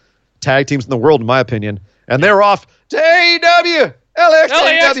best tag teams in the world, in my opinion. And they're off to AEW. LAX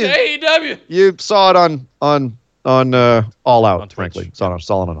AEW. You saw it on All Out, on frankly. Saw it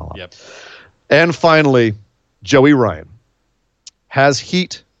on All Out. Yep. And finally, Joey Ryan has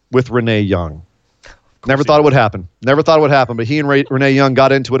heat with Renee Young. Never thought it would happen. But he and Renee Young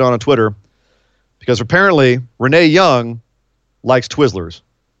got into it on Twitter. Because apparently Renee Young likes Twizzlers,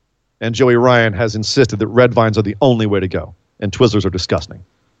 and Joey Ryan has insisted that Red Vines are the only way to go, and Twizzlers are disgusting.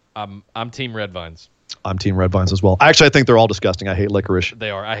 I'm Team Red Vines. I'm Team Red Vines as well. Actually, I think they're all disgusting. I hate licorice. They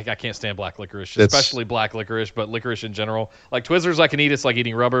are. I can't stand black licorice, especially black licorice, but licorice in general. Like Twizzlers I can eat. It's like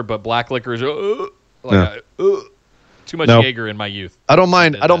eating rubber, but black licorice, too much Jaeger in my youth. I don't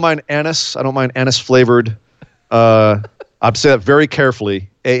mind anise. I don't mind anise flavored. I'd say that very carefully.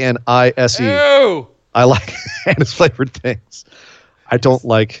 ANISE. Ew! I like anise flavored things. I don't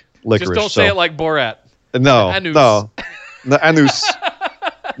like licorice. Just don't say it like Borat. No. Anus.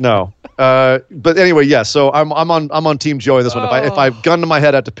 No. But anyway, yeah. So I'm on Team Joey this one. If I gun to my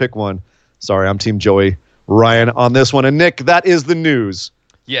head, I had to pick one. Sorry, I'm Team Joey Ryan on this one. And Nick, that is the news.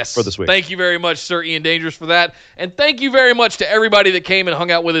 Yes. For this week. Thank you very much, Sir Ian Dangerous, for that. And thank you very much to everybody that came and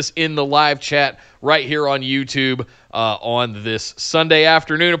hung out with us in the live chat right here on YouTube on this Sunday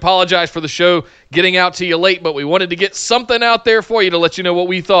afternoon. Apologize for the show getting out to you late, but we wanted to get something out there for you to let you know what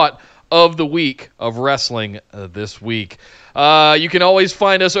we thought of the week of wrestling this week. You can always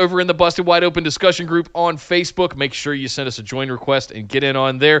find us over in the Busted Wide Open discussion group on Facebook. Make sure you send us a join request and get in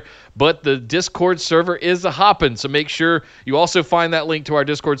on there. But the Discord server is a hoppin', so make sure you also find that link to our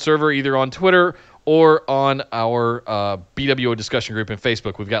Discord server either on Twitter or on our BWO discussion group in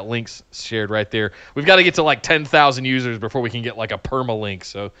Facebook. We've got links shared right there. We've got to get to like 10,000 users before we can get like a permalink,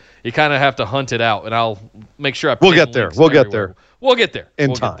 so you kind of have to hunt it out, and I'll make sure We'll get there. We'll get there.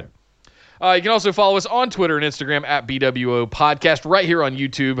 In time. You can also follow us on Twitter and Instagram at BWO Podcast, right here on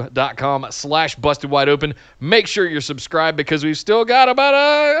YouTube.com/BustedWideOpen. Make sure you're subscribed because we've still got about,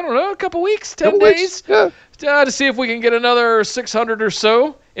 a couple weeks, 10 days, to see if we can get another 600 or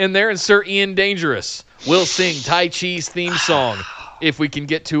so in there. And Sir Ian Dangerous will sing Tai Chi's theme song if we can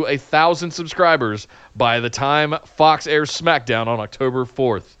get to 1,000 subscribers by the time Fox airs SmackDown on October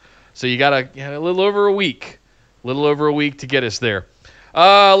 4th. So you got a little over a week to get us there.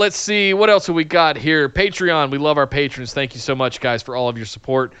 Let's see. What else have we got here? Patreon. We love our patrons. Thank you so much, guys, for all of your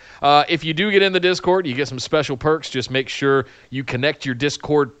support. If you do get in the Discord, you get some special perks. Just make sure you connect your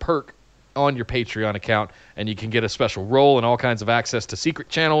Discord perk on your Patreon account, and you can get a special role and all kinds of access to secret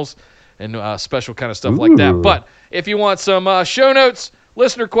channels and special kind of stuff like that. But if you want some show notes,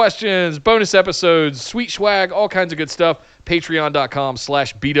 listener questions, bonus episodes, sweet swag, all kinds of good stuff,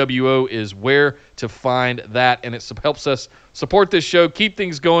 patreon.com/BWO is where to find that, and it helps us support this show, keep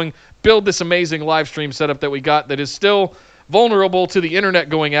things going, build this amazing live stream setup that we got that is still vulnerable to the internet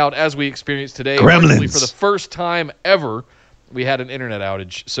going out as we experience today. Gremlins. For the first time ever, we had an internet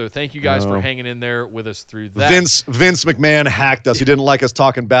outage. So thank you guys for hanging in there with us through that. Vince McMahon hacked us. He didn't like us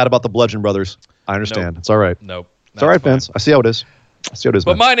talking bad about the Bludgeon Brothers. I understand. It's all right. Nope. It's all right, fine. Vince. I see how it is.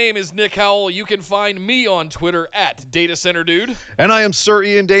 But my name is Nick Howell. You can find me on Twitter at Data Center Dude. And I am Sir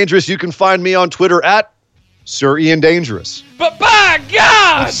Ian Dangerous. You can find me on Twitter at Sir Ian Dangerous. But by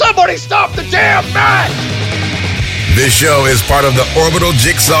God, somebody stop the damn match! This show is part of the Orbital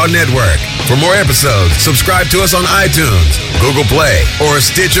Jigsaw Network. For more episodes, subscribe to us on iTunes, Google Play, or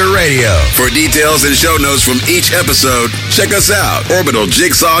Stitcher Radio. For details and show notes from each episode, check us out,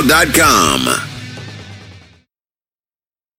 orbitaljigsaw.com.